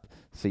bit up,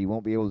 so you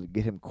won't be able to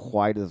get him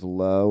quite as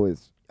low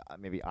as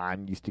maybe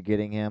I'm used to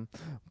getting him.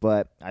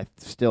 But I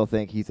still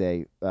think he's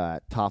a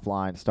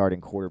top-line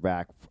starting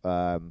quarterback.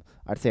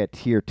 I'd say a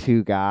Tier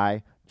 2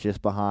 guy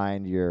just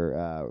behind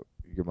your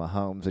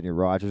Mahomes and your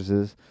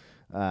Rodgerses.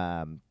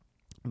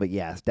 But,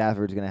 yeah,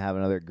 Stafford's going to have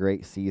another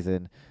great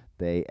season.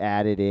 They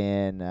added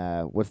in,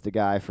 what's the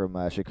guy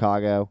from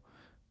Chicago?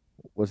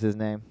 What's his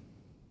name?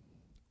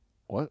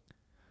 What?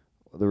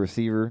 The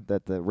receiver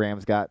that the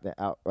Rams got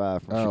out from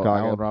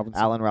Chicago.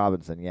 Allen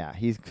Robinson, yeah.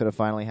 He's going to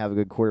finally have a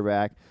good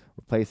quarterback,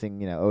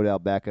 replacing, Odell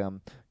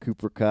Beckham,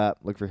 Cooper Kupp.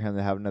 Look for him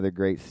to have another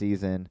great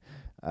season.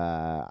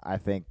 I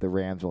think the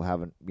Rams will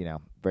have,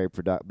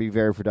 be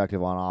very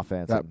productive on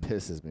offense. That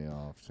pisses me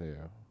off, too.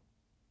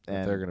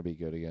 And they're going to be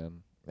good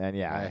again. And,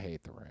 yeah. I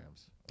hate the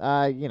Rams.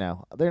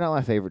 They're not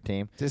my favorite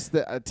team. Just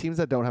the teams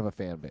that don't have a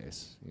fan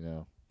base,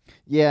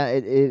 Yeah,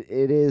 it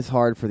is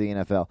hard for the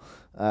NFL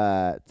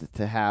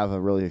to have a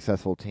really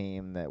successful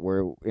team that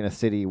we're in a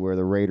city where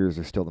the Raiders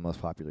are still the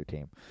most popular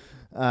team.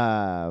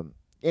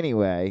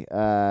 Anyway,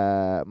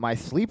 my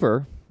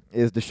sleeper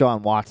is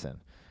Deshaun Watson.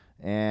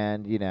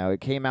 And,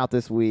 it came out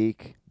this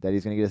week that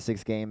he's going to get a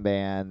 6-game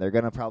ban. They're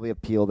going to probably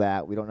appeal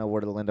that. We don't know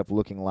what it'll end up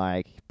looking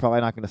like.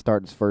 Probably not going to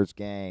start his first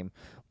game.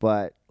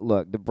 But,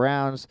 look, the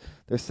Browns,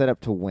 they're set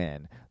up to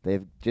win.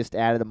 They've just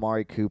added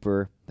Amari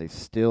Cooper. They've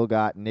still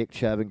got Nick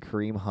Chubb and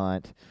Kareem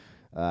Hunt.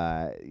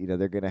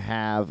 They're going to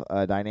have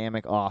a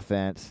dynamic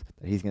offense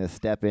that he's going to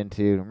step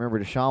into. Remember,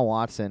 Deshaun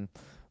Watson,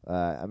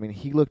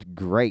 he looked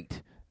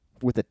great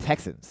with the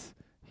Texans.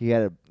 He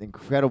had an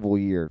incredible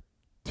year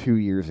 2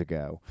 years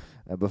ago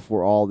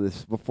before all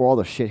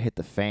the shit hit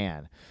the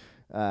fan.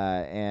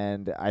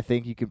 And I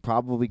think you could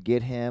probably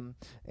get him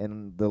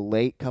in the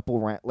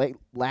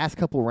last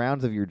couple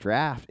rounds of your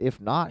draft. If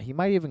not, he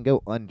might even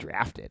go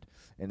undrafted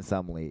in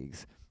some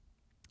leagues.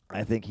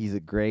 I think he's a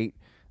great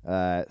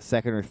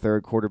second or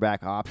third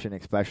quarterback option,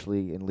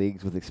 especially in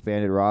leagues with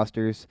expanded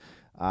rosters.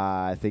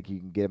 I think you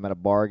can get him at a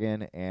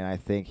bargain, and I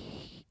think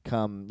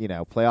come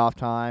playoff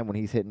time when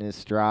he's hitting his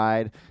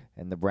stride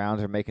and the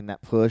Browns are making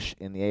that push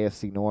in the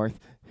AFC North,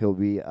 he'll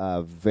be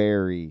a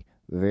very,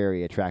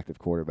 very attractive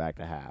quarterback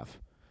to have.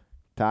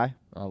 Ty?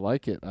 I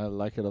like it. I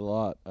like it a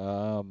lot.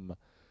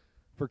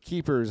 For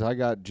keepers, I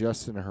got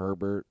Justin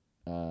Herbert.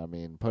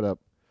 Put up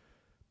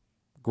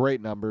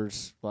great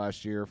numbers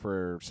last year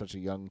for such a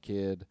young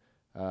kid.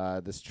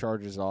 This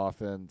Chargers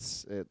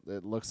offense,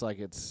 it looks like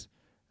it's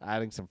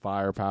adding some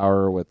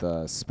firepower with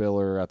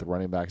Spiller at the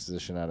running back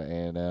position out of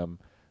A&M.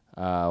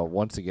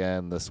 Once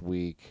again this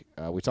week,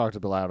 we talked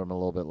about him a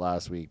little bit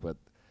last week, but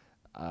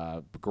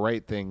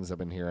great things I've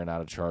been hearing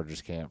out of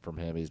Chargers camp from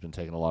him. He's been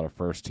taking a lot of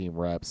first-team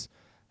reps.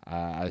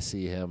 I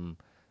see him,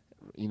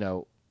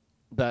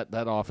 that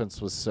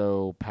offense was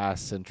so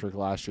pass-centric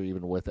last year,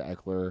 even with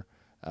Eckler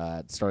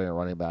starting at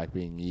running back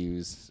being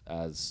used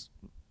as,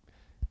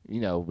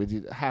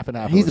 with half and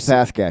half. He's a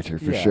pass catcher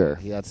for sure.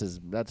 That's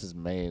his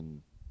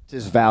main. It's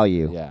his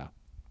value. Yeah.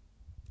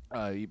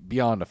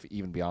 Beyond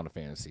a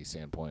fantasy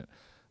standpoint.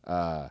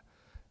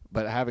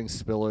 But having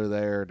Spiller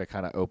there to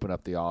kind of open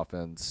up the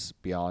offense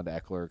beyond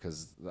Eckler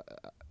because,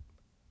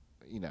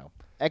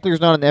 Eckler's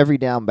not an every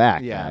down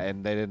back. Yeah, man.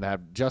 and they didn't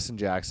have – Justin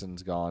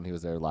Jackson's gone. He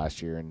was there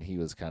last year, and he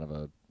was kind of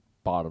a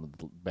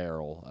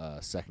bottom-of-the-barrel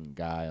second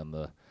guy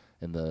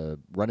in the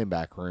running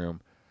back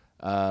room.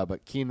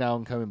 But Keenan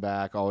Allen coming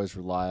back, always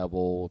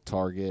reliable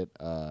target.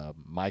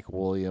 Mike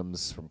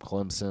Williams from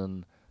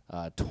Clemson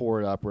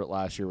tore it up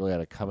last year, really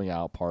had a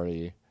coming-out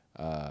party.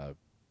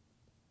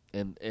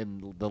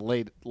 In the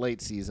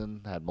late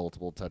season, had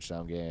multiple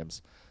touchdown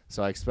games.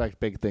 So I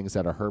expect big things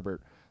out of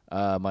Herbert.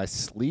 My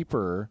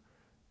sleeper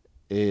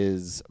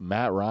is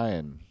Matt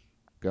Ryan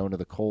going to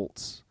the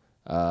Colts.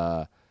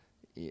 Corey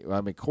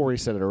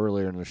said it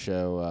earlier in the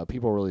show.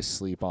 People really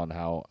sleep on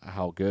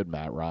how good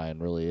Matt Ryan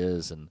really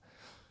is, and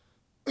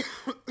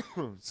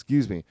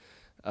excuse me,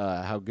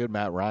 how good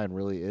Matt Ryan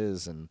really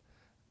is, and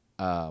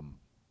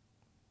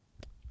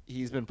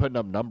he's been putting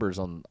up numbers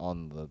on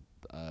the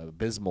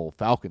abysmal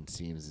Falcons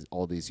teams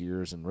all these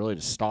years, and really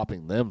just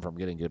stopping them from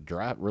getting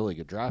really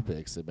good draft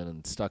picks. They've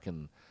been stuck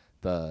in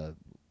the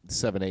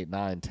 7, 8,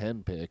 9,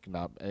 10 pick,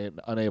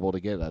 unable to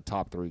get a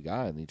top 3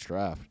 guy in each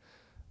draft.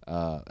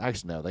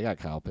 Actually, no, they got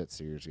Kyle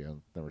Pitts years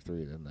ago, number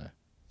 3, didn't they?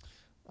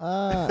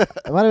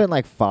 It might have been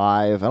like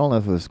 5. I don't know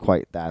if it was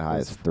quite that high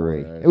as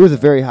 3. 4, right? It was a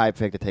very high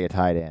pick to take a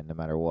tight end, no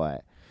matter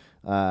what.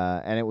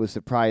 And it was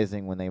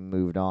surprising when they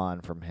moved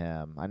on from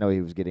him. I know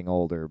he was getting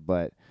older,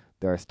 but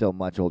there are still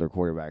much older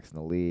quarterbacks in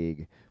the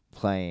league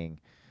playing.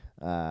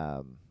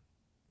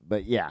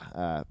 But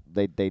yeah,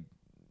 they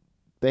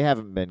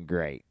haven't been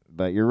great.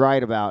 But you're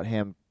right about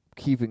him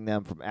keeping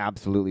them from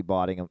absolutely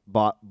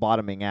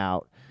bottoming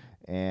out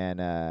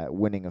and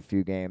winning a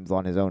few games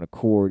on his own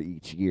accord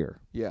each year.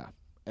 Yeah.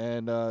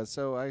 And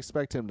so I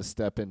expect him to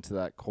step into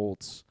that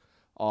Colts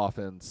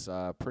offense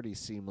pretty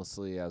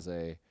seamlessly as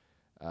a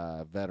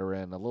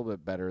veteran, a little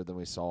bit better than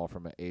we saw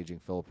from an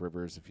aging Phillip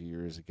Rivers a few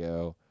years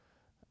ago.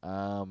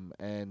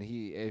 And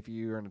if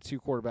you're in a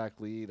 2-quarterback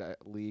league,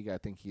 I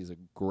think he's a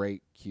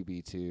great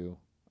QB2.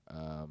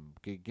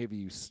 Could give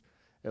you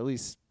at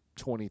least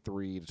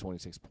 23 to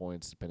 26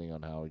 points, depending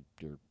on how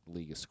your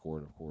league is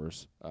scored, of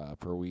course,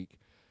 per week.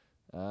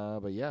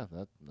 But yeah,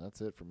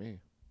 that's it for me.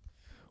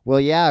 Well,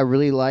 yeah, I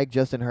really like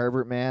Justin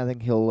Herbert, man. I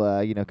think he'll,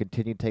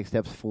 continue to take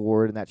steps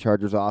forward in that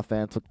Chargers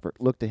offense.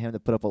 Look to him to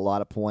put up a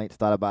lot of points.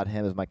 Thought about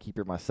him as my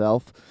keeper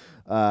myself.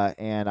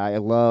 And I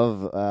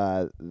love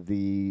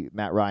the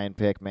Matt Ryan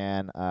pick,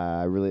 man.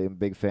 I really am a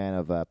big fan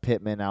of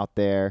Pittman out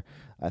there.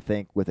 I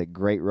think with a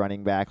great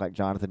running back like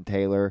Jonathan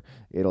Taylor,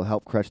 it'll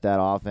help crush that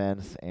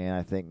offense. And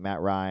I think Matt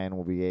Ryan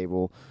will be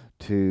able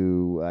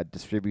to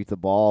distribute the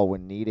ball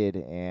when needed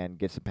and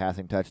get some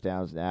passing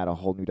touchdowns and add a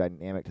whole new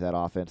dynamic to that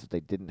offense that they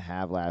didn't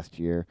have last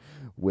year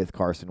with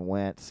Carson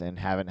Wentz and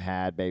haven't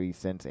had maybe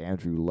since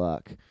Andrew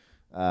Luck.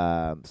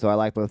 So I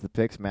like both the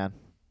picks, man.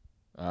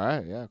 All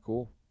right, yeah,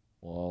 cool.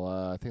 Well,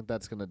 I think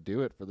that's going to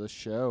do it for this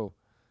show.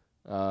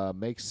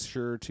 Make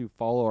sure to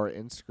follow our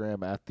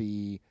Instagram at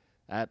the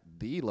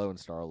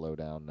LoneStar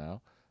Lowdown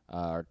now,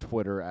 our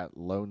Twitter at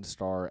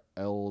LoneStar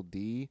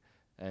LD,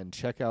 and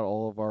check out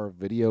all of our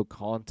video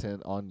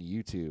content on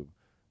YouTube.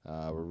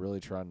 We're really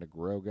trying to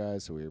grow,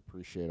 guys, so we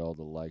appreciate all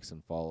the likes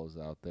and follows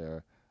out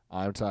there.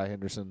 I'm Ty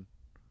Henderson.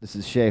 This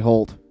is Shay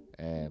Holt.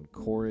 And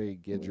Corey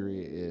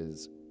Guidry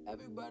is...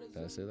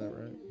 Did I say that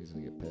right? He's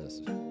going to get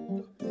pissed.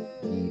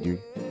 Guidry.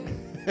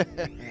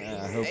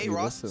 I hope you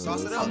listen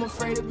to this. I'm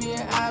afraid of being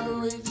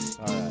average.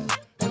 All right.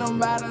 And I'm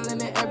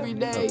battling it every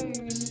day.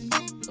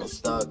 I'm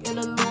stuck in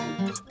a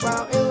loop.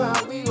 Round and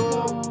round we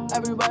go.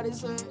 Everybody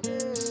say,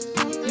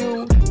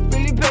 you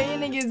really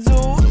paying to get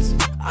dudes?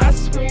 I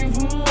scream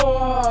for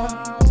more.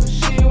 But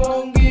she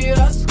won't get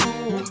us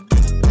school.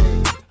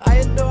 I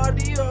adore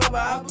Dior, but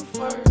I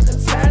prefer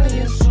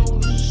Italian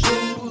suits.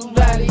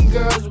 Valley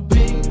girls with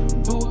big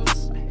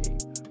boots.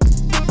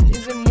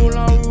 Is it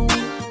Moulin Rouge?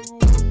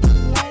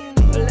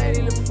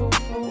 Lady, the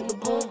foo-foo, the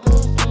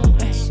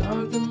boom-boom-boom. Ain't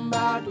something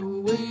about the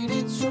way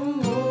that you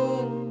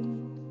move.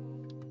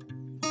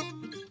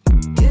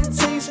 It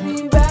takes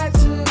me back to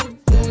the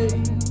day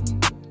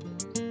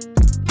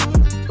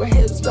where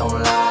hips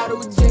don't lie to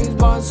a James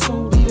Bond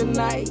suit. Eat a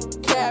night,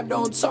 cab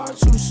don't talk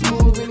too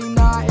smooth. Really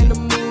not in the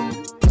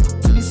mood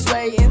to be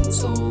straight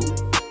into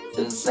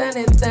just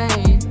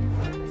anything.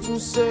 2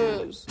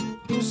 sips,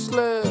 you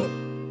slip,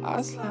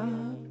 I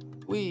slide.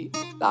 We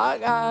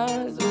lock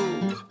eyes,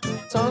 ooh.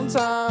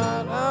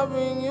 Tongue-tied, I'll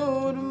bring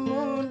you the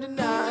moon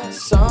tonight.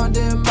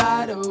 Something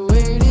by the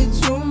way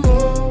that you move.